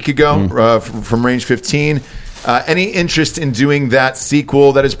 a week ago from Range 15. Any interest in doing that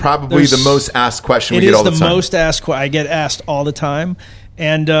sequel? That is probably the most asked question we get all the time. It is the most asked question. I get asked all the time.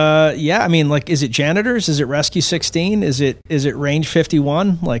 And is it Janitors? Is it Rescue 16? Is it Range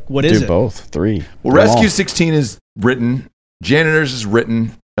 51? Like, what is it? Do both. 3. Well, Rescue 16 is written. Janitors is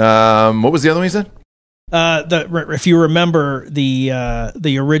written. What was the other one you said? If you remember,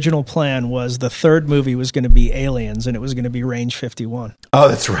 the original plan was the third movie was going to be Aliens, and it was going to be Range 51. Oh,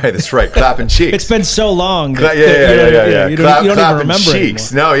 that's right. Clapping cheeks. It's been so long. Yeah. You don't even remember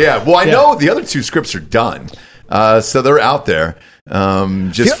cheeks. Anymore. No, yeah. Well, I know the other 2 scripts are done, so they're out there.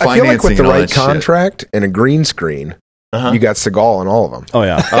 Just financing. I feel like with the right contract and a green screen, you got Seagal in all of them. Oh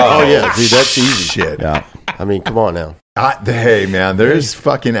yeah. Dude, that's easy shit. Yeah. I mean, come on now. Hey, man, there's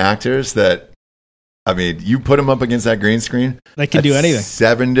fucking actors that, I mean, you put them up against that green screen. They can do anything.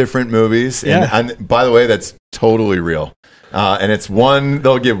 7 different movies. Yeah. And by the way, that's totally real. And it's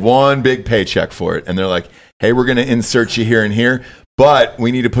they'll give one big paycheck for it. And they're like, hey, we're going to insert you here and here, but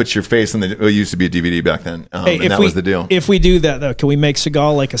we need to put your face on it used to be a DVD back then. And that was the deal. If we do that, though, can we make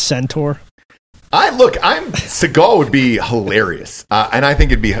Seagal like a centaur? Seagal would be hilarious. And I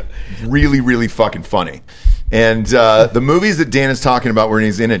think it'd be really, really fucking funny. And the movies that Dan is talking about where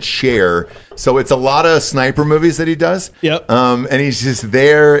he's in a chair, so it's a lot of sniper movies that he does. Yep. And he's just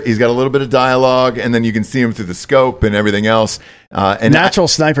there. He's got a little bit of dialogue, and then you can see him through the scope and everything else. And natural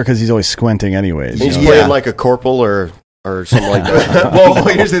sniper because he's always squinting anyways. He's playing like a corporal or or something like that. Well,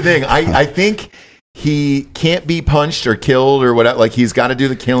 here's the thing. I think he can't be punched or killed or whatever. Like, he's got to do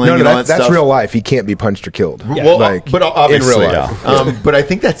the killing No, and all that that's stuff. real life. He can't be punched or killed. Well, Like, but obviously, in real life. but I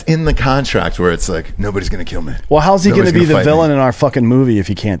think that's in the contract where it's like, nobody's going to kill me. Well, how's he going to Nobody's be gonna the fight villain me. in our fucking movie if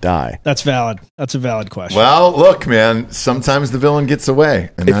he can't die? That's valid. That's a valid question. Well, look, man, sometimes the villain gets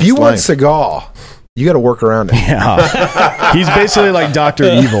away. And If that's you want life. Seagal, you got to work around it. Yeah, he's basically like Dr.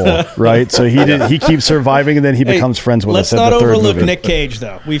 Evil, right? So he keeps surviving, and then he Hey, becomes friends with let's us at not the third overlook movie. Nick Cage,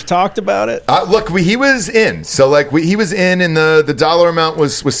 though. We've talked about it. Look, he was in. So, like, he was in, and the dollar amount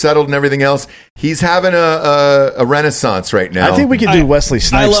was settled and everything else. He's having a renaissance right now. I think we could do Wesley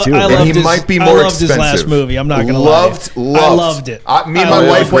Snipes too. I And loved he his, might be I more loved his last expensive. movie. I'm not going to Loved. lie. I loved it. Me and I my loved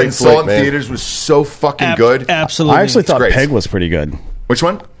wife it. went and saw it in Great flick, theaters. Was so fucking Ab- good. Absolutely. I actually thought great. Pig was pretty good. Which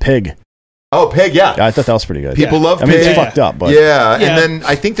one? Pig. Oh, Pig. Yeah. Yeah, I thought that was pretty good. People love I mean, Pig. it's fucked up, but yeah. Yeah. And then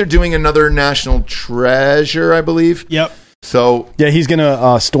I think they're doing another National Treasure, I believe. Yep. So yeah, he's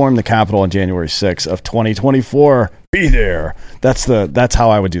gonna storm the Capitol on January 6th of 2024. Be there. That's how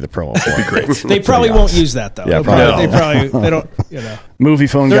I would do the promo. That'd be great. They probably won't use that, though. Yeah, They'll probably They probably, they don't, you know. Movie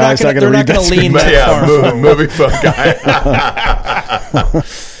phone They're guys not not gonna- gonna they're read not that. gonna lean but that yeah, far. movie phone guy.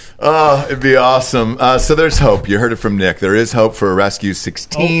 Oh, it'd be awesome. So there's hope. You heard it from Nick. There is hope for a Rescue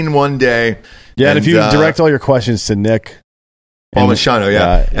 16 one day. Yeah, and if you direct all your questions to Nick Paul and- Machado,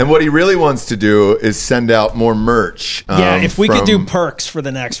 yeah. And what he really wants to do is send out more merch. Yeah, if we could from- do perks for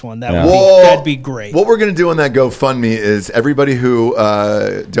the next one, that Well, that'd be great. What we're going to do on that GoFundMe is everybody who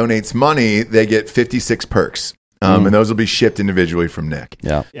donates money, they get 56 perks. And those will be shipped individually from Nick.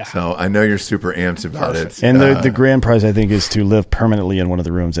 Yeah. So I know you're super amped about it. And the grand prize, I think, is to live permanently in one of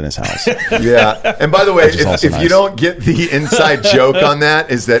the rooms in his house. Yeah. And by the way, Which is also if you nice. don't get the inside joke on that,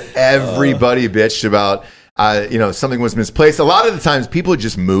 is that everybody bitched about, something was misplaced. A lot of the times people had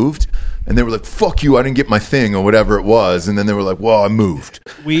just moved and they were like, fuck you, I didn't get my thing or whatever it was. And then they were like, well, I moved.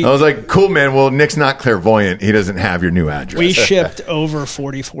 I was like, cool, man. Well, Nick's not clairvoyant. He doesn't have your new address. We shipped over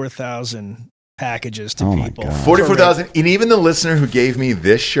 44,000 packages to people. 44,000. And even the listener who gave me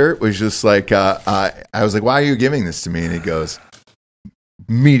this shirt was just like, I was like, why are you giving this to me? And he goes,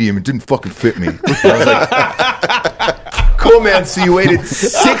 medium. It didn't fucking fit me. I was like, cool, man. So you waited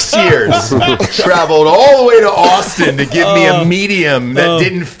 6 years, traveled all the way to Austin to give me a medium that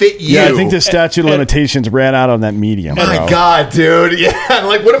didn't fit you. Yeah, I think the statute of limitations ran out on that medium. My bro. God, dude. Yeah.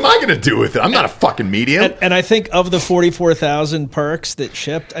 Like, what am I going to do with it? I'm not a fucking medium. And I think of the 44,000 perks that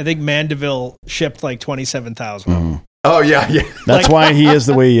shipped, I think Mandeville shipped like 27,000. Oh, yeah. Yeah. That's why he is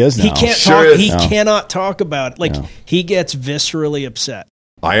the way he is now. He can't Sure talk. is. He No. cannot talk about it. Like No. he gets viscerally upset.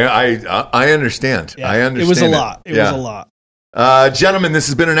 I understand. Yeah, I understand. It was a lot. It Yeah. was a lot. Gentlemen, this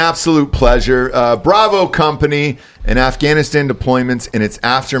has been an absolute pleasure. Bravo Company and Afghanistan deployments and its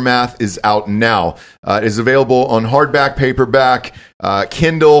aftermath is out now. It is available on hardback, paperback,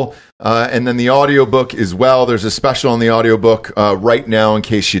 Kindle, and then the audiobook as well. There's a special on the audiobook right now in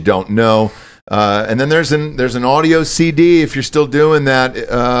case you don't know. And then there's an audio CD if you're still doing that.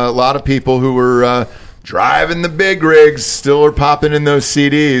 A lot of people who were driving the big rigs still are popping in those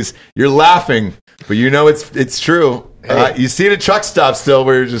CDs. You're laughing, but you know it's true. You see the truck stop still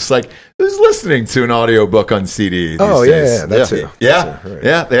where you're just like, who's listening to an audiobook on CD these Oh, days? yeah, that's it. Yeah, That's it, right.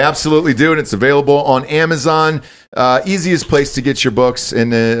 yeah, they absolutely do, and it's available on Amazon. Easiest place to get your books,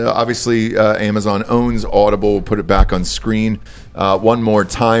 and obviously Amazon owns Audible. We'll put it back on screen one more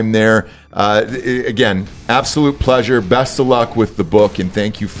time there. Again, absolute pleasure. Best of luck with the book, and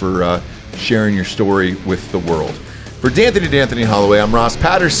thank you for sharing your story with the world. For D'Anthony Holloway, I'm Ross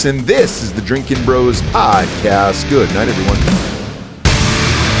Patterson. This is the Drinking Bros Podcast. Good night, everyone.